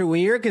isn't true.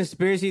 When you're a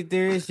conspiracy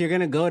theorist, you're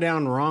gonna go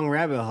down wrong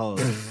rabbit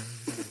holes.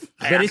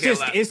 Hey, I But it's can't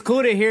just lie. it's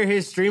cool to hear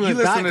his stream You of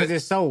thought listen to- because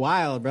it's so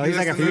wild, bro. you He's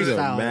like a listen to- He's a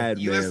freestyle. mad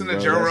You man, listen to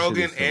bro. Joe That shit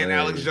Rogan is and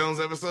Alex hilarious. Jones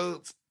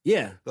episodes?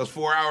 Yeah. Those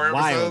 4-hour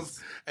Wild. episodes?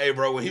 Hey,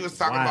 bro, when he was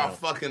talking Wild. about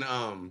fucking,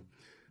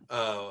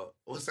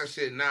 what's that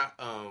shit? Not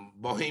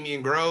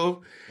Bohemian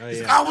Grove. Oh, He's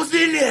yeah. like, I was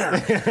in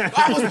there.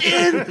 I was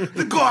in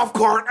the golf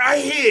cart. I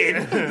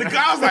hid. The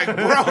guy was like,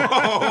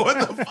 bro,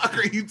 what the fuck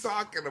are you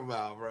talking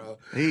about, bro?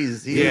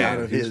 He's Yeah. out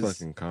of He's his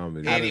fucking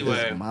comedy. out of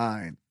Anyway. his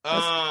mind.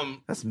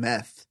 That's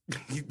meth.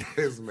 That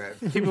is mad.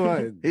 People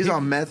are, He's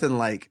on meth and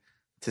like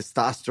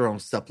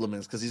testosterone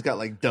supplements because he's got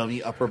like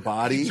dummy upper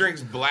body. He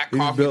drinks black He's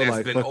coffee built that's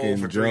like been old fucking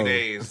for 3 Joe.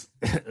 days.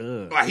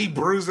 ugh. Like he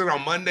brews it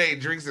on Monday,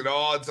 drinks it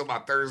all until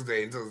about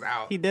Thursday until it's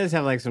out. He does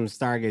have like some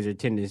stargazer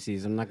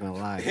tendencies. I'm not gonna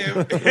lie. Him.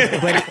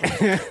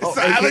 Oh,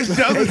 So Alex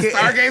AKA Jones and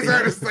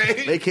Stargazer are the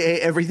same. AKA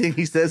everything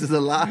he says is a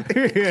lie.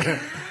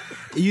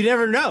 You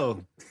never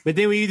know. But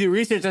then when you do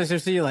research on some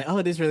shit, you're like,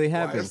 oh, this really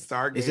happened. is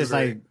Stargazer? It's just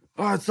like,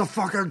 Oh, it's a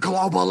fucking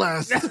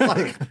globalist.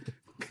 Like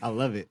I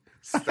love it.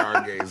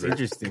 Stargazer.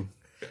 Interesting.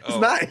 it's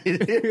not.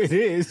 It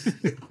is.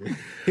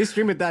 His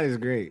stream of thought is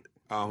great.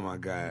 Oh my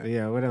god.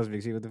 Yeah, what else,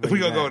 Big C? What the fuck? We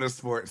you gonna got? go into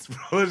sports,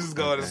 bro. Let's just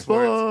go into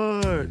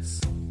sports.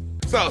 Sports.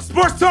 So,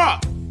 sports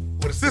talk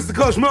with assistant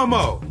coach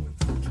Momo.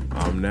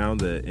 I'm now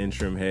the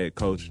interim head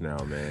coach now,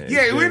 man.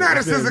 Yeah, It's we're been- not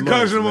it's been assistant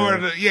months, coach anymore.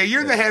 man. Yeah,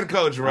 you're the head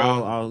coach, bro.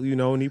 I'll, you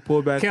know, when he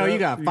pulled back Kel, up, you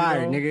got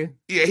fired, know, nigga.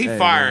 Yeah, he hey,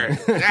 fired. man,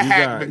 That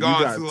had been you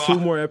gone got too long. 2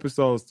 more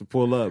episodes to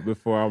pull up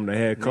before I'm the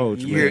head coach.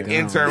 You're man. an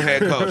interim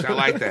head coach. I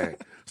like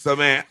that. So,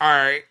 man, all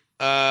right.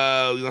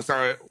 We gonna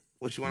start with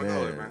what you want to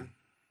go with, man?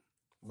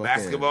 Fucking-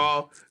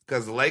 Basketball,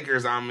 because the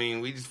Lakers. I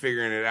mean, we just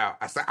figuring it out.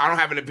 I don't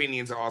have an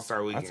opinion until All Star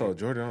I Weekend. told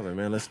Jordan, I was like,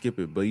 man, let's skip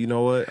it. But you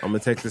know what? I'm gonna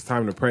take this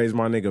time to praise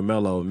my nigga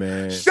Melo,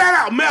 man. Shout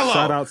out Melo.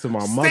 Shout out to my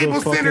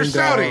Staples Center motherfucking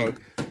shouting.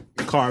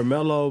 dog,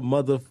 Carmelo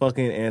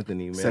motherfucking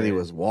Anthony, man. Said he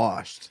was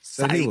washed.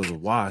 Said he Psych. was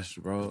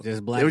washed, bro.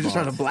 Just black. They were just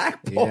trying to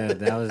blackball. Yeah,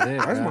 that was it.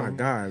 That's bro. my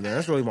guy, man.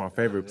 That's really my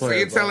favorite So player.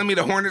 you're telling me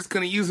the Hornets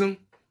couldn't use him?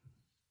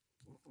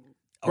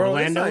 bro, it's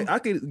Orlando? like, I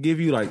could give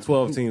you like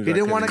 12 teams. He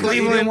didn't want to. He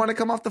Cleveland. didn't want to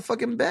come off the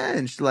fucking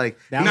bench. Like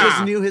That he was-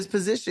 just knew his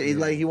position. He,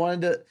 like he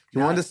wanted to. He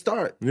wanted to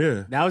start.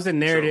 Yeah. That was a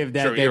narrative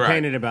that True, they you're right.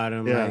 painted about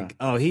him. Yeah. Like,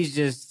 oh, he's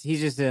just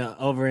an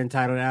over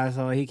entitled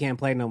asshole. He can't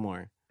play no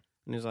more.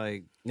 And it's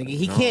like, nigga,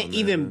 he No, can't man.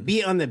 even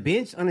be on the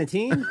bench on a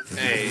team.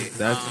 Hey,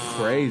 That's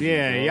crazy.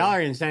 Yeah, bro. y'all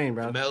are insane,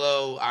 bro.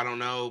 Melo, I don't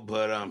know,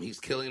 but he's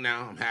killing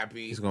now. I'm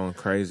happy. He's going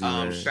crazy,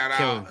 man. Shout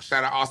Killing.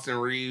 out Austin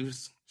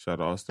Reeves. Shout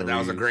out Austin That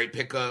was a Reeves. great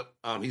pickup.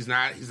 He's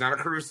not a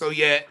Caruso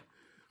yet,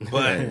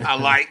 but I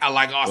like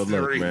Austin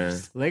look, Reeves. man.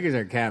 Lakers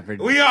are capping.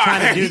 We are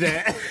trying to do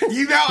that.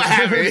 You know what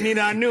happened. We need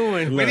our new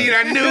one. We need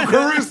a new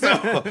Caruso.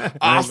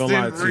 I ain't gonna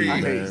lie Austin to you, I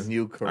Reeves. hate man.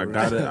 you, I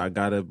Caruso.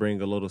 gotta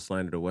bring a little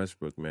slander to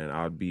Westbrook, man.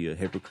 I'd be a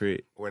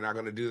hypocrite. We're not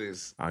gonna do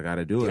this. I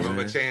gotta do it, Give him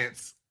man. a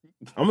chance.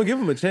 I'm gonna give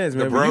him a chance,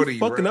 man. The but Brody, you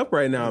fucking bro. up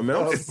right now, man.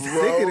 I'm The sick of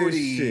this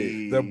Brody.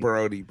 shit. The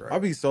Brody, bro. I'll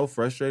be so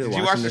frustrated. Did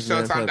you watching watch the this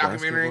man Showtime play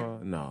documentary?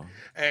 basketball. No.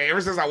 Hey,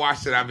 ever since I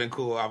watched it, I've been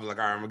cool. I was like,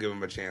 all right, I'm gonna give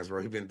him a chance,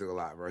 bro. He's been through a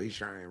lot, bro. He's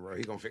trying, bro.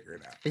 He's gonna figure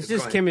it out. It's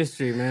just going-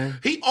 chemistry, man.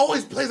 He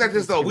always plays like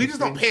this, though. We just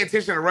don't pay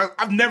attention to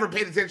I've never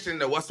paid attention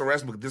to Russell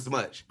Westbrook this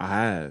much. I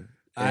have.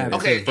 I have. And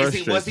Okay, it was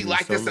he frustrates me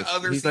like so this in much.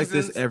 other He's like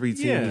this seasons? every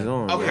team Yeah. he's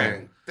on. bro.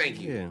 Okay, thank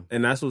you. Yeah.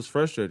 And that's what's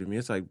frustrating me.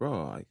 It's like,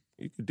 bro, like,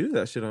 you could do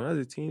that shit on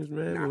other teams,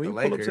 man. Not When the you pull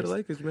up to Lakers. the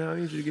Lakers, man, I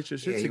need you to get your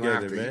Yeah, shit you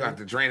gonna together, have to, man. you have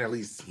to drain at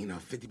least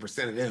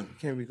 50% of them.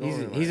 Can't be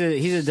going. He's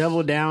like, a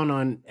double down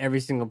on every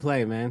single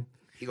play, man.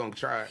 He gonna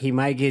try. He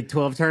might get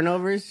 12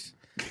 turnovers,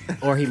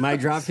 or he might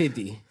drop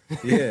 50.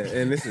 Yeah,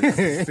 and this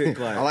is sick.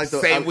 Like, I like the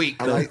Same week.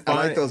 I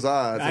like those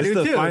odds. I do too.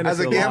 As a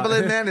finest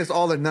gambling man, it's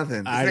all or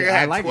nothing. I- This nigga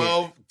had like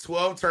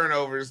 12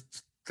 turnovers,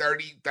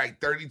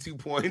 32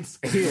 points,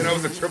 and it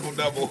was a triple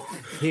double.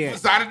 Yeah.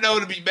 So I didn't know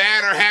to be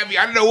mad or happy.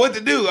 I didn't know what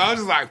to do. I was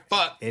just like,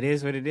 fuck. It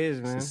is what it is,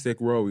 man. It's a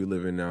sick world we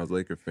live in now as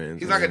Laker fans.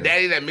 He's like a man.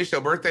 daddy that missed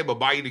your birthday but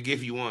buy you the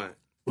gift you want.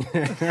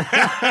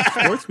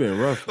 Sports been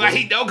rough. Like bro.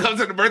 he don't come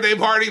to the birthday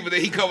party, but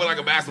then he come with like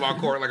a basketball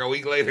court like a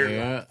week later.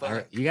 Yeah, Like,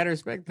 fuck. you gotta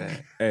respect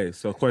that. Hey,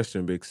 so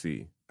question, Big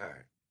C. All right.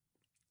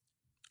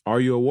 Are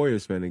you a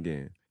Warriors fan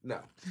again? No.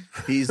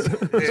 He's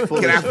Can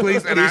full I of,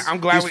 please? And he's,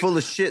 I'm glad he's we. full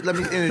of shit. Let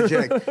me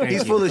interject. He's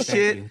you. full of Thank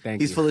shit. you. Thank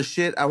He's you. full of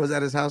shit. I was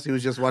at his house. He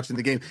was just watching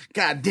the game.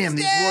 God damn,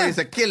 these Warriors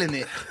are killing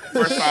it.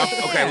 First off,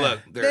 okay, look.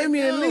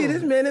 Damian Lee,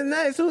 this man is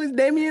nice. Who is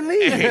Damian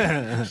Lee?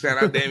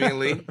 Shout out Damian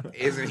Lee.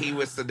 Isn't he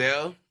with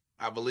Sadell?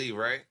 I believe,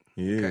 right?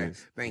 Yes. Okay,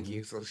 thank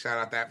you. So shout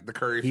out the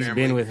Curry He's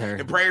family. been with her.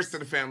 And prayers to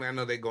the family. I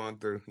know they're going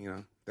through,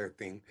 their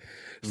thing.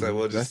 So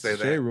we'll just That's say the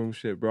shade that. room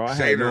shit, bro. I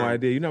Shade had no room.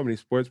 idea. You know how many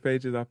sports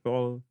pages I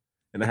follow?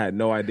 And I had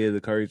no idea the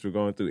Currys were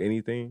going through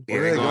anything. Yeah,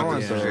 Where they're they going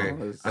going, through some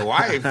though? shit. The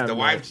wife, I'm the like-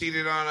 wife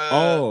cheated on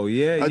Oh,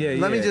 yeah.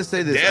 Let me just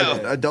say this: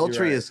 Dell.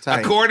 adultery You're right. is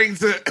tight. according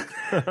to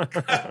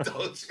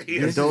adultery.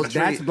 Adultery-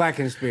 That's black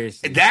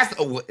conspiracy.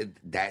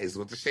 That is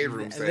what the shade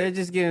room They're said.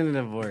 just getting a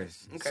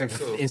divorce. Okay,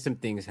 cool. And some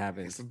things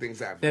happen. Some things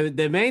happen.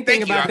 The main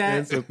thing Thank you. about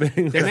That's that, the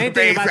thing. the main thing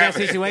Things about that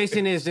happen.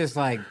 situation is just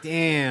like,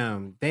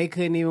 damn, they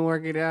couldn't even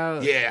work it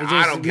out. Yeah, it just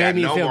I don't got made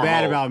me no feel more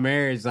bad hope. about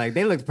marriage. Like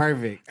they looked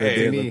perfect. Hey,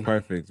 They to me. look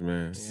perfect,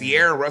 man.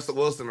 Sierra and Russell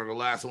Wilson are the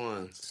last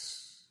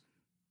ones.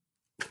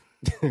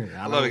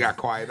 I love it got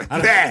quiet.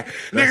 That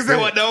niggas said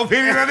what? No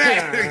opinion on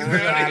that.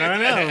 I don't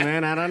know,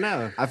 man. I don't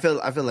know. I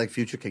feel like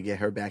Future could get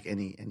her back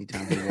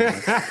anytime he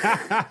wants.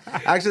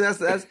 Actually,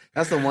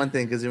 that's the one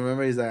thing because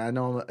remember he's like I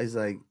know he's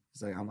like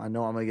I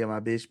know I'm gonna get my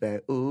bitch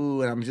back.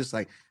 Ooh, and I'm just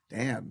like,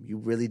 damn, you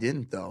really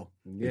didn't though.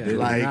 Yeah,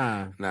 Like,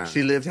 nah. Nah.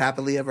 She lived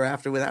happily ever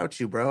after without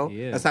you, bro.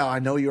 Yeah. That's how I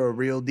know you're a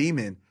real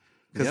demon.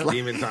 Because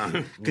Demon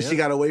time. she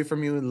got away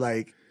from you and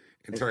like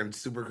And turned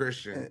super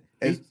Christian.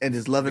 and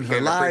is loving her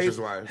Became the life. preacher's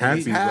wife. And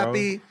he's Happy, bro.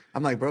 happy.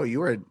 I'm like, bro,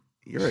 you're a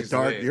She's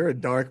lit.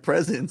 dark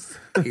presence.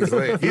 He's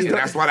lit. And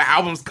that's why the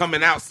album's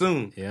coming out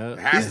soon. Yeah. It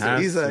has to.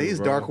 He's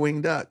bro.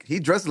 Darkwing Duck. He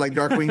dresses like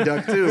Darkwing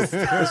Duck too. His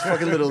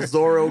fucking little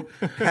Zorro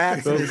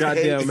hats. and Those his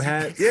goddamn capes.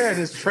 hats. Yeah, and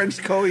his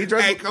trench coat. He Hey,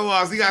 dresses. come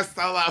on. So you got to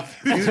style out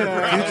Future,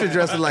 bro. Future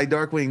dresses like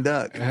Darkwing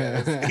Duck.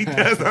 He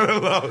does that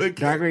alone.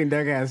 Darkwing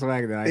Duck has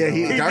swag though. I Yeah,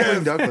 ain't gonna lie.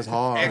 Darkwing Duck was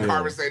hard. And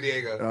Carmen San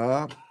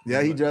Diego.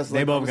 Yeah, he dressed They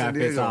like both got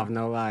Carmen pissed Sandiego. off.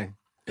 No lie.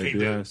 They He do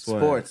did. have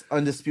swag. Sports,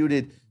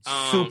 undisputed,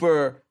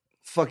 super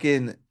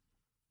fucking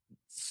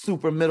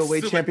super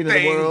middleweight Super champion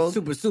thing. of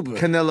the world. Super.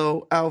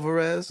 Canelo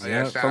Alvarez Oh,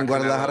 yeah, shout from out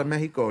Guadalajara, Canelo.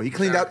 Mexico. He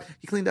cleaned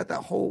out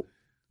that whole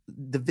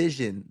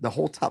division, the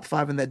whole top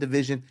 5 in that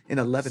division in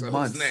 11 So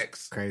months. who's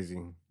next? Crazy.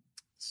 You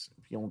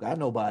don't got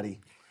nobody.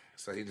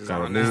 So he just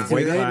Got on a now. new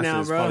weight good classes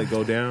now, bro. probably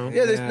go down.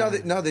 Yeah,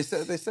 Yeah. they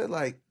said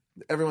like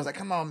everyone's like,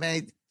 come on,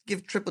 man,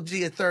 give Triple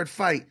G a third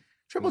fight.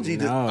 Triple G,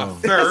 No.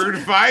 Third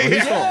fight?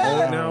 He's so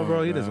Yeah. old now,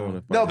 bro. He doesn't want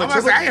to fight. No, I'm but about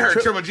to say, I ain't heard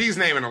Tri- Triple G's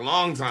name in a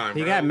long time.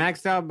 He bro. got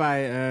maxed out by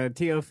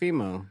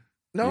Teofimo.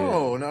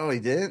 no, he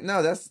didn't.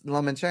 No, that's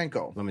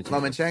Lomachenko.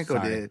 Lomachenko.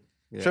 Sorry. did.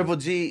 Yeah. Triple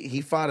G,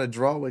 he fought a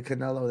draw with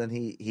Canelo, then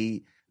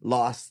he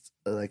lost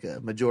like a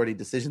majority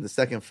decision the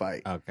second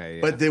fight. Okay.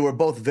 Yeah. But they were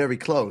both very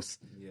close.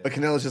 But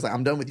Canelo's just like,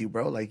 I'm done with you,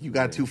 bro. Like you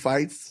got 2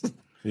 fights.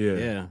 Yeah.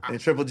 yeah. And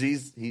Triple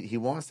G's he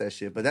wants that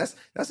shit. But that's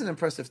an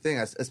impressive thing,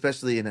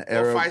 especially in an What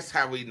era. fights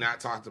have we not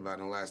talked about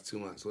in the last 2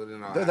 months? What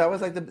did all That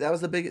was like that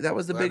was the biggest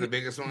Was that the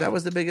biggest one? That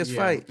was the biggest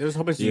fight. There was a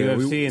whole bunch of Yeah,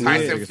 UFC and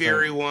Tyson biggest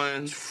Fury fight.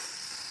 won.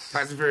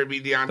 Tyson Fury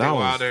beat Deontay That was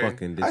Wilder.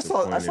 fucking I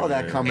disappointing. saw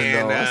that man. coming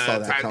And though. I saw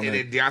that Ty- coming. and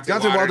then Deontay Deontay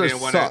Wilder Wilder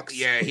didn't want sucks. to.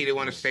 Yeah, he didn't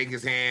want to shake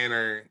his hand,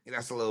 or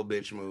that's a little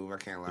bitch move. I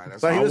can't lie.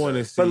 That's But, all. I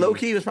wanna see- low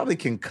key, he was probably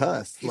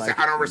concussed. He Like, said,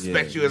 "I don't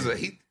respect Yeah, you as a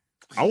he."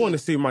 I want to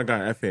see my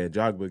guy F.A.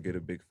 Jogba get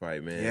a big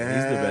fight, man. He's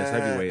the best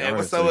heavyweight. And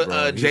what's honestly, up with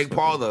bro. He's Jake fucking-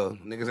 Paul though?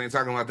 Niggas ain't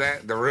talking about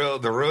that. The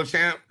real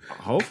champ.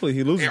 Hopefully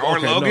he loses. Or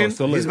Okay, Logan? No,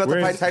 so he's look, about to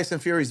we're fight in- Tyson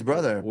Fury's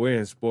brother. We're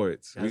in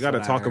sports. We That's got to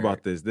what I talk heard.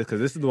 about this because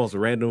this is the most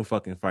random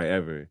fucking fight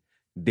ever.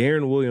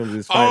 Darren Williams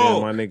is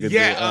fighting my nigga.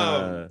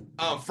 yeah.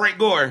 Frank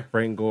Gore.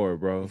 Frank Gore,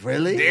 bro.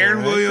 Really?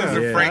 Darren Williams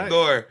and Yeah. Frank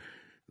Gore.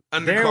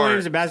 Darren Undercard.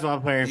 Williams, a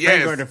basketball player, and Yes.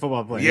 Frank Gore, a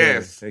football player.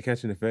 Yes. They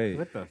catching the fade.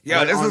 What the?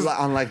 Yo, this on, is.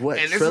 on like what?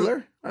 and this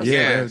Thriller? Yeah,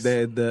 Yes.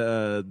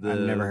 the I've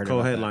never heard about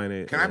co-headline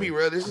it. Can I be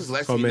real? This just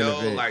lets me Co-main know,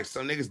 event. like,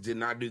 some niggas did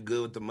not do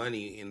good with the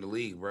money in the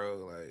league,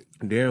 bro. Like,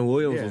 Darren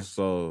Williams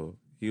Yeah.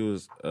 he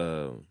was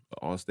an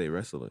all-state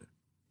wrestler.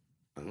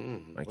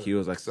 Like he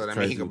was like so that means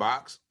crazy. he can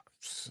box.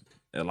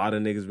 A lot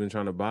of niggas been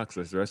trying to box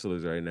as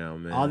wrestlers right now,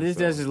 man. All this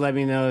So- does is let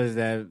me know is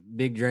that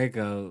Big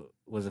Draco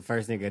was the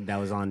first nigga that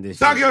was on this.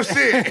 Talk shit. your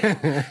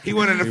shit. He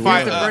wanted to He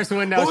fight. was the first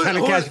one that was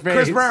trying to catch Chris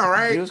fades. Brown,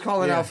 right? He was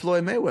calling Yeah. out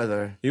Floyd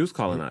Mayweather. He was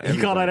calling out. He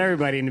called out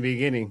everybody. everybody in the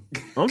beginning.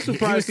 I'm He was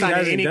surprised he signing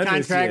hasn't any done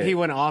this contract. yet. He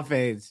went off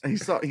fades.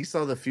 He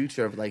saw the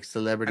future of like I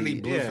celebrity.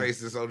 need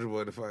Blueface and Soldier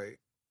Boy to fight.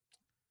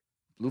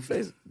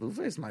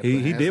 Blueface might.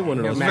 He did one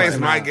of those. Blueface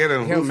might get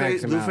him. He'll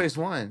max him out. Blueface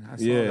won. I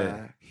saw Yeah.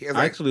 that. He has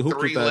I actually hooped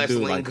 3 with that less dude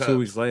lean like cups. 2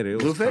 weeks later.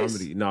 It was Blueface?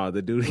 comedy. Nah,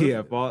 the dude he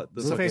had fought.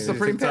 The Blueface fucking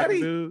Supreme TikTok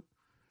Patty? dude.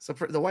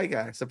 The white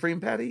guy,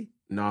 Supreme Patty.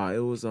 Nah, it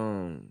was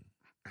I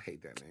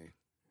hate that name.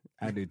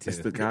 I do too. it's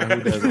the guy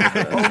who does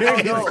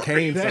no.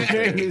 Kane That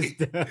something. name is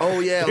dumb. Oh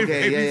yeah, It okay,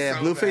 made me yeah.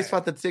 so Blueface mad.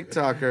 fought the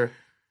TikToker.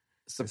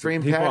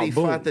 Supreme He fought Patty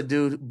Boonk. fought the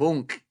dude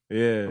Boonk.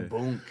 Yeah.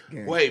 Boonk.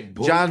 Yeah. Wait,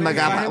 Boonk John didn't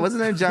fight Magaba. him?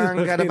 Wasn't it John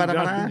John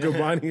Gadabana?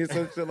 Gabani or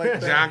some shit like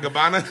that. John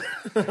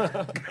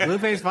Gabbana?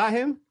 Blueface fought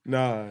him?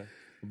 Nah.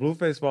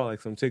 Blueface fought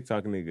like some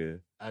TikTok nigga.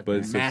 But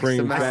Max Supreme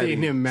him. I Patty.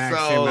 seen him max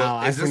him So out.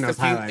 I is this, seen the those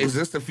highlights. is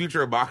this the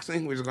future of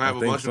boxing? We're just gonna have I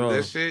a think bunch so. of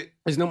this shit.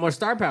 There's no more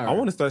star power. I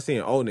want to start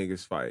seeing old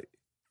niggas fight.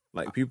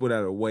 Like people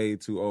that are way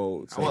too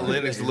old. I want So,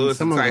 Lennox Lewis and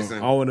Some of them-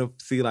 Tyson. I want to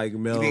see like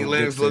Mel think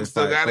Lennox Gibson Lewis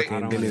still fight got it? fucking I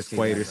don't wanna Dennis see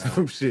Quaid or that, bro.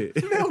 some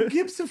shit. Mel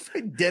Gibson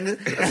fight Dennis.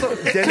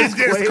 Dennis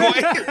Dennis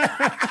Quaid.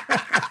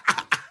 Quaid.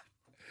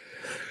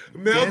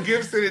 Mel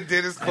Gibson and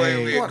Dennis Quaid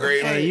would be a What the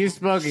great. Hey, you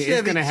spoke it. It's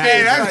Chevy gonna Chase. Hey,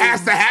 happen. that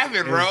has to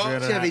happen, bro.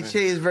 It's Chevy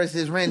Chase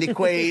versus Randy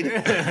Quaid.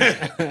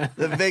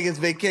 The Vegas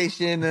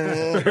Vacation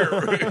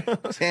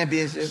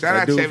Championship. Shout That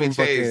out dude Chevy from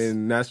Chase.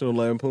 fucking National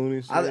Lampoon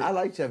and shit. I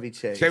like Chevy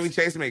Chase. Chevy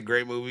Chase made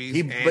great movies.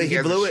 He, and but he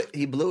has blew a- it.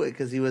 He blew it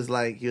because he was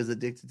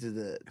addicted to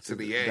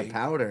the A.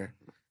 powder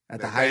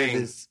at the The height thing.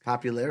 of his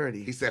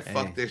popularity. He said,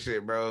 "Fuck this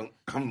shit, bro.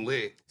 I'm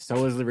lit."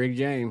 So is Rick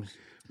James.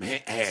 Man,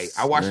 hey,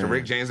 I watched the Man.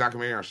 Rick James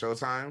documentary on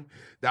Showtime.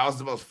 That was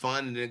the most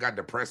fun, and then it got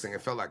depressing.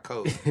 It felt like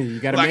coke. You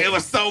gotta Like make, it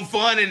was so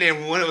fun, and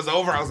then when it was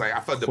over, I was like, I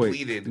felt Wait.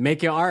 depleted.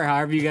 make your art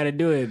however you got to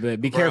do it,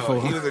 but be Bro,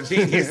 careful. he was a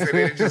genius, and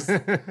then it just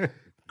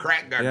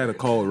crack got. He had a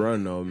cold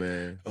run though,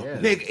 man.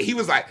 Nigga, he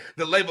was like,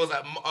 the label was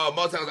like, Motown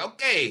was like,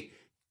 okay,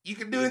 you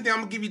can do anything. I'm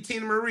gonna give you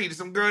Tina Marie,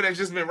 some girl that's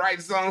just been writing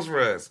songs for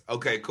us.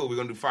 Okay, cool. We're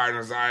gonna do Fire and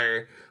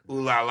Desire, Ooh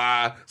La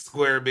La,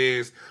 Square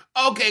Biz.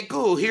 Okay,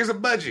 cool. Here's a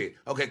budget.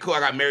 Okay, cool. I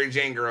got Mary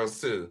Jane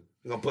girls too.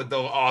 We're gonna put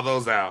all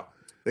those out.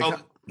 They Oh,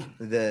 co-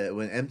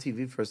 when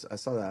MTV first, I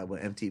saw that when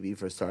MTV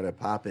first started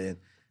popping,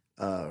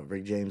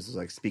 Rick James was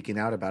like speaking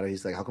out about it.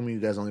 He's like, "How come you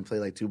guys only play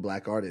like 2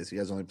 black artists? You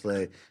guys only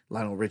play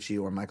Lionel Richie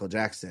or Michael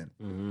Jackson?"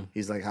 Mhm.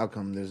 He's like, "How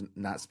come there's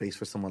not space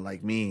for someone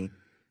like me,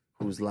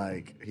 who's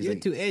like, he's You're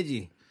like, too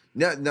edgy.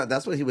 no,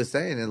 that's what he was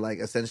saying, and like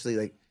essentially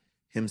like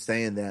him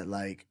saying that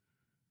like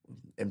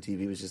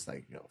MTV was just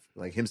like,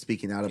 like him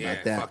speaking out yeah,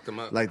 about that, fucked them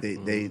up. like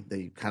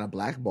they kind of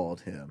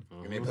blackballed him.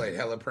 And they played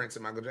hella Prince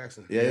and Michael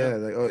Jackson. Yeah,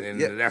 like, oh, And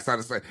yeah. then that's how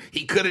it's like.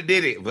 He could have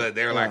did it, but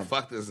they were Yeah. like,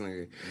 "Fuck this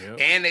nigga." Yep.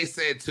 And they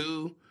said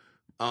too,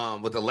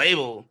 with the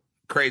label,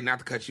 crazy not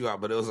to cut you out,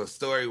 but it was a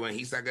story when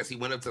I guess he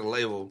went up to the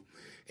label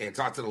and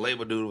talked to the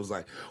label dude. Was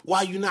like,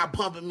 "Why you not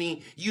pumping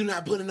me? You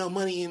not putting no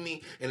money in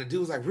me?" And the dude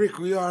was like, "Rick,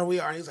 we are."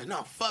 And he's like,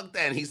 "No, fuck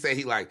that." And he said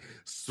he like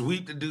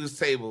sweeped the dude's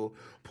table,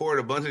 poured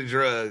a bunch of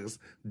drugs,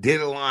 did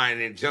a line,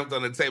 and jumped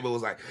on the table.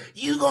 Was like,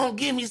 "You gonna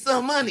give me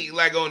some money?"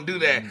 Like, gonna do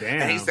that.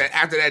 Damn. And he said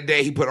after that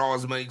day, he put all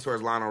his money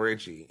towards Lionel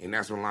Richie, and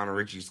that's when Lionel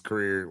Richie's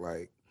career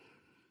like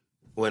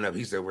went up.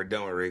 He said, "We're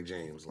done with Rick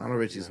James." Like, Lionel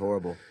Richie's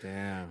horrible.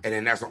 Damn. And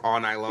then that's when All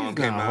Night Long It's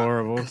came not out.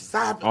 horrible.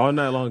 Stop. All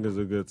Night Long is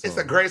a good song. It's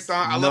a great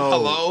song. I No. love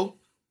Hello.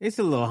 It's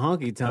a little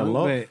honky tonk,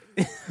 Hello?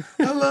 but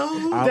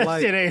Hello. I that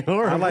like, shit ain't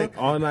horrible. I like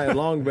All Night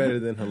Long better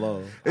than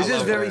Hello. It's I just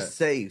love very that.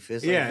 safe.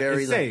 It's Yeah, like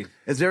very it's like, safe.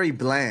 it's very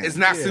bland. It's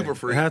not Yeah. super It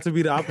free. had to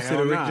be the opposite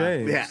Hell of Rick nah.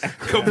 James. yeah.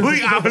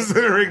 Complete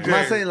opposite of Rick I'm James.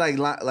 not saying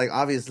like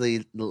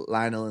obviously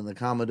Lionel and the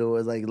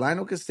Commodores, like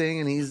Lionel can sing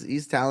and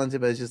he's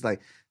talented, but it's just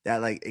like that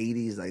like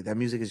 80s, like that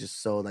music is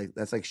just so like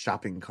that's like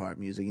shopping cart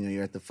music. You know,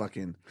 you're at the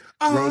fucking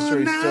grocery all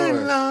night store.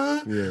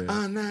 long, Yeah.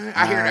 all night.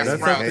 I hear that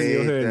That's Sprout. something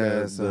you'll hear in Hate the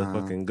that song.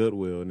 fucking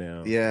Goodwill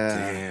now.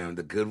 Yeah. Damn,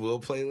 the Goodwill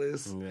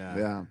playlist. yeah.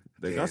 Yeah.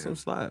 They Damn. got some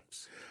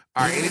slaps.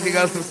 All right, anything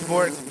else in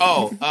sports?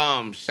 Oh,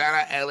 shout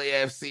out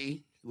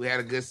LAFC. We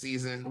had a good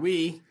season.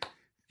 You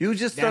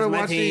just That's started my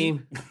watching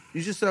team.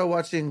 you just started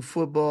watching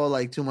football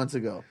like 2 months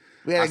ago.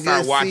 We had I a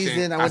started good watching.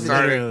 season. I went to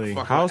started Literally.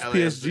 fucking How's LAFC.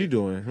 PSG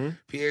doing? Huh?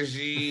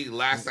 PSG,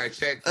 last I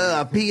checked.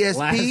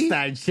 PSP. Last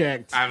I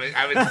checked. I've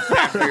been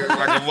after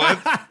like a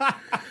month.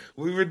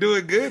 We were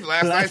doing good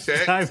last Last I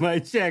checked. time I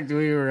checked,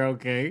 we were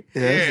okay.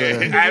 Yeah,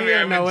 That's, I We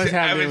don't know what's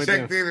happening haven't with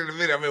checked them. in a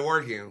minute. I've been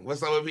working.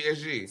 What's up with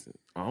PSG?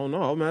 I don't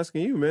know. I'm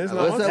asking you, man. It's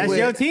not What's my up team. That's with-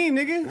 your team,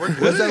 nigga. We're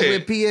good. What's up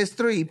with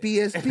PS3,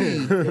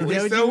 PSP? We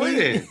Is that still what you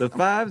mean? winning. The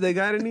 5 they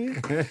got in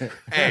here?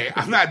 Hey,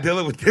 I'm not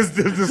dealing with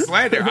this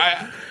slander.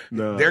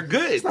 No. They're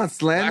good. It's not Last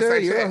slander. I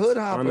You're a checked. hood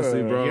hopper.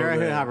 Honestly, bro. You're a hood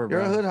man. hopper, bro.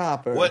 You're a hood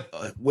hopper.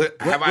 What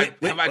have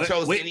I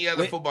chose wait, any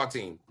other wait. football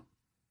team?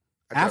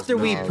 I chose After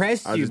we no.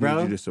 pressed I you, just need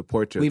bro. you to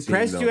support your We team.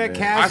 pressed though, you at man.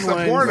 Cash I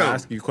support Ones. them.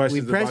 Ask you We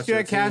questions pressed about you your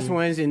at Cash team.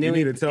 Ones, and then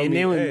You need to tell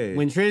me, when, hey.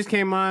 when Triz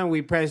came on,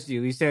 we pressed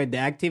you. We said the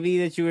activity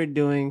that you were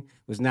doing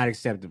was not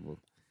acceptable.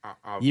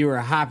 You were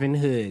hopping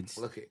hoods.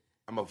 Look it.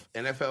 I'm a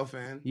NFL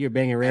fan. You're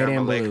banging red I'm a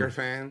and blue. Laker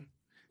fan.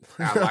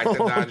 I like the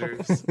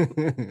Dodgers.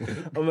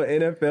 I'm an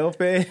NFL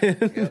fan.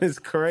 It's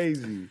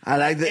crazy. I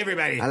like the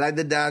Everybody. I like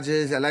the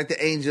Dodgers. I like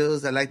the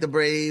Angels. I like the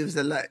Braves.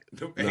 I like.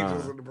 The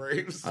Angels and the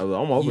Braves. I'm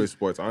over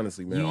sports,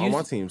 honestly, man. you All my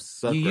used- teams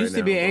suck. You right used to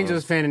now, be an bro.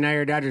 Angels fan, and now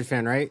you're a Dodgers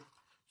fan, right?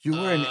 You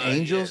were an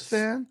Angels yes.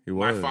 fan? He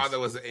My was. father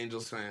was an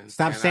Angels fan.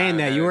 Stop and saying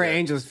I that. You were an heard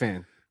Angels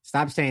fan.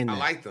 Stop saying I that.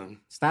 liked them.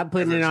 Stop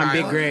putting As a it on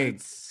Big child.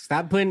 Greg.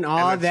 Stop putting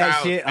all As a that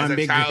child- shit on as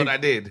Big a child, Greg. I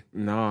did.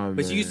 Nah, man.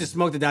 But you used to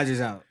smoke the Dodgers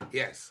out.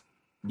 Yes.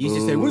 You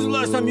used to say, "When's the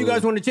last time you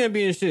guys won the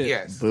championship?"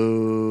 Yes.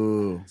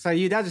 Boo. So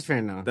you Dodgers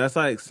fan now? That's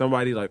like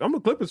somebody like, I'm a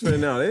Clippers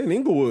fan now. They in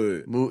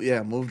Inglewood.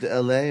 Moved to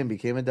LA and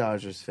became a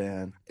Dodgers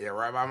fan. Yeah,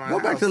 right by my Go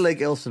house. back to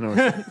Lake Elsinore.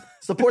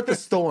 Support the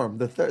Storm,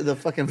 the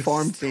fucking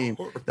farm team,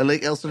 the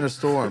Lake Elsinore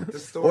Storm,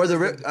 Storm or is the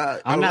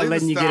the- I'm not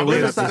letting you get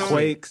away with The Riverside. this.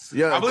 Quakes.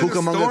 Yeah, I believe the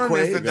Cucamonga Storm is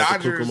Quakes. the You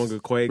got the Dodgers.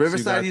 Cucamonga Quakes. You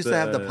Riverside got used to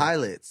have the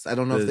Pilots. I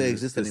don't know if they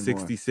exist the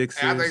anymore.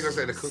 66ers. I think I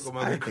said the I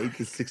Cucamonga. hate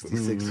the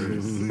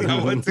 66ers.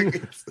 I went to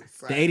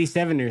The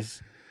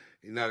 87ers.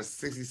 You know, the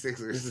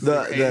 66ers.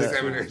 The-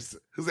 87ers.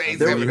 Who's the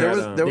There 87ers?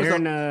 was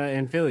They're a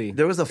in Philly.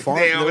 There was a farm.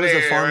 They There over was a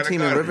there, farm right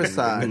team in across.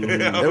 Riverside.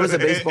 There was a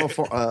baseball,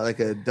 like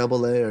a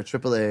AA or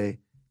AAA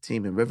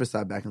team in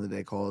Riverside back in the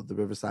day called the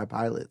Riverside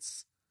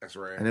Pilots, That's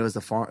right. and it was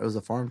a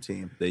farm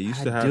team. They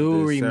used to I have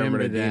do the San remember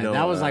that. Bernardino,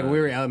 That was like we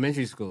were in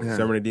elementary school. Yeah.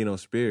 San Bernardino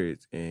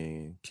Spirits,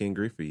 and King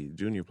Griffey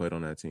Jr. played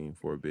on that team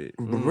for a bit.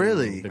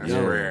 Really, That's Yeah.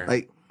 rare.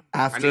 like I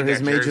after need his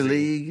that major jersey.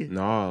 league.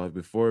 No,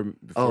 before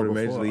Oh, the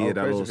major before. league, Oh, had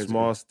that crazy, little crazy.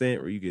 small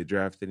stint where you get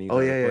drafted. And you Oh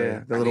gotta yeah, play. yeah,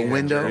 the I little need that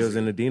window. It was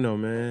in the Dino,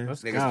 man.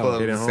 Let's Niggas go. pull up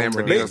Hit it the home San run.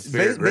 Bernardino Base-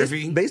 Spirit. base-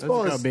 Griffey. baseball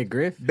Let's go, is Big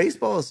Griff.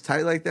 baseball is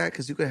tight like that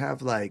because you could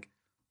have like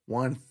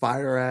one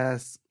fire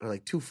ass or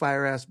like two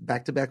fire ass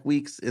back to back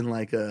weeks in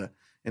like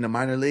in a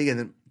minor league, and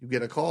then you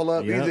get a call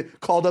up. You Yep. get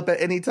called up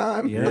at any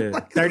time. Yeah.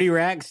 30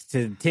 racks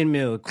to 10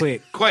 mil,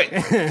 quick. Quick.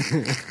 And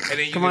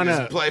then you Come can on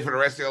just up. play for the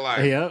rest of your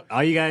life. Yep.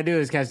 All you gotta do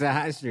is catch that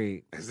hot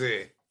streak. That's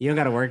it. You don't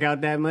gotta work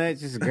out that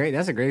much. It's great.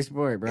 That's a great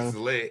sport, It's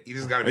bro. lit. You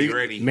just got to be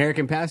ready.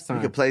 American You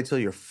pastime. could play till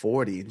you're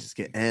 40 and just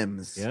get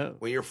M's. Yep.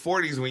 When you're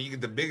 40s, when you get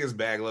the biggest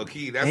bag, low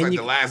key, that's And like you-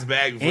 the last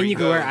bag before And you you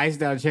can go. wear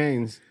iced out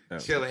chains.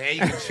 Chilling, and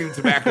you can chew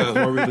tobacco.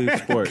 Before we leave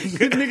sports.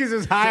 Niggas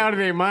is high out of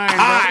their mind, bro.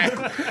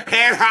 High,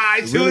 hand high,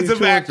 Really chewing chewing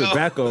tobacco,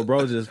 tobacco,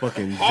 bro, just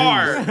fucking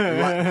hard,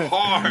 juice.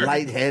 hard.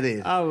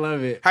 Lightheaded. I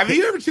love it. Have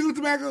you ever chewed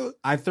tobacco?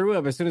 I threw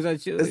up as soon as I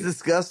chewed. It's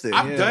disgusting.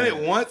 I've done it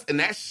once,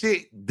 and that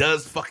shit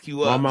does fuck you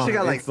My up. mouth She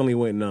got, like, instantly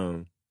went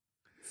numb.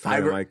 I Fiber.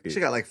 didn't like it. She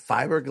got like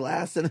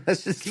fiberglass, and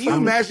that's just. Can you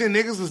imagine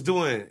niggas was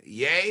doing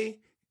yay,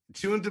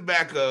 chewing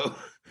tobacco,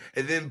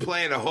 and then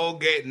playing a whole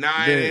game 9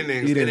 Then innings,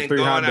 and eating then 3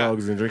 going hot out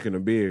dogs and drinking a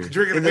beer.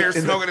 drinking a beer,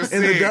 smoking a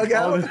in the cig.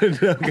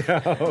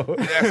 dugout?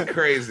 That's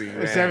crazy,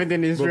 man. Seventh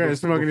inning But stretch,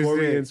 smoking before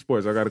we a in stick.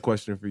 sports, I got a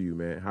question for you,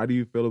 man. How do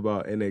you feel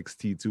about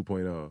NXT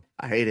 2.0?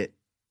 I hate it.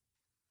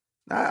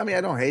 I mean,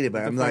 I don't hate it,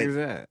 but What I'm the fuck like, is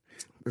that?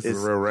 This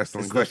is a real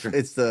wrestling it's question.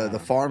 it's the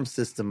farm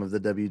system of the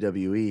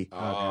WWE.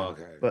 Oh,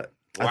 okay. But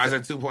Why is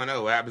it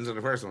 2.0? What happens to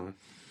the first one?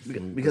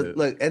 because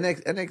look,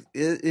 NXT,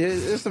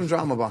 there's some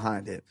drama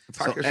behind it.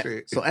 Talk your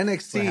shit. So What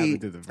happened to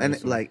NXT the first and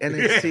one? like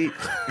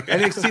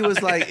NXT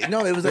was like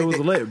no, it was like It was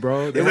lit,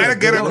 bro. It Is was, that a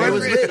good no, it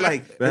was question? lit.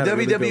 Like the That had a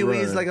really good WWE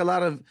is run. like a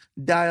lot of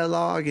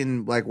dialogue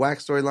and like whack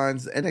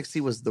storylines.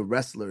 NXT was the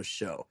wrestlers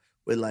show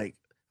with like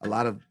a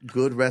lot of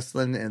good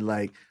wrestling and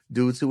like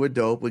dudes who were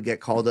dope would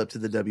get called up to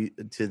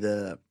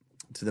the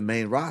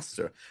main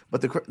roster.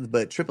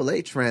 But Triple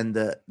H ran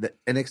the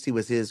NXT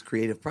was his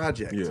creative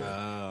project.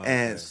 Yeah.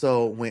 And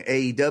so when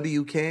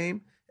AEW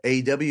came,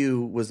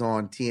 AEW was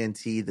on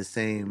TNT the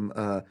same.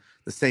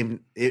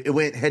 It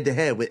went head to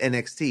head with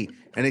NXT.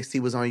 NXT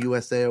was on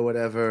USA or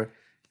whatever,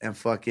 and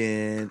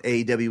fucking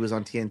AEW was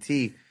on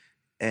TNT.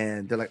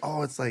 And they're like,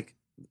 oh, it's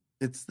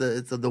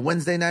the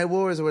Wednesday Night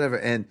Wars or whatever.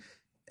 And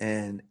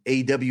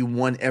AEW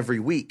won every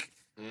week.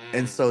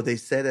 And so they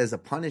said as a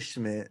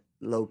punishment,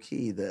 low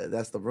key,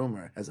 that's the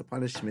rumor. As a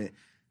punishment,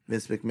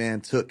 Vince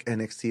McMahon took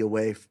NXT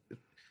away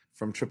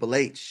from Triple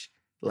H.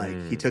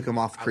 Like he took him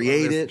off I love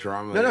creative. this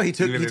drama, No, he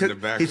even in the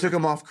took background.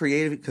 him off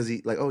creative because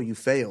he like, oh, you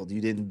failed. You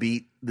didn't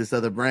beat this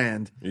other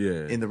brand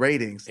Yeah. in the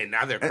ratings. And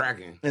now they're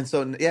cracking. And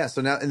so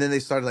now and then they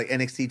started like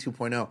NXT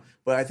 2.0.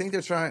 But I think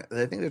they're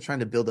trying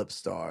to build up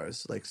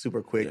stars like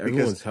super quick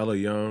Everyone's because hella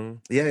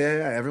young. yeah,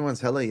 everyone's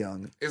hella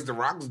young. Is The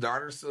Rock's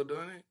daughter still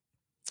doing it?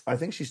 I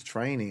think she's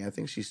training.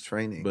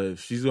 But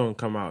if she's gonna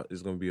come out,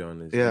 it's gonna be on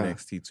this Yeah.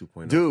 NXT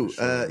 2.0. Dude,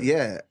 for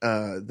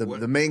sure. What?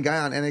 the main guy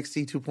on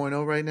NXT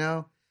 2.0 right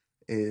now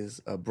is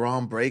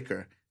Braun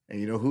Breaker.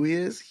 And you know who he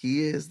is?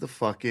 He is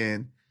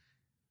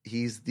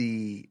he's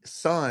the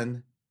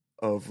son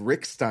of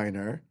Rick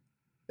Steiner.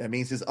 That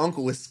means his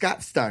uncle is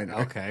Scott Steiner.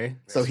 Okay.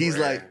 So That's he's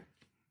rare. like,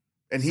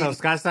 and he, So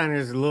Scott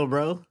Steiner's little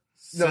bro,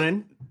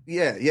 son.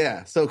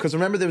 yeah. So because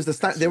remember there was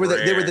they were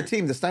rare. the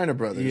team, the Steiner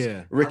brothers,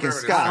 Yeah. Rick I and remember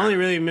Scott. I only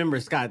really remember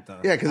Scott though.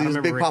 Yeah, because I he was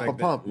don't Big remember Papa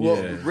Rick like Pump. that.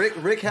 Well,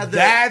 Yeah. Rick had the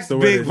That's So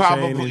where Big the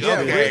Papa. chain is-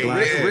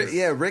 Okay, Rick-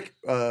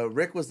 yes.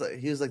 Rick was like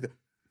he was like the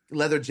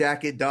leather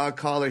jacket, dog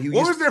collar. He What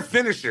used, was their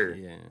finisher?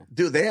 Yeah.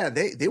 dude?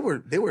 They were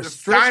The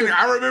stretching Steiner.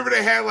 I remember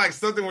they had like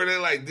something where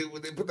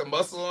they put the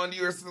muscle on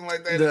you or something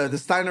like that. the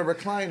Steiner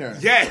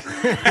recliner. Yes.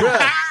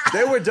 Bruh,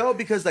 they were dope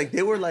because like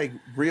they were like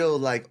real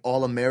like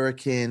all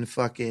American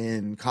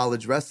fucking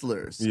college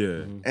wrestlers.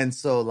 Yeah. And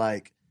so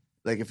like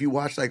if you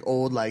watch like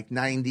old like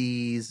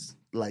 90s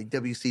like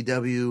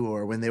WCW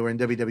or when they were in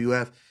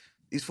WWF,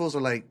 these fools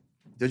are like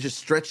they're just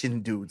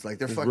stretching dudes. Like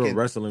they're Just fucking real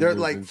wrestling they're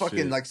moves like and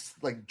fucking shit.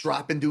 like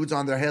dropping dudes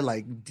on their head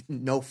like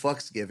no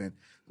fucks given.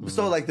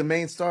 So like the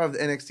main star of the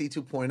NXT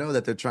 2.0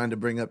 that they're trying to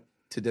bring up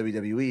to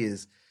WWE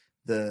is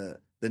the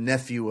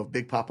nephew of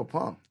Big Papa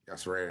Pump.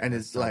 That's rare. And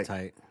it's So like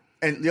tight.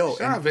 and yo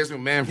Shout out and, Vince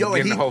McMahon for Yo, and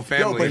getting he- the whole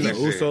family. but in he- that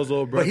The shit. Usos'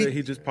 little brother, he-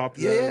 he just popped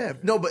up. yeah,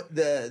 no, but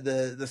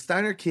the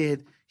Steiner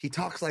kid, he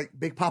talks like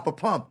Big Papa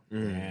Pump.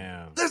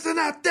 Damn. Listen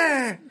out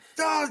there,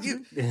 dog,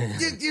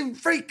 you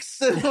freaks.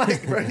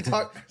 Like, bro, he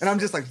talk, and I'm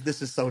just like,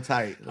 this is so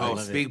tight. Oh,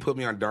 love Speak put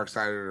me on Dark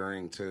Side of the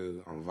Ring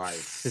too on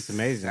Vice. It's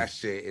amazing. That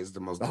shit is the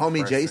most. The homie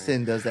depressing.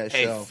 Jason does that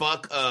Hey, show.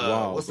 fuck.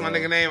 Wow, What's my bro.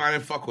 nigga name? I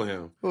didn't fuck with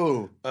him.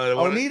 Who? The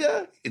one-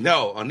 Onita?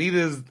 No,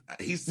 Anita's.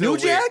 He's still New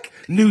Jack?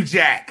 with- New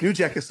Jack. New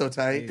Jack is so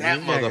tight.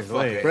 That New Jack is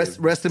lit. motherfucker.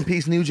 Rest in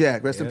peace, New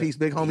Jack. Rest in peace,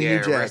 big homie Yeah,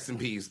 New Jack. rest in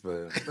peace.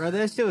 But Bro,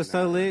 that shit was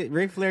so lit.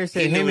 Ric Flair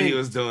said he knew him what and, he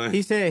was doing.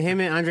 He said him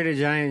and Andre the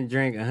Giant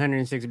drank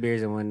 106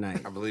 beers in one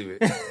night. I believe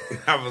it.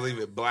 I believe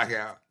it.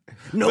 Blackout.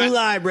 No But-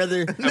 lie,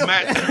 brother.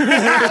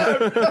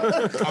 Imagine,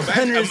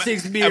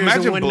 106 beers in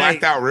imagine one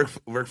blacked night. out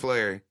Ric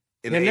Flair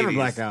in They the never 80s.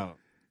 black out.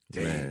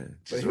 Man.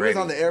 But Just he was ready.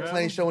 on the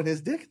airplane showing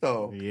his dick,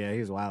 though. Yeah, he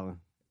was wilding.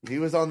 He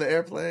was on the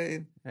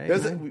airplane. Hey,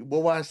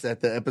 We'll watch that,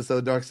 the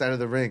episode Dark Side of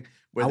the Ring.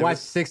 Where I there watched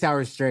was- 6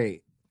 hours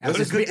straight. It was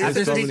After, good- after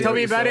it's so Steve many told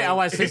me about it, I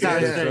watched 6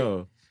 hours Yeah. straight.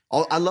 So,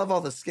 I love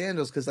all the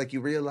scandals because, like,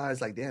 you realize,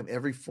 like, damn,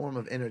 every form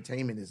of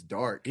entertainment is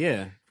dark.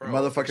 Yeah. Bro,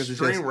 Motherfuckers is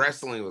Extreme just-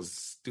 wrestling was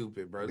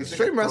stupid, bro. This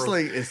Extreme nigga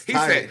wrestling threw- is He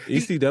tight. said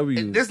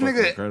ECW This is fucking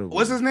nigga, incredible.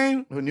 what's his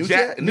name? Who, New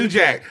Jack? New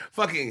Jack.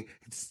 Fucking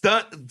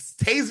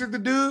tasered the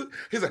dude.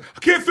 He's like, I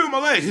can't feel my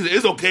legs. He's like,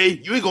 it's okay.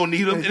 You ain't gonna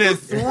need them. And then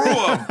threw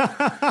him.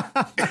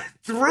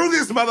 Threw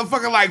this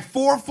motherfucker like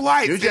 4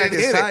 flights. New Jack and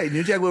is hit it. tight.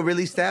 New Jack will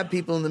really stab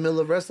people in the middle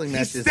of wrestling He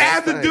matches.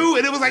 stabbed the That's tight. dude,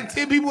 and it was like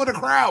 10 people in the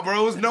crowd,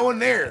 bro. It was no one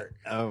there.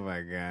 Oh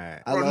my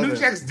god. I Bro, love New it.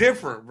 Jack's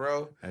different,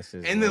 bro. That's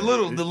just And the lit.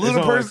 little It's little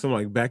on, like, person, some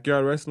like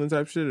backyard wrestling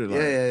type shit. Or, like,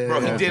 Yeah.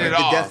 Bro, he did it the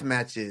all. death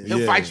matches. he'll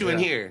Yeah. fight you in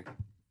Yeah. here.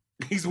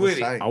 He's with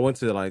it. tight. I went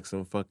to like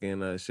some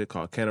fucking shit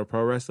called Canada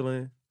Pro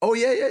Wrestling. Oh,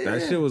 yeah.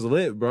 That shit was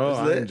lit, bro. It was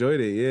I lit. enjoyed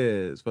it.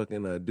 Yeah, it's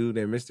fucking a dude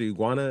named Mr.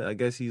 Iguana. I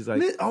guess he's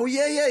like Oh,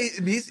 yeah. He's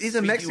in You wouldn't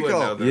know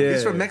Mexico. that. Yeah.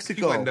 He's from You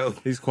Mexico. wouldn't know.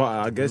 he's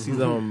quite. I guess he's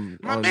My on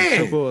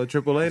man.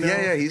 triple A now.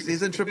 Yeah, he's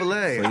in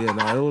AAA. So, yeah,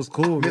 no, it was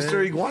cool, man.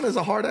 Mr. Iguana's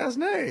a hard ass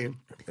name.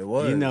 It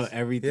was. You know He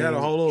everything. had a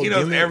whole little. He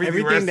knows gimmick. everything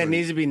Everything that wrestling.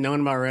 needs to be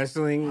known about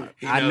wrestling.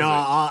 He I knows know. it.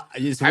 All,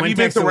 just Have one you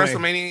been text to away.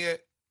 WrestleMania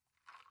yet?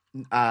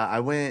 I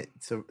went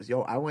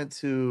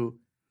to.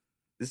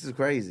 This is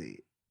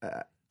crazy.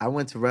 I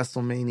went to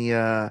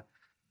WrestleMania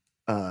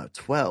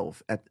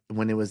 12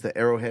 when it was the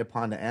Arrowhead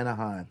Pond of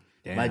Anaheim.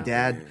 My Damn.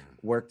 dad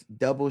worked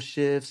double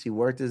shifts. He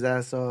worked his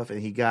ass off,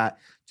 and he got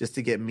just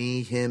to get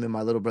me, him, and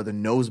my little brother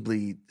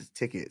nosebleed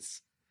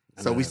tickets.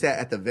 So we sat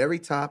at the very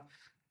top,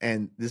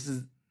 and this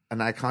is an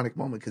iconic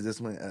moment because this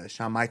is when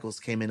Shawn Michaels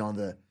came in on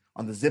the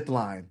zip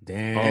line.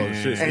 Damn. Oh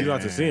shit! So you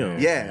got to see him.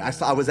 Yeah,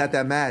 I was at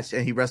that match,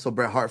 and he wrestled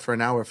Bret Hart for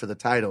an hour for the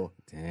title.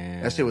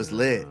 Damn. That shit was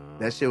lit.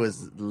 That shit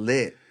was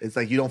lit. It's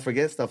like you don't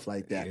forget stuff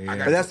like that. Yeah.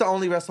 But that's the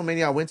only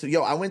WrestleMania I went to.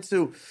 Yo, I went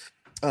to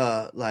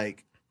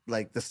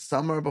like the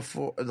summer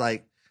before,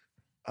 like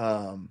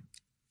a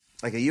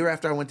year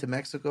after I went to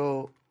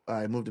Mexico.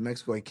 I moved to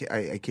Mexico.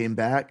 I came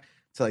back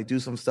to like do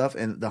some stuff,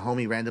 and the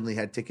homie randomly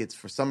had tickets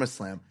for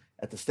SummerSlam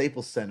at the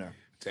Staples Center.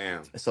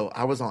 Damn. So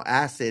I was on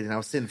acid and I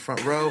was sitting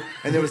front row,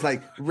 and there was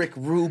like Rick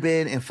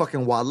Rubin and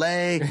fucking Wale,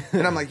 and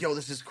I'm like, yo,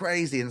 this is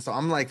crazy. And so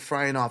I'm like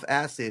frying off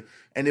acid,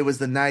 and it was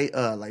the night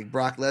like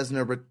Brock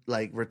Lesnar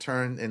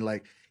returned, and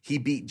like he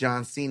beat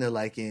John Cena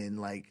like in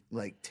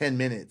like 10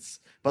 minutes.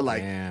 But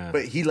like, Damn.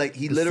 but he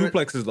literally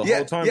suplexes the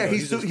whole time, Yeah, though. he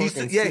He just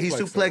fucking he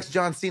suplexed suplexed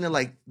John Cena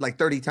like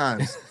 30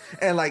 times,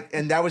 and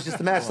that was just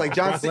the match. Like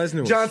Brock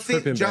Lesnar was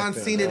tripping John back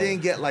then, Cena bro.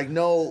 didn't get like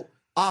no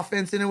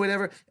offense in or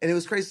whatever, and it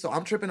was crazy. So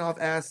I'm tripping off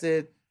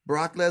acid.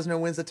 Brock Lesnar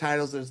wins the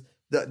titles.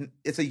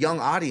 It's a young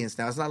audience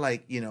now. It's not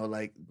like,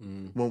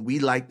 when we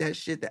like that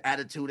shit, the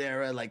Attitude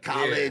Era, like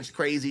college,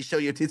 crazy, show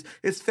your tits.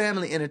 It's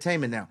family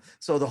entertainment now.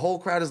 So the whole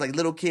crowd is like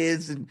little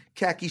kids and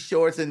khaki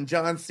shorts and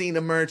John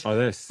Cena merch. Oh,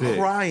 they're sick.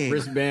 Crying.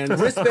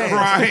 Wristbands.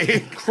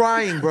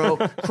 Crying, bro.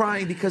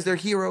 Crying because their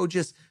hero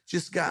just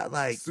got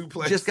like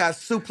Suplex. just got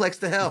suplexed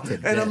to hell.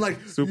 And I'm like,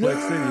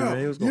 Suplex City, man.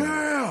 He was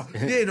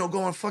going-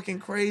 going fucking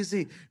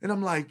crazy. And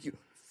I'm like,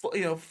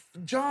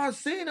 John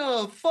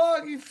Cena,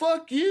 fuck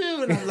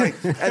you. And I'm like,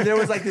 and there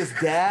was like this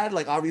dad,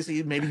 like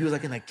obviously maybe he was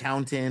like an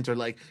accountant or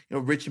like,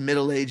 rich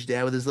middle-aged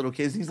dad with his little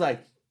kids. He's like,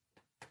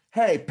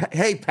 hey,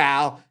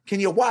 pal, can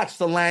you watch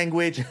the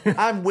language?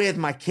 I'm with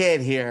my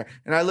kid here.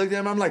 And I looked at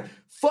him, I'm like,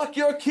 fuck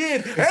your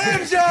kid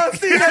and John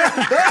Cena.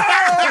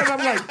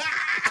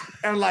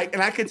 And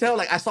I could tell,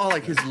 like, I saw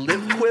like his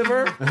lip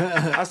quiver.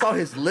 I saw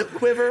his lip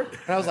quiver.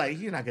 And I was like,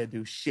 you're not going to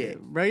do shit.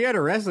 Bro, you're at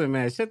a wrestling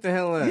match. Shut the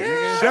hell up. Yeah.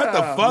 nigga. Shut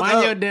the fuck Mind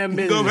up. your damn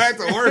Go business. back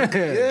to work.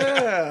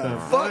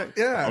 Yeah. Fuck,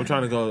 yeah. I'm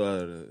trying to go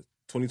to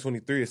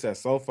 2023. It's at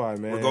SoFi,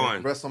 man. We're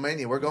going.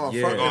 WrestleMania, we're going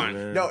Yeah, front.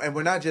 man. No, and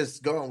we're not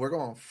just going, we're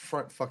going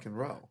front fucking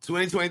row.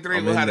 2023,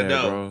 I'm we'll in have the there,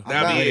 dough. bro.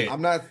 That'll be it.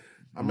 I'm not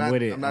I'm not.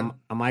 with it. I'm not.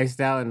 I'm iced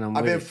out, and I've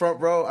with been it. front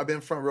row. I've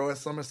been front row at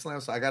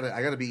SummerSlam, so I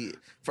gotta be.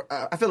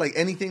 I feel like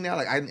anything now,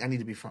 like I need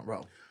to be front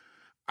row.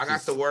 I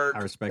got to work. I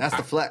respect That's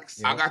that. the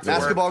flex. I got to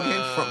basketball work,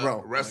 game front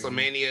row.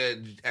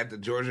 WrestleMania at the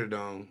Georgia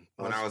Dome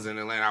when I was in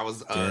Atlanta. I was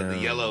the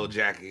yellow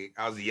jacket.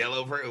 I was the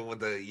yellow with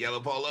the yellow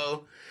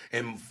polo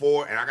and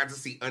I got to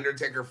see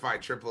Undertaker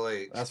fight Triple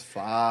H. That's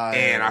fine.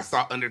 And I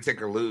saw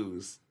Undertaker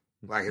lose.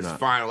 Like his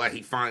final, like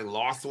he finally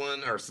lost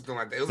one or something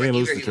like that. It was He like didn't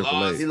lose either to he Triple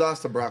lost. H. He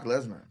lost to Brock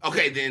Lesnar.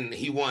 Okay, then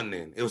he won.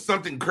 Then it was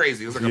something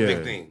crazy. It was like a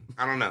big thing.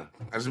 I don't know.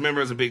 I just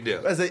remember it was a big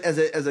deal. As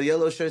a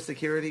yellow shirt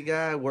security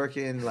guy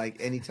working like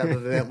any type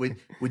of event,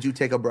 would you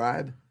take a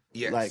bribe?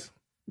 Yes, Like,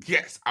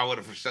 yes, I would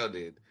have for sure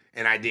did,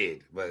 and I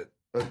did. But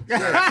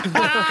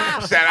yeah.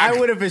 shout out, I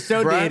would have for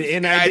sure Bribes? did,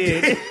 and I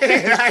did.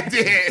 I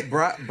did.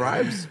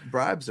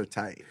 bribes are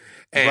tight.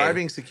 Hey.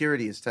 Bribing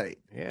security is tight.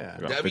 Yeah.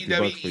 Got 50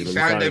 bucks for you. WWE, Let me shout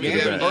out try to get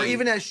it WWE. back. Or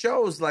even at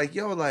shows, like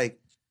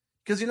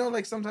because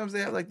like sometimes they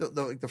have like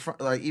the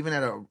front, like even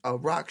at a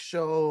rock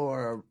show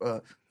or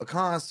a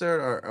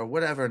concert or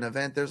whatever, an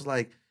event. There's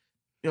like,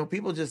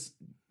 people just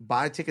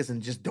buy tickets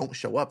and just don't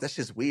show up. That's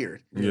just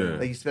weird. Yeah.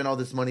 Like you spend all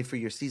this money for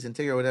your season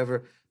ticket or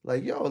whatever.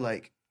 Like,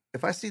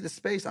 if I see the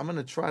space, I'm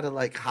gonna try to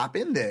like hop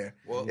in there.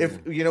 Well,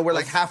 If we're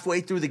like halfway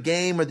through the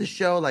game or the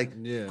show, like,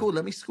 Yeah. cool,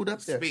 let me scoot up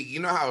there. Speak.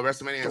 You know how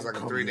WrestleMania is like a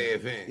Don't 3-day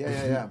come event.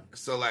 Yeah.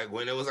 So like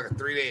when it was like a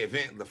 3-day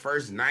event, the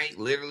first night,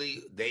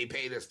 literally, they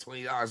paid us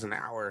 $20 an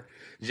hour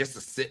just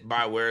to sit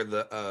by where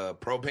the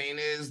propane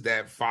is,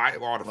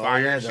 all the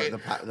fire yeah, and shit. the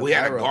We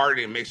had to pyro. guard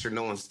it and make sure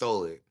no one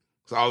stole it.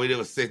 So all we did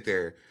was sit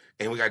there,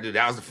 and we got to do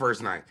that was the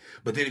first night.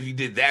 But then if you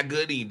did that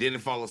good and you didn't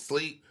fall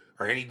asleep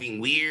or anything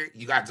weird,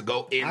 you got to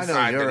go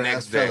inside your the ass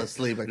next day. fell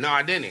asleep. No,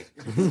 I didn't.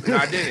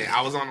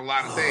 I was on a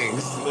lot of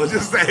things. We'll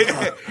just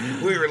say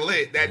we were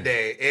lit that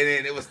day, and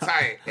then it was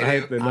tight. And I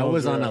then- hit the I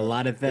was nose on rub. a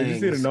lot of Did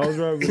things. you see the nose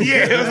rub?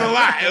 yeah, it was a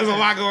lot. It was a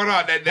lot going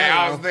on that day.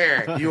 I was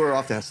there. You were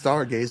off that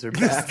Stargazer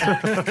back.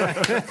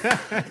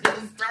 Stargazer.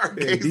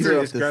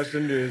 DJ scratched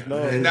into his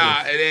nose.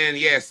 Nah, and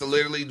then so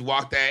literally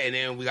walked that, and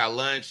then we got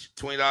lunch,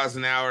 $20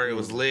 an hour. It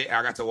was lit.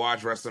 I got to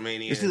watch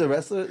WrestleMania. You see the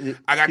wrestler?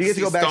 I got you to get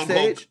see to go Stone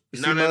backstage. Cold.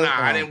 You No, see no. Mother-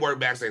 I oh. didn't work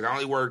backstage. I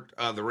only worked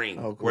the ring,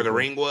 Oh, cool, where the cool.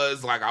 ring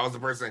was. Like I was the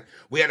person.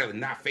 We had to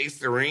not face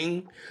the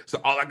ring, so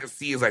all I could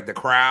see is like the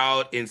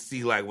crowd and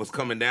see like what's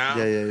coming down.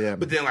 Yeah.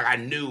 But then like I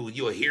knew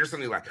you would hear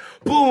something like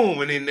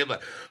boom, and then they're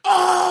like,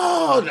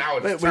 oh, now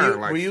it's Wait, turn.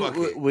 were you? Fuck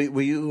it.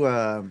 Were you?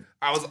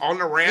 I was on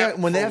the ramp.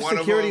 When they for have one of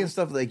security them. and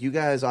stuff, like you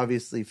guys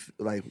obviously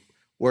like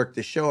work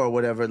the show or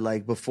whatever,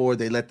 like before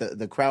they let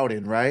the crowd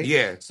in, right?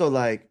 Yeah. So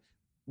like,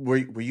 were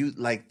you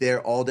like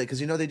there all day? Because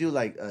they do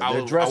like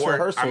their dress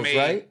rehearsals,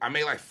 right? I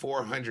made like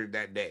 400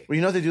 that day.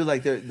 Well, they do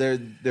like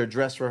their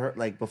dress rehearsal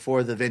like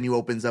before the venue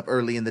opens up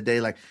early in the day.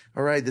 Like,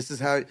 all right, this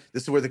is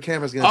where the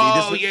camera's gonna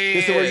Oh, be.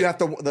 This is where you have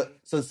to.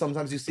 So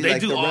sometimes you see They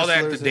like do the all that the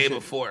wrestlers and day shit.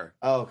 before.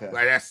 Oh, okay.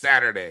 Like that's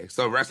Saturday.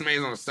 So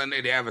WrestleMania's on a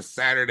Sunday. They have a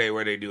Saturday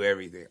where they do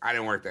everything. I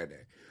didn't work that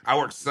day. I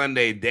worked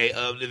Sunday, day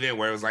of the event,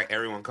 where it was like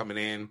everyone coming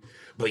in,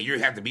 but you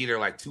have to be there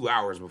like 2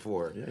 hours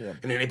before. Yeah.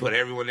 And then they put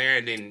everyone there,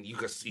 and then you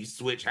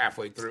switch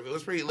halfway through. It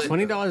was pretty lit.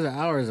 $20 an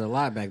hour is a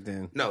lot back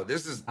then. No,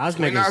 this is I was $20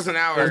 making an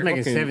hour I was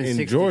making Fucking in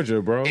 $7.60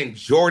 Georgia, bro. in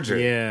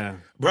Georgia. Yeah.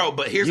 Bro,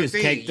 but here's You the was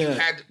thing. caked You up.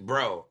 had,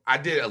 I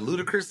did a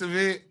Ludacris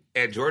event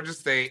at Georgia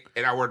State,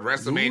 and I worked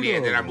WrestleMania,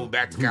 and then I moved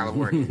back to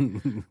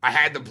California. I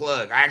had the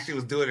plug. I actually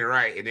was doing it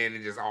right, and then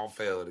it just all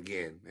failed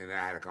again, and I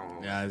had to come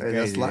home. Yeah, it's Hey,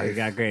 that's crazy. life. It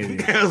got crazy.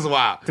 It was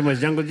wild. Too much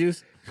jungle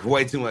juice?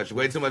 Way too much.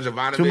 Way too much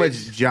Ivanovic. Too much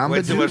Jamba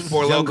Way too much juice?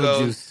 Four Jungle Loko.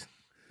 juice.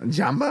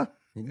 Jamba.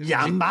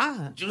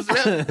 Jamba. Juice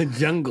it up.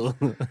 Jungle.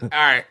 All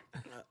right.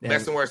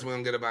 Best and worst. We're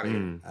going to get about it.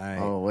 All right.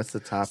 Oh, what's the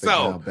topic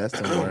So- now? Best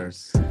and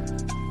worst.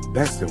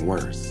 Best and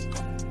worst.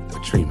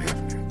 With Dream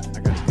Happening. I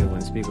got a good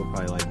one. Speak will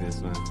probably like this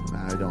one.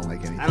 Nah, I don't like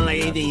anything. I don't like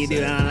you have anything to you do.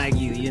 say. I don't like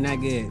you. You're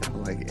not good. I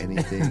don't like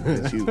anything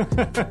that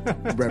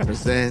you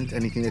represent,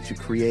 anything that you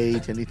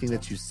create, anything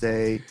that you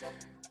say.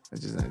 I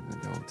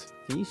don't.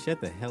 Can you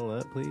shut the hell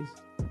up, please?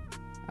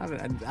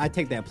 I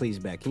take that please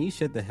back. Can you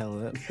shut the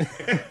hell up?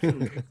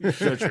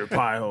 Shut your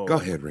pie hole. Go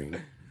ahead, Ring.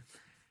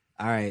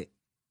 All right.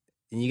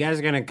 And you guys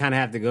are gonna kind of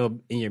have to go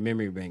in your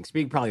memory bank.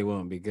 Speak probably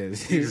won't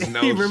because He just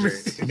knows he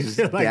remembers shit.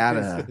 shit like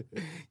Data.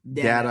 this.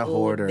 Data old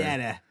hoarder.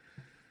 Data.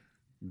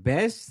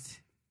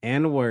 Best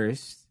and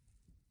worst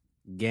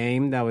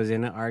game that was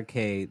in an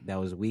arcade that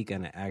was weak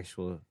on the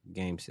actual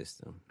game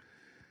system.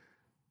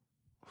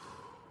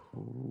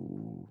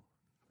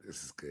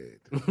 This is good.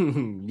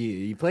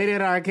 You played it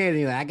at arcade and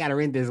you're like, I gotta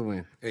rent this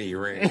one. And you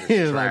ran.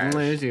 It's like, man,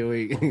 this shit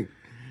weak.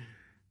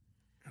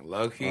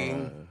 Low key.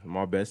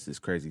 My best is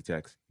Crazy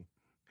Taxi.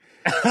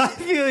 I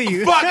feel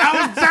you. Fuck,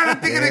 I was trying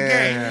to think of the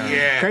Yeah. game.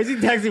 Yeah. Crazy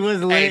Taxi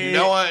was lit. Hey,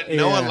 no one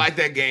Yeah. liked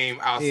that game.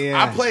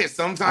 Yeah. I play it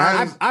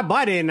sometimes. I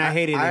bought it and I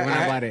hated it when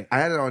I bought it. I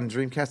had it on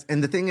Dreamcast,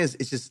 and the thing is,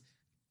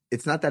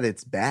 it's not that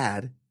it's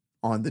bad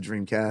on the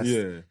Dreamcast.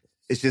 Yeah.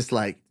 It's just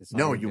like, It's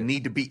no, all you good.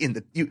 need to be in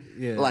the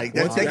Yeah. like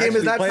Once that you game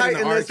is actually not play it tight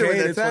in in the this or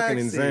arcade, the it's fucking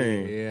taxi.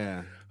 insane.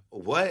 Yeah.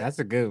 What? That's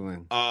a good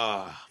one.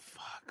 Fuck.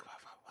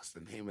 What's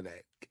the name of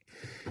that?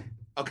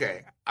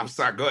 Okay, I'm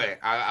sorry. Go ahead.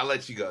 I'll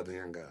let you go.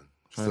 Then go.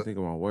 Trying to think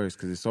of my worst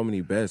because there's so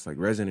many best. Like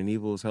Resident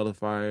Evil is hella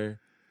fire.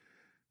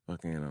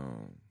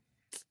 Fucking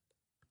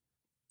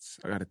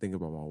I got to think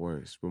about my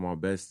worst, but my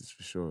best is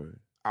for sure.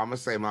 I'm gonna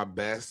say my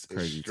best is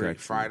Crazy Street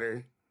Taxi.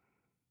 Fighter.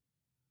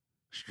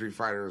 Street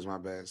Fighter was my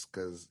best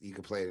because you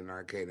could play it in an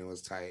arcade and it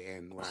was tight.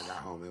 And when I got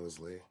home, it was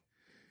lit.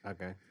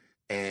 Okay.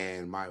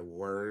 And my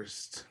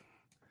worst,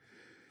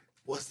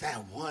 what's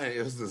that one?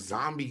 It was the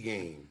zombie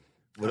game,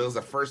 but it was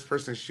a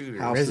first-person shooter.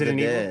 House Resident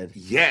of the Evil? Dead.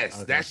 Yes,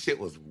 Okay. that shit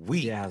was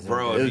weak, Yeah,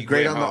 bro. It if was you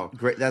great went on home. the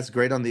great. That's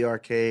great on the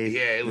arcade.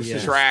 Yeah, it was Yeah.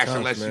 trash Tough,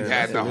 unless you man. had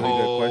That's the a really good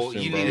whole.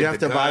 question, You bro. needed You have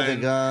the to buy gun.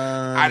 the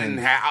gun. I didn't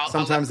and have.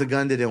 Sometimes the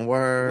gun didn't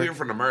work. we were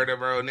from the murder,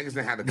 bro. Niggas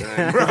didn't have the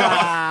gun, bro.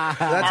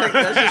 That's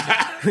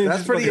Just pretty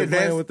fucking playing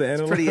advanced. with the It's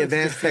analog. pretty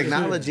advanced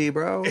technology,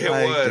 bro. It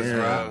was,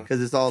 bro.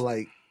 Because it's all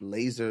like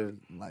laser,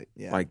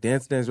 yeah. Like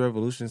Dance Dance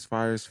Revolution's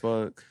fire as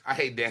fuck. I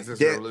hate Dance Dance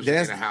Dan- Revolution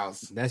Dance- in a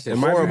house. That's It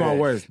just might be Horrible. my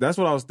worst. That's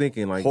what I was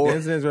thinking. Like Hor-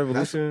 Dance Dance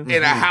Revolution.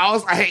 In a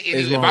house, I hate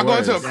It's it. If my I go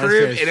into a worst. That's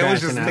crib just and it was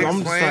trash just in a niggas I'm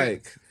just playing,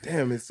 like,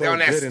 damn, it's so they on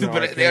that good in the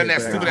stupid, arcade, they on that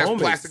but at stupid ass home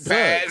it plastic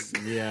sucks.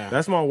 pad. yeah.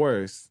 That's my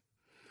worst.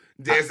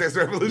 Dance Dance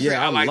Revolution.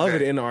 Yeah, I like love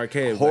that. it in the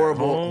arcade.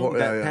 Horrible- But at home, hor-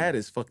 that yeah. pad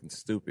is fucking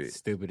stupid.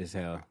 Stupid as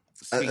hell.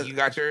 See, you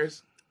got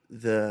yours?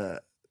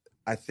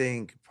 I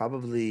think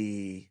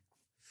probably,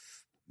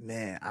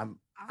 man,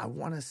 I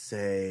want to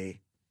say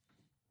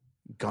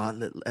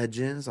Gauntlet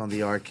Legends on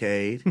the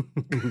arcade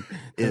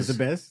Is the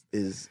best.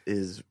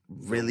 is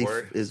really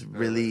word? is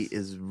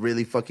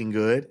really fucking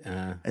good.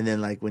 And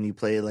then like when you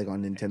play it like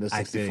on Nintendo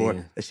I feel 64,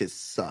 you. that shit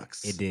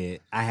sucks. It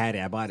did. I had it.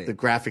 I bought it. The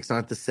graphics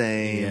aren't the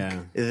same. Yeah.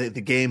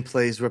 The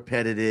gameplay's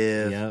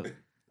repetitive. Yep.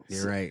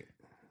 You're right.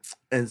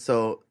 And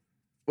so,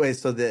 wait,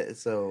 so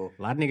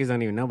A lot of niggas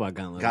don't even know about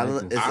Gauntlet.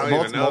 Gauntlet Legends. it's I a don't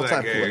even know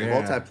that game.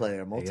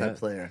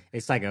 multiplayer.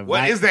 It's like a.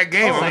 What is that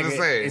game? It's I'm like gonna a-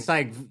 say. It's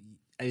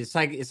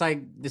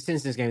like the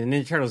Simpsons game, the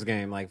Ninja Turtles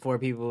game, like 4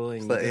 people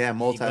and But, yeah,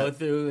 multi- you go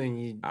through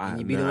and you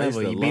beat a man, I used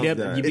level. to You beat love up.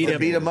 that. You It's beat a up.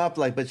 beat 'em up,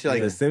 like, but you're The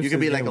like you Simpsons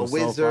could be like game a was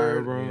so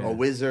wizard, fire, bro. a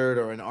wizard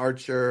or an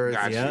archer.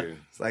 Got Yeah. you.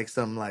 It's like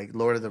some like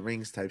Lord of the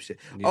Rings type shit.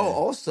 Yeah. Oh,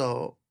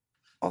 also,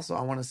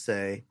 I want to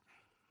say,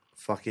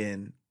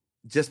 fucking,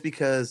 just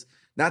because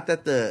not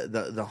that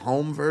the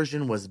home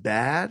version was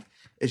bad.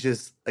 It's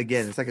just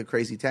again, it's like a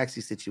Crazy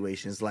Taxi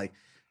situation. It's like,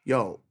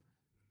 yo.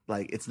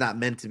 Like it's not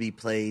meant to be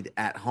played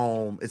at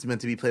home. It's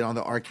meant to be played on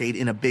the arcade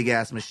in a big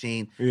ass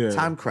machine. Yeah.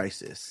 Time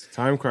Crisis.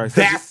 Time Crisis.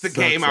 That's the sucks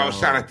game I was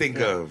so trying to hard. think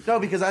of. No,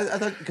 because I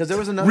thought because there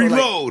was another like,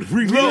 Reload.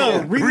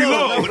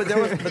 No, but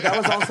that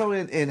was also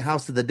in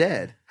House of the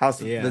Dead,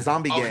 Yeah. the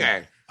zombie game.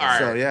 Okay. All right.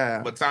 So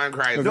yeah, But Time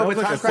Crisis. No, That was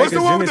but like Time a Crisis- What's the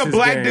Sega one with the Genesis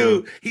black game.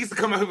 dude? He used to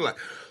come out here and be like,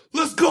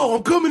 "Let's go,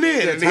 I'm coming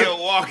in," and Time-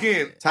 he'll walk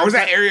in. Time Or was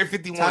that Cri- Area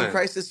 51? Time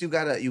Crisis, you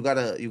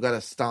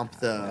gotta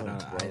stomp know,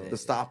 the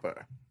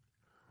stopper.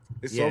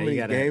 There's Yeah, so you many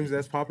gotta- games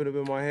that's popping up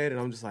in my head,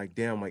 and I'm just like,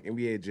 damn, like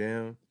NBA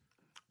Jam.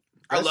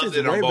 I That loved shit's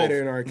it on way both.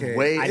 better in arcade.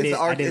 Wait, I it's did- an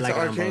I did it's like an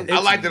it on arcade. both.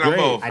 I liked it on Great.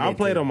 both. I I did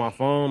played too. on my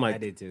phone. Like I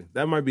did too.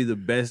 that might be the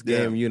best Yeah.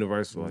 game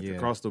universal, like Yeah.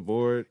 across the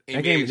board.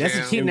 That game. That's a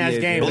Jam. cheating ass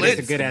NBA game. Jam. But it's a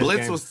Blitz, good ass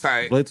Blitz game. was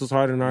tight. Blitz was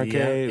hard in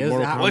arcade. It was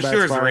Mortal hot. Kombat's What's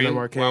yours, fire in Ring?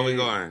 arcade. Where we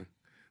going?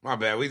 My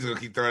bad. We just gonna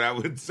keep throwing out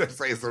with say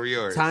some of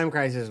yours. Time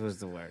Crisis was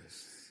the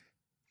worst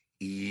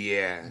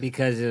Yeah.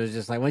 because it was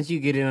just like once you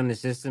get in on the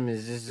system,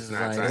 it's just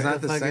not like tight. It's what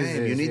not the fuck is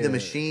same. You this? need the Yeah.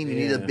 machine. You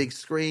need a Yeah. big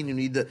screen. You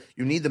need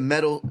the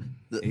metal.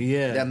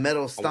 Yeah. That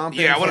metal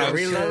stomping. Yeah, what for a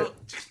reload.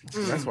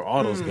 That's for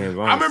all those games.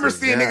 I remember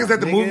honestly. seeing Yeah. niggas at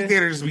the Nigga. movie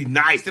theater just be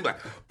nice. They be like,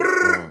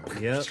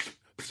 "Brrr." Yep.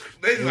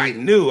 They like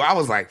knew. I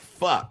was like,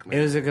 fuck, man.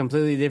 It was a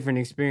completely different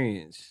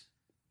experience.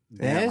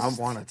 Damn, I Best?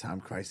 want a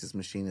Time Crisis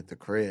machine at the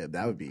crib.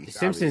 That would be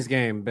Simpsons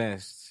game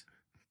best.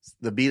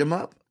 the beat 'em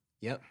up.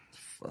 Yep.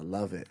 I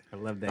love it. I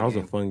love that. That was a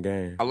game. fun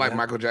game. I like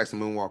Michael Jackson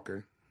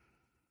Moonwalker.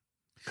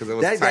 Because it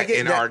was That tight game-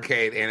 in the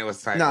arcade and it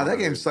was tight. No, on that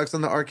the- game sucks on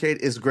the arcade.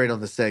 It's great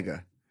on the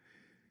Sega.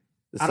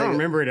 The I don't Sega-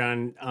 remember it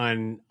on.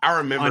 I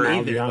remember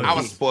on it. either. I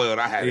was spoiled.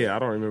 I had it. Yeah, I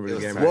don't remember It the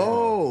was game. tight. at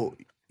all.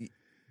 Whoa,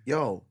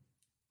 yo,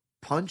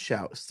 Punch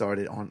Out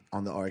started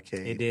on the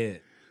arcade. It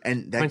did.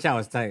 and that Punch Out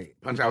was tight.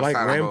 Punch I Out like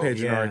was tight on both. Rampage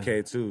in Yeah.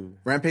 arcade too.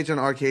 Rampage on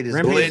arcade is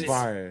Rampage- Blitz.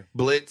 Fire.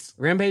 Blitz.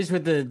 Rampage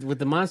with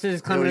the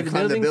monsters climbing when the you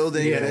climb the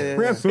buildings. building, yeah.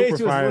 Rampage Super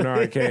was fire in lit.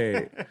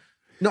 arcade.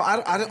 No, I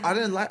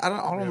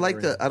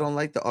don't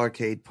like the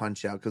arcade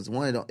Punch Out because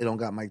one, it don't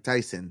got Mike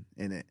Tyson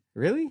in it.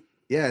 Really?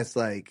 Yeah, it's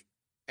like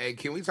Hey,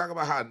 can we talk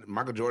about how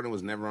Michael Jordan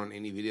was never on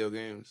any video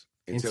games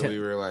until Until- we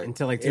were like,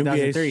 Until like NBA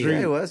 2003. Street. yeah,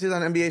 he was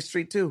on NBA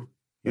Street too.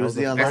 He was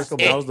the That's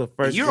unlockable. it. That was the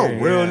first You're game,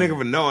 a real yeah. nigga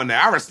for knowing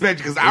that. I respect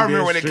you because I NBA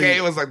remember when it Street. came,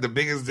 it was like the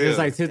biggest deal. It was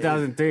like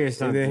 2003 or And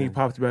something. then he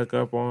popped back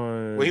up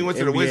on. when he went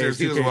to the NBA Wizards,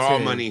 he was with all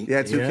 2K10. money.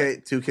 Yeah,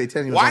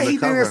 2K10. He was Why on the he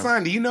cover. didn't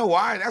sign? Do you know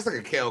why? That's like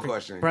a Kale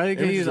question. Probably It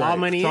because was he was like, all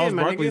money Charles in,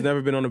 my Barkley's nigga.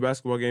 never been on a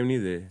basketball game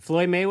neither.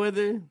 Floyd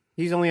Mayweather,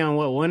 he's only on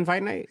what, one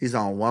fight night? He's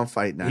on one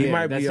fight night. He Yeah,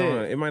 might be that's on.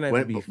 it. It might not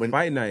When- be when-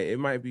 fight night. It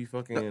might be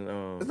fucking.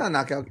 It's not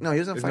knockout. No, he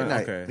was on It's fight not-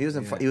 night. okay. He was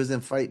in. He was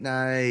in fight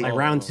night. Like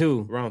round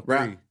two. Round three.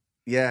 Round-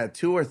 yeah,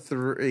 2 or It was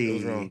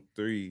 3. round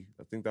 3.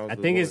 I think that was. I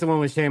think it's the one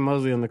with Shane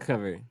Mosley on the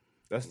cover.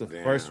 That's the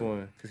Damn. first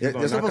one. 'cause he Yeah, was on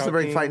they're supposed to Knockout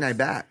bring Kings. fight night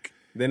back.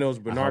 Then it was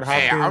Bernard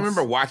Hey, Hopkins. I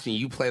remember watching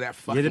you play that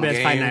fucking You're the best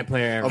game. fight night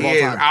player ever. Of He all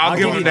is. time. I'll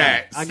give you him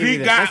that. I'll give you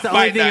that. Got That's the fight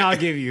only thing night. I'll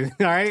give you.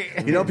 All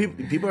right. You know,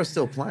 people are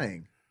still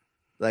playing.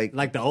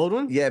 Like the old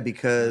one? Yeah,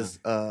 because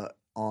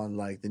on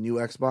like the new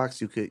Xbox,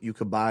 you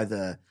could buy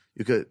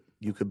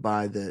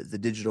the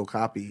digital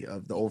copy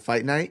of the old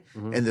Fight Night,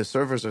 and the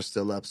servers are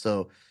still up,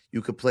 so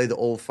you could play the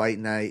old Fight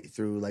Night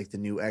through like the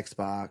new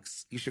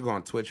Xbox. You should go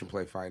on Twitch and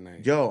play Fight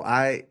Night.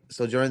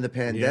 So during the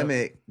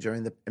pandemic,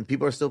 and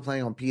people are still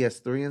playing on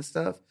PS3 and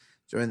stuff.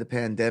 During the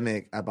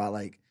pandemic, I bought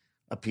like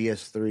a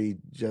PS3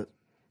 just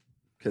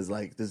because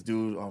like this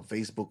dude on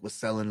Facebook was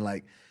selling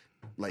like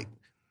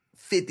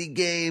 50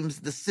 games,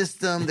 the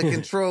system, the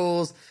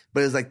controls,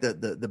 but it's like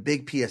the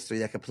big PS3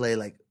 that could play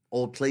like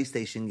old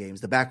PlayStation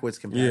games, the backwards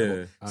compatible,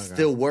 Yeah. Okay.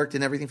 still worked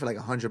and everything for like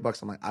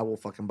 $100. I'm like, I will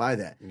fucking buy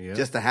that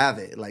just to have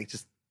it, like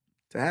just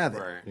to have it,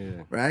 Right.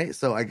 Yeah. right?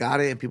 So I got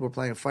it, and people were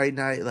playing Fight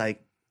Night.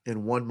 Like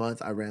in 1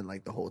 month, I ran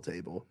like the whole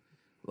table,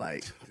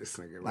 like. This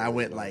nigga I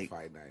went love like-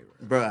 Fight Night,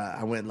 bro. Bruh,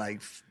 I went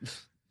like,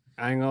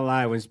 I ain't gonna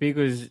lie. When Speak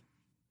was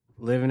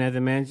living at the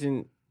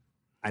mansion,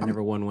 I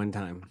never won one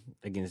time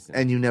against him.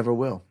 and you never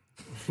will.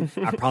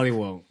 I probably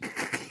won't.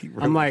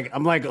 I'm like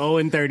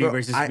 0-30 Bro,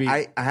 versus Speak.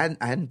 I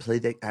hadn't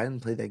played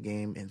that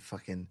game in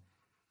fucking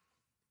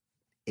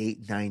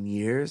 8-9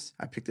 years.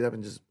 I picked it up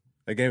and just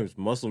That game was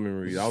muscle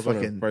memory. That was one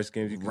of the Fucking first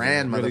games you could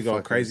ran really go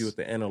motherfuckers. crazy with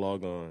the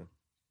analog on.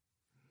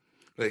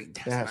 Like,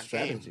 that's they have my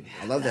strategy. game.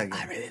 I love that game.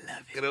 I really love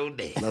it. Good old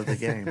day. Love the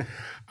game.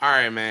 All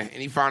right, man.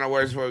 Any final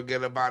words before we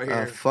get up out of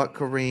here? Fuck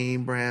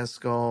Kareem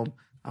Branscombe.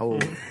 I will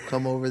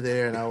come over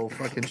there and I will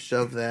fucking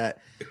shove that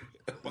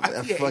you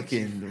hate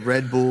fucking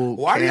Red Bull.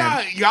 Why do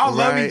can y'all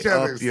love right each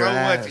other up so your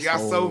much? Y'all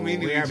so asshole.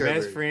 mean to we each are other.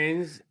 best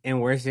friends and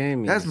worst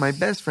enemies. That's my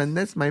best friend.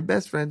 That's my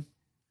best friend.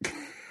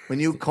 When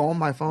you call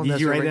my phone, Did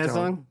that's you your write that ringtone.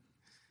 song?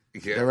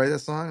 Yeah. Did I write that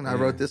song? And I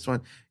wrote this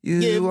one. You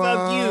Yeah, fuck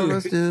are you.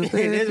 a stupid That's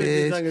what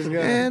this song is bitch,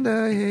 called. and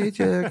I hate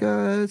your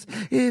guts.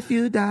 If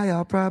you die,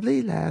 I'll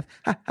probably laugh.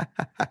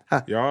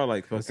 Y'all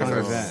like fucking. song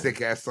That's is a that?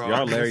 sick ass song.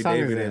 Y'all Larry song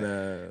is David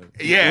that?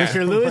 and yeah.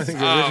 Richard Lewis?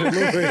 Yep.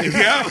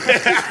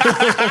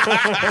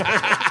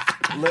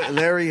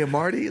 Larry and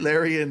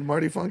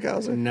Marty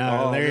Funkhauser.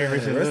 No, Oh, Larry man.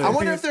 Richard Rest Lewis. I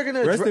wonder if they're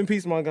gonna Rest in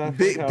peace, my guy.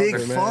 Big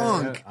Funkhauser, man.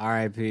 Funk,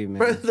 R.I.P. man.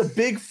 bro, the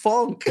Big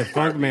Funk.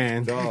 Funk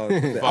man. Dog.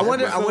 I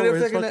wonder if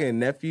his they're gonna. fucking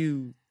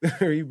nephew.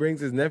 He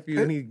brings his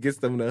nephew and he gets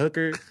them the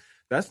hooker.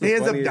 That's the He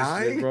ends up funniest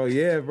dying? shit, bro.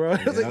 Yeah, bro.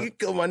 I was Yeah. like, you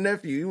killed my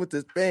nephew. He with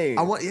this pain.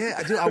 I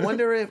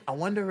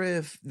wonder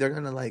if they're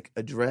gonna like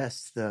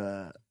address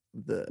the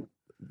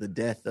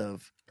death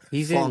of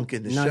He's Funk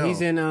in the show.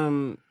 he's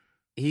in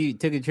he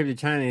took a trip to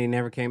China and he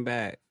never came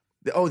back.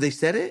 Oh, they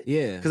said it.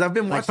 Yeah. Because I've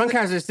been Like watching.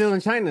 Funkhauser's still in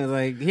China.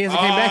 Like he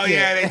hasn't Oh, came back yeah,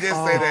 yet. they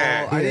just say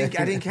that.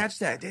 I didn't catch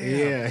that. Damn.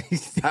 Yeah.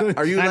 He's still in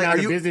Are you China like on are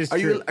a you business are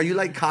you trip. are you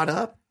like caught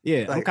up?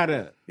 Yeah, I'm like- caught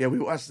up. Yeah, we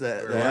watched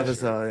the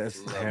episode,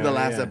 Hell the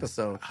last yeah.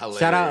 episode. Hilarious.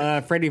 Shout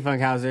out Freddie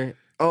Funkhauser,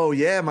 Oh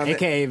yeah, my man.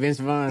 aka Vince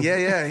Vaughn.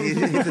 Yeah, he's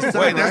the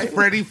son, Wait, that's right?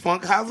 Freddie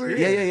Funkhauser?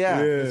 Yeah.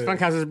 It's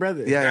Funkhauser's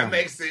brother. Yeah. That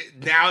makes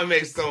it now. It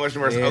makes so much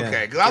more sense. Yeah.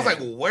 Okay, because I was like,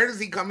 well, where does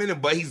he come in?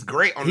 But he's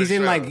great on He's the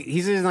in show.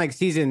 he's in like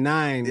season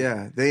 9.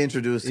 Yeah, they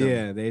introduced him.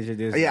 Yeah, they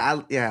introduced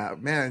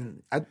him.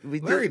 Man.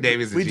 Larry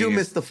David's a we do genius.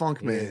 miss the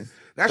Funk man.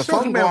 That the show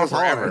Funk can man go on was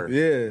hard. forever.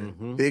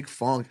 Yeah. Big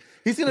Funk.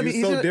 He's gonna He's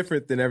be so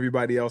different than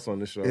everybody else on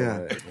the show. Yeah.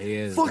 Like, He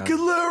is. bro.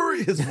 Fucking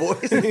Larry. His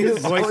voice.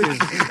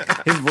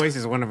 His voice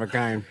is one of a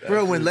kind.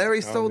 Bro, when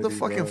Larry stole the Comedy,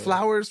 fucking bro.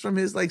 flowers from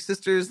his like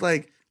sister's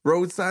like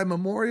roadside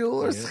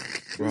memorial or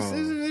something.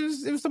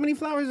 There was so many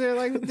flowers there.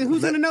 Like,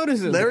 who's gonna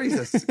notice him? Larry's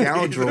a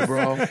scoundrel,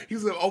 bro.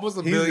 He's almost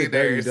a He's a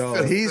millionaire. dirty dog.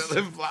 Still He's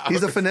selling flowers.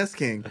 he's a finesse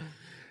king.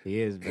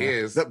 He is, bro. He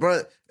is.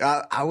 Bro,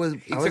 I was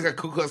He took a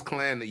Ku Klux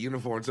Klan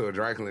uniform to a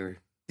dry cleaner.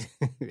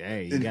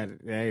 Hey, you got it.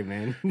 Hey,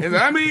 man. And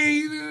I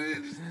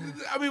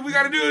mean, we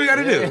got to do what we got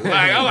to do.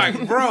 Like, I'm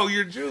like, bro,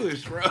 you're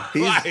Jewish, bro.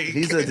 Like,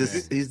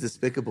 he's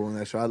despicable in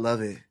that show. I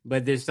love it.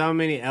 But there's so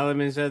many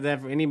elements of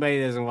that. For anybody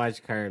that doesn't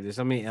watch Curb, there's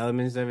so many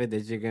elements of it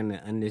that you're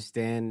gonna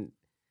understand,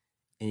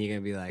 and you're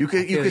gonna be like, You I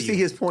could feel see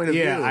his point of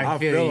Yeah, view. I I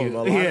feel feel you. him. A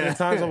lot Yeah. of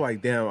the times I'm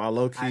like, damn, I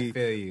low key, I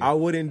feel you. I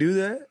wouldn't do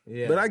that,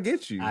 Yeah. but I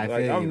get you. I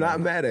Like, feel I'm you, not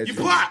man. mad at you you.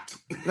 plopped.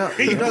 No,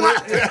 You no,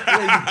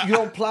 plopped. you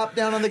don't plop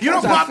down on the couch. You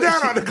don't plop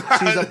down on the couch.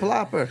 She's a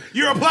plopper.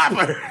 You're a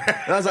plopper.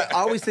 And I was like, I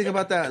always think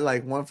about that,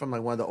 like one from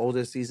like one of the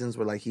older seasons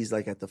where like he's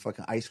like at the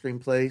fucking ice cream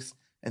place,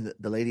 and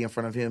the lady in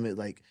front of him is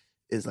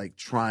like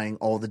trying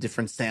all the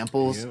different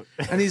samples, Yep.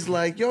 and he's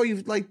like, "Yo,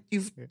 he's like,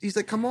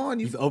 come on,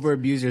 You've over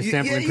abused your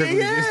sampling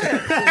privileges.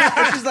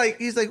 yeah. And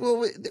he's like, well,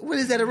 what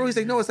is that a rule? He's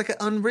like, no, it's like an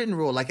unwritten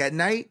rule. Like at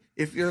night,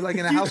 if you're like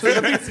in a house, you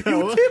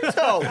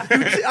tiptoe.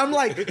 I'm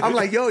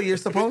like, yo, you're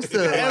supposed to.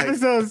 The Like,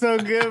 episode's so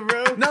good,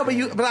 bro. no,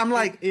 but I'm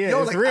like, Yeah, yo,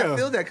 it's like real. I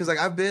feel that because like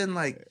I've been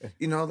like,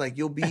 like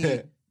you'll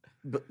be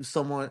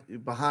someone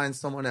behind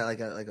someone at like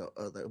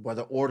while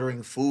they're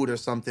ordering food or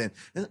something,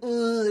 and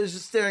they're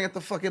just staring at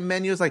the fucking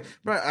menu. It's like,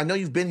 bro, I know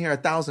you've been here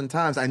 1,000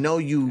 times. I know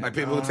you. Like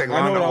people who take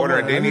I know long to what I order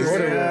want. at Denny's. Let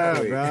me order Yeah, real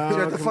quick. bro.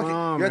 You're at the come fucking.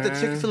 on, You're at the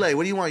man. Chick-fil-A.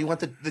 What do you want? You want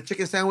the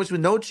chicken sandwich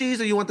with no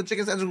cheese, or you want the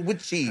chicken sandwich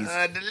with cheese?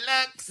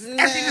 Deluxe.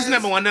 Actually, this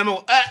number one.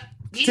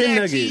 Eat 10 that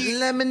nuggets. cheese. 10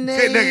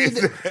 Lemonade,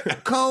 nuggets.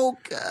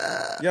 Coke.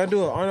 Y'all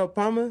do an Arnold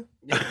Palmer?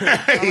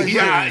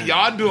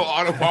 Y'all do an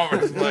Arnold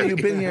Palmer's No, money.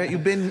 you've been here.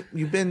 You've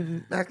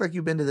been. Act like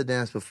you've been to the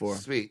dance before.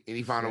 Sweet.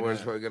 Any final words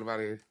before we get out of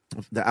here?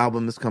 The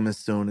album is coming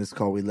soon. It's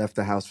called "We Left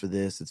the House for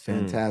This." It's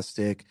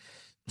fantastic.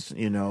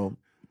 You know,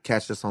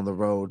 catch us on the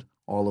road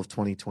all of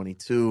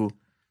 2022.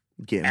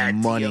 Getting At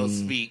money. Theo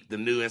Speak, the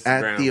new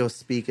Instagram. At Theo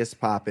Speak is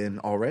popping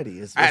already.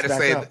 It's I had to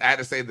back say, up. I had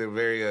to say the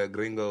very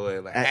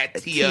gringo like at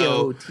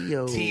Theo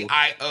Tio Tio Speak.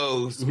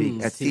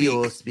 At Speak.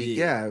 Theo Speak.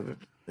 Yeah.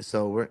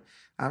 So we're.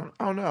 I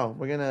don't know.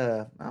 We're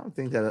gonna. I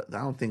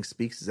don't think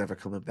Speaks is ever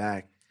coming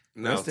back.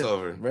 No, it's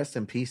over. Rest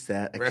in peace.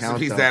 That Rest account,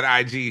 in peace, though.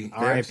 that IG.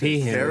 R.I.P.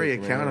 him. Very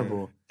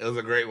accountable. It was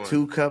a great one.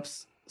 2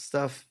 cups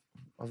stuff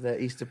of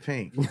that Easter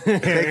pink.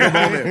 Take a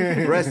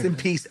moment. Rest in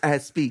peace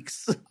at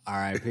Speaks.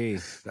 R.I.P.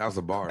 That was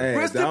a bar. Hey,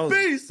 Rest that in was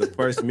peace. the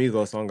first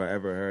Migos song I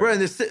ever heard. Bro,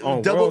 and this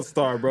on double World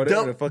Star, bro. They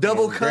in the fucking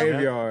double cup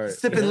graveyard.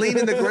 sipping lean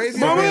in the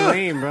graveyard.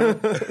 Very lean, bro.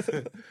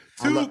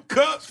 2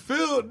 cups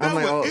filled. I'm That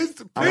like, was oh,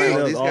 instant I'm pink. like, oh,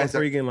 These these all guys are-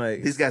 freaking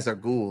like These guys are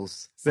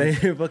ghouls. saying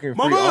fucking free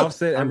Mama!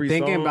 Offset I'm every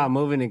thinking song. about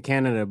moving to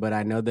Canada, but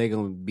I know they're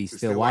gonna be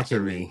still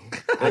watching me.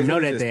 I know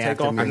that Just they take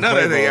after off me. I know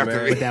that they Quavo, after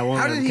man. me. But that won't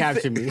How let did them he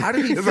capture fit, me. How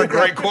did he It's a fit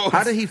great that? quote.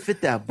 How did he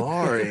fit that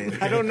bar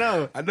in? I don't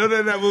know. I know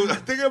that movie.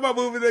 I'm thinking about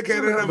moving to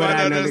Canada, but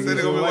I know they're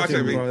gonna be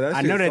watching me. Bro, that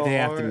I know shit's that so they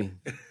hard. after me,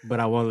 but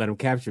I won't let them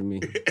capture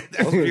me.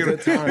 That's beautiful.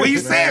 Good times, When you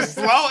say man. it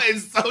slow,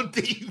 it's so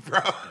deep, bro.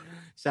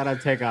 Shout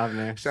out Takeoff,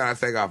 man. Shout out,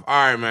 take off. All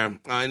right,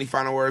 man. Any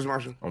final words,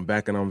 Marshall? I'm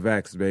back and I'm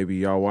vaxxed, baby.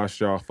 Y'all wash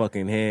y'all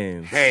fucking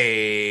hands.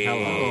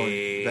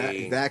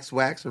 Hey. Vax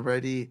wax are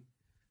ready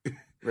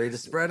to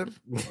spread them,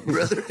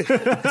 brother.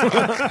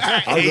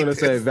 I was gonna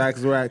say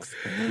vax wax,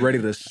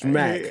 ready to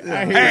smack.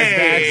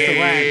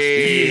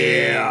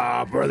 Hey.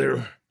 Yeah,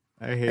 brother.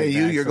 Hey,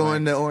 you're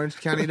going to Orange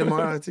County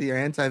tomorrow to your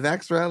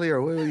anti-vax rally,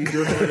 or what are you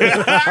doing?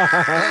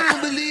 I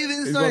don't believe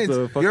in He's about science.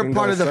 to fucking You're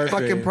part go of the surfing.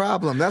 fucking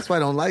problem. That's why I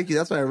don't like you.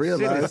 That's why I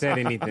Shouldn't have realized. said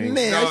anything.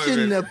 Man, I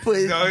shouldn't have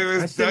put. Don't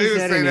even I shouldn't say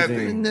have said nothing.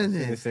 anything. No, no.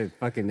 Shouldn't have said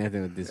fucking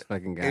nothing with this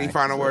fucking guy. Any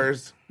final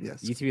words?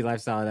 Yes. UTB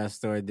Lifestyle that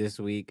store this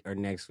week or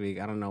next week.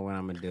 I don't know when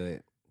I'm gonna do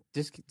it.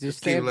 Just keep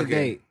stay up to looking.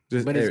 date.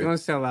 Just- But it's hey. gonna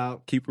sell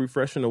out. Keep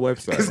refreshing the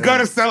website. It's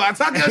gonna sell out.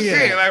 Talk your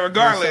Yeah. shit, like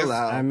regardless. Sell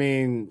out. I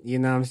mean, you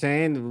know what I'm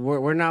saying?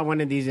 We're not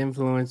one of these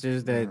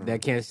influencers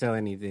that can't sell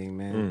anything,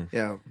 man.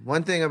 Yeah.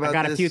 One thing about I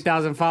got this, a few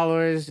thousand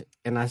followers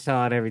and I sell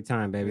out every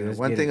time, baby. Let's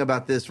one get thing it.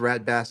 about this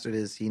rat bastard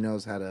is he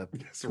knows how to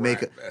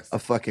make rat bastard. a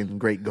fucking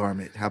great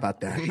garment. How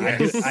about that?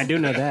 I do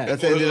know that.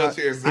 Let's end it on,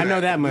 Cheers to I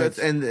know that much. let's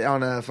end it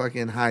on a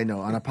fucking high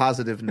note, on a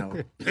positive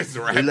note. It's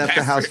right We left the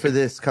past house it. for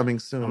this coming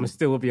soon. I'm gonna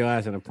still whoop your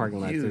ass in the parking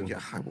lot too.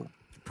 I will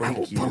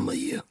break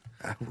you.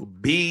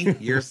 Be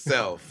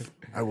yourself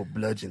I will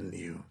bludgeon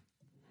you.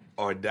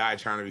 or die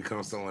trying to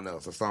become someone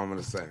else. That's all I'm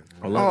gonna say.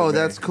 I love Oh, it,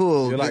 man. that's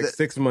cool. You're like That-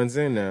 6 months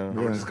in now.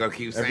 I'm just gonna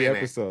keep Every saying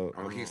episode. it.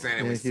 I'm gonna keep saying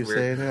it. Yeah, We're, keep we're-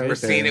 saying it. we're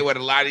seeing it with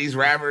a lot of these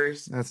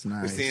rappers. That's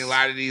nice. We're seeing a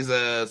lot of these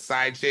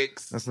side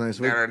chicks. That's nice.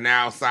 That are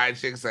now side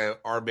chicks that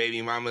are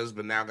baby mamas,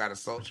 but now got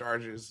assault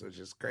charges, which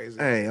is crazy.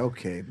 Hey,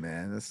 okay,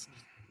 man. That's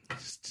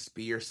Just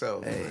be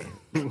yourself. hey.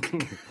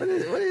 What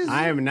is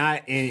I am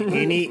not in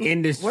any what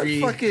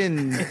industry.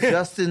 fucking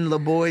Justin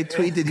LeBoy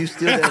tweet did you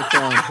steal that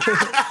from?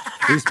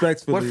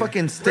 Respectfully. What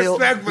fucking stale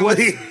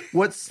Respectfully.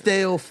 what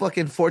stale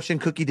fucking fortune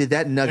cookie did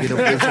that nugget of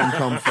wisdom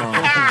come from?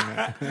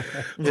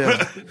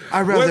 Yeah.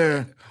 I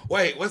rather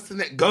Wait, what's the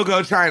name?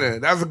 Go China.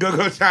 That was a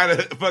Go China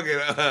fucking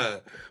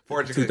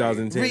fortune cookie.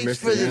 2010 reach Mr.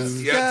 for the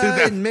News. Yeah, sky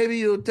 2000. and maybe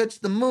you'll touch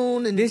the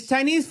moon and This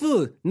Chinese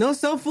food, no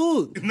soul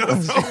food. No,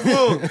 so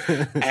cool.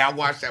 Hey, I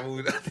watched that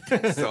movie.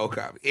 So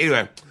copy.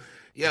 Anyway,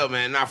 yo,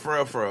 man, not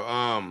for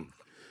real.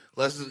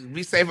 Let's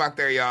be safe out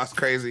there, y'all. It's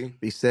crazy.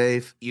 be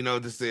safe. You know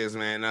what this is,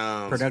 man.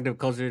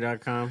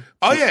 Productiveculture.com.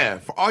 Oh yeah,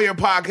 for all your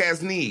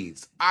podcast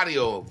needs,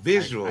 audio,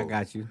 visual. I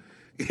got you.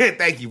 Yeah,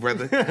 thank you,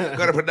 brother.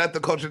 Go to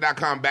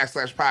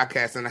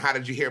productiveculture.com/podcast and the How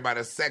Did You Hear About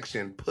Us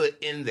section.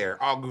 Put in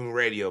there All Goon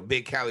Radio,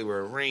 Big Cali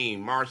with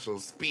Reem, Marshall,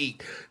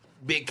 Speak,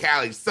 Big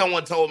Cali.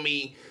 Someone told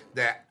me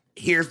that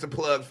here's the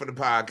plug for the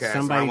podcast.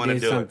 Somebody I want to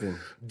did do something. it.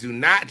 Do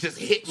not just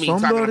hit me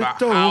talking Somebody about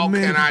told how me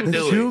can I that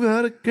do you it.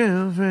 got a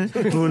girlfriend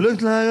who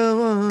looks like a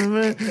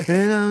woman,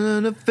 and I'm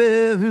gonna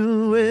fill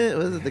you with.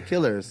 Was it the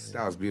Killers?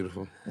 That was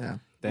beautiful. Yeah.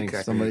 Thanks.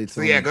 Okay. Somebody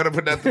So told yeah, me. go to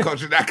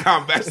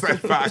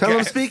productiveculture.com/podcast. Tell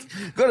them speak.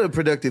 Go to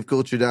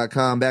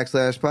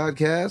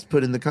productiveculture.com/podcast.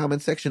 Put in the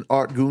comment section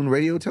Art Goon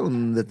Radio. Tell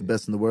them that the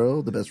best in the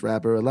world, the best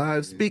rapper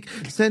alive, Speak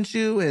sent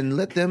you, and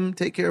let them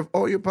take care of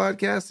all your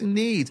podcasting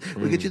needs.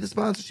 We'll get you the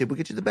sponsorship. We'll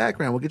get you the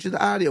background. We'll get you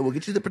the audio. We'll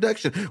get you the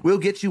production. We'll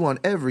get you on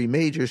every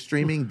major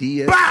streaming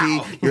DSP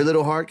Bow! your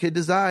little heart could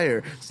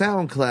desire.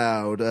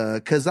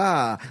 SoundCloud,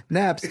 Kazaa,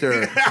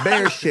 Napster,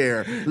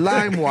 BearShare,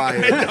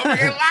 LimeWire, Don't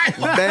forget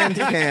LimeWire.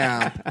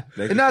 Bandcamp.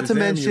 They And not to can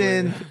Shazam you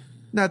mention in.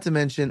 Not to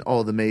mention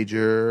all the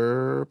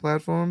major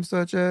platforms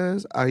such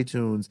as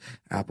iTunes,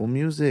 Apple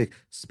Music,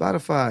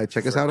 Spotify.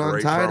 Check us out on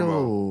great Tidal.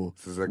 promo.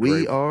 This is a We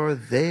great- are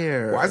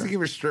there. Why is he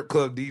giving strip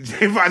club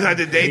DJ vibes at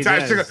the daytime?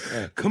 does.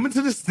 Sugar? Coming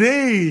to the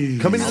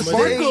stage. Coming to the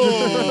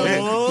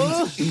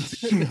Sparkle.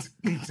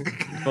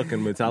 Fucking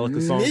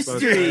Metallica song.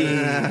 Mystery.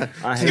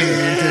 I hate it.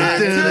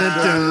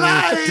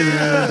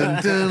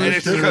 And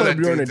it's just Club like,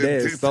 During the Day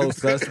is so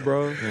sus,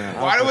 bro.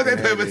 Why would they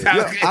play Yo,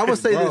 Metallica? I will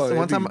say Bro, this. it'd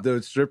One be time,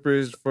 the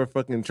strippers for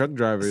fucking truck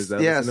drivers.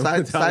 That yeah, listen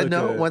to side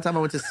note, Metallica. one time I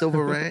went to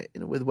Silver Rant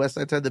with West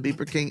Side Ted, the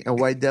Beeper King, and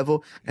White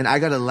Devil, and I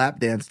got a lap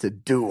dance to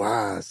Do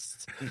Us.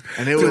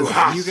 And it was...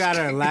 Haas. You got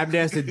a lap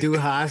dance to do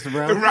Haas,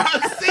 bro. We're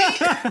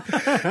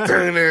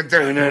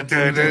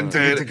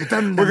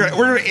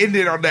gonna end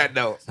it on that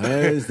note.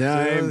 As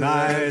time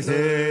passes,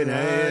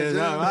 as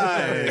I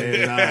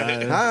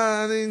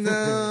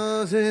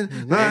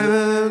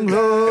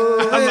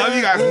love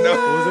you guys. No.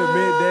 Was it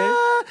midday?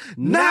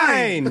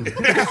 9.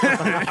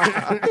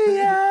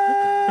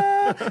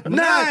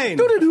 9.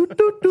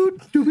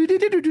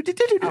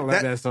 I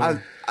love that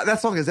song. That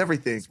song is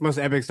everything. Most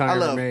epic song I ever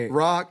love made.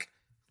 rock,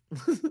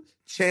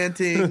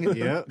 chanting,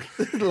 Yep.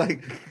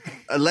 like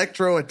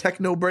electro and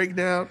techno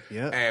breakdown.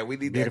 Yep. Hey, we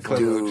need that Beautiful.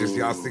 clip of just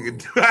y'all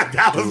singing.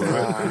 That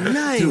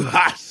was too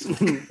hot.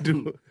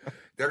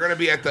 They're gonna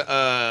be at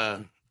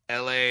the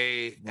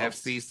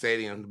LAFC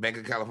Stadium, the Bank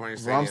of California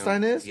Stadium.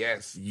 Rammstein is?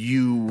 Yes.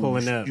 You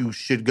Pulling up. You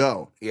should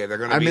go. Yeah, they're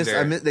gonna be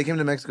there. They came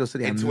to Mexico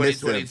City. In I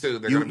missed them. 2022,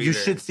 they're You, gonna be you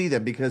there. should see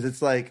them because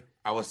it's like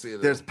I will see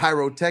them. there's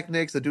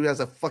pyrotechnics. The dude has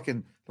a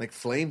fucking like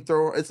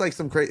flamethrower. It's like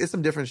some crazy. It's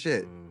some different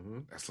shit.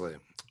 That's lit.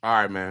 All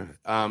right, man.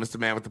 It's the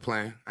man with the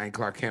plan. I ain't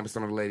Clark Kent, but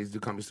some of the ladies do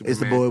call me Superman. It's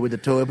the boy with the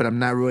toy, but I'm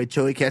not Roy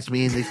Choi. Catch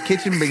me in the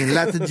kitchen, bringing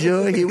lots of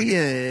joy. Here we are.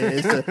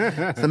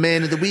 It's the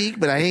man of the week,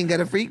 but I ain't got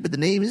a freak, but the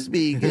name is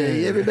big.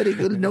 Everybody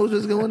knows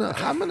what's going on.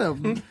 I'm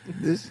gonna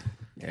this.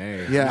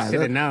 Hey, Yeah, you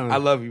should have known. I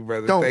love you,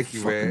 brother. Don't Thank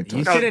you, man.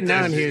 You should have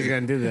known he was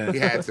going to do that. He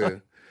had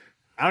to.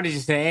 I would have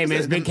just said, hey, man,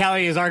 it's Big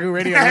Cali is Argu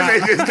Radio. Hey, man,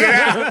 just get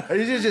out.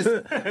 You should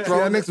just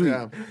throw it next week.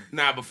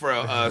 Nah, but for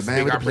real, Man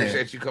Speak, with I the plan.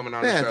 appreciate you coming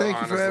on Man, the show. thank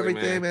you for honestly,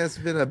 everything, man. It's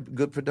been a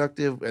good,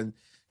 productive, and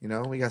you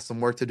know we got some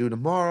work to do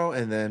tomorrow,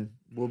 and then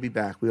we'll be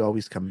back. We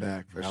always come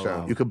back For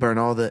sure. You could burn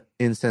all the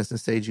incense and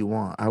sage you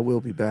want. I will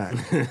be back.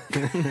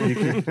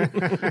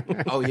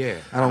 Oh, yeah.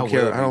 I don't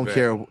care. will I be don't back.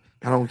 care.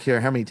 I don't care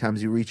how many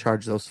times you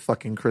recharge those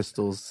fucking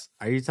crystals.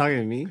 Are you talking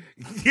to me?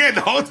 Yeah, the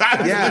whole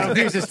time. I don't know if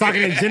he was just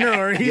talking in general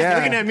or he's Yeah.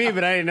 looking at me,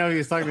 but I didn't know he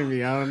was talking to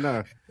me. I don't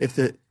know. If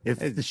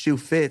the shoe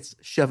fits,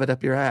 shove it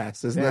up your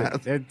ass. Isn't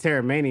That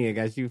Terramania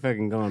got you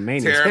fucking going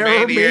mania.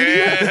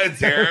 Terramania. that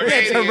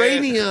Terramania.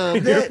 terranium?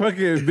 You're That,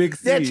 fucking big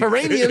C. that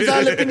terranium's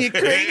all up in your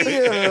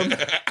cranium.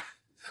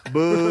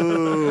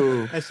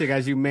 Boo. That shit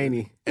got you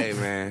mania. Hey,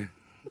 man.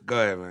 Go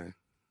ahead, man.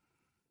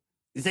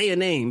 Say your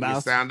name, You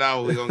boss. sound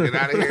out. We gonna get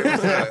out of here.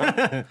 What's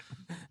up?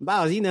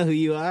 Boss, you know who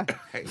you are.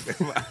 Hey,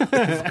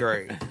 that's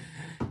great.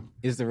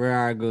 It's the Rare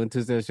Argo and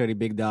Two-Step Shorty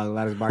Big Dog,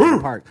 Loudest Bark in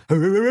the Park.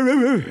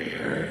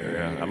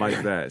 Yeah, I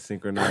like that.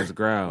 Synchronized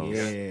growls.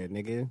 Yeah,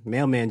 nigga.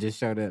 Mailman just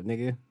showed up,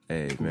 nigga.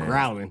 Hey, man.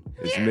 Growling.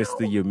 It's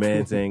Mr. Your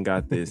Mans ain't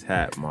got this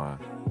hat, ma.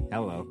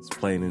 Hello. It's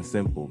plain and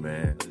simple,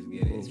 man.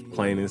 It's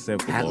plain and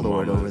simple. Hat little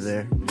Lord mamas. over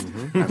there.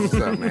 That's what's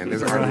up, man.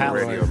 This is Real Argo hat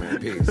Radio, lord. man.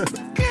 Peace.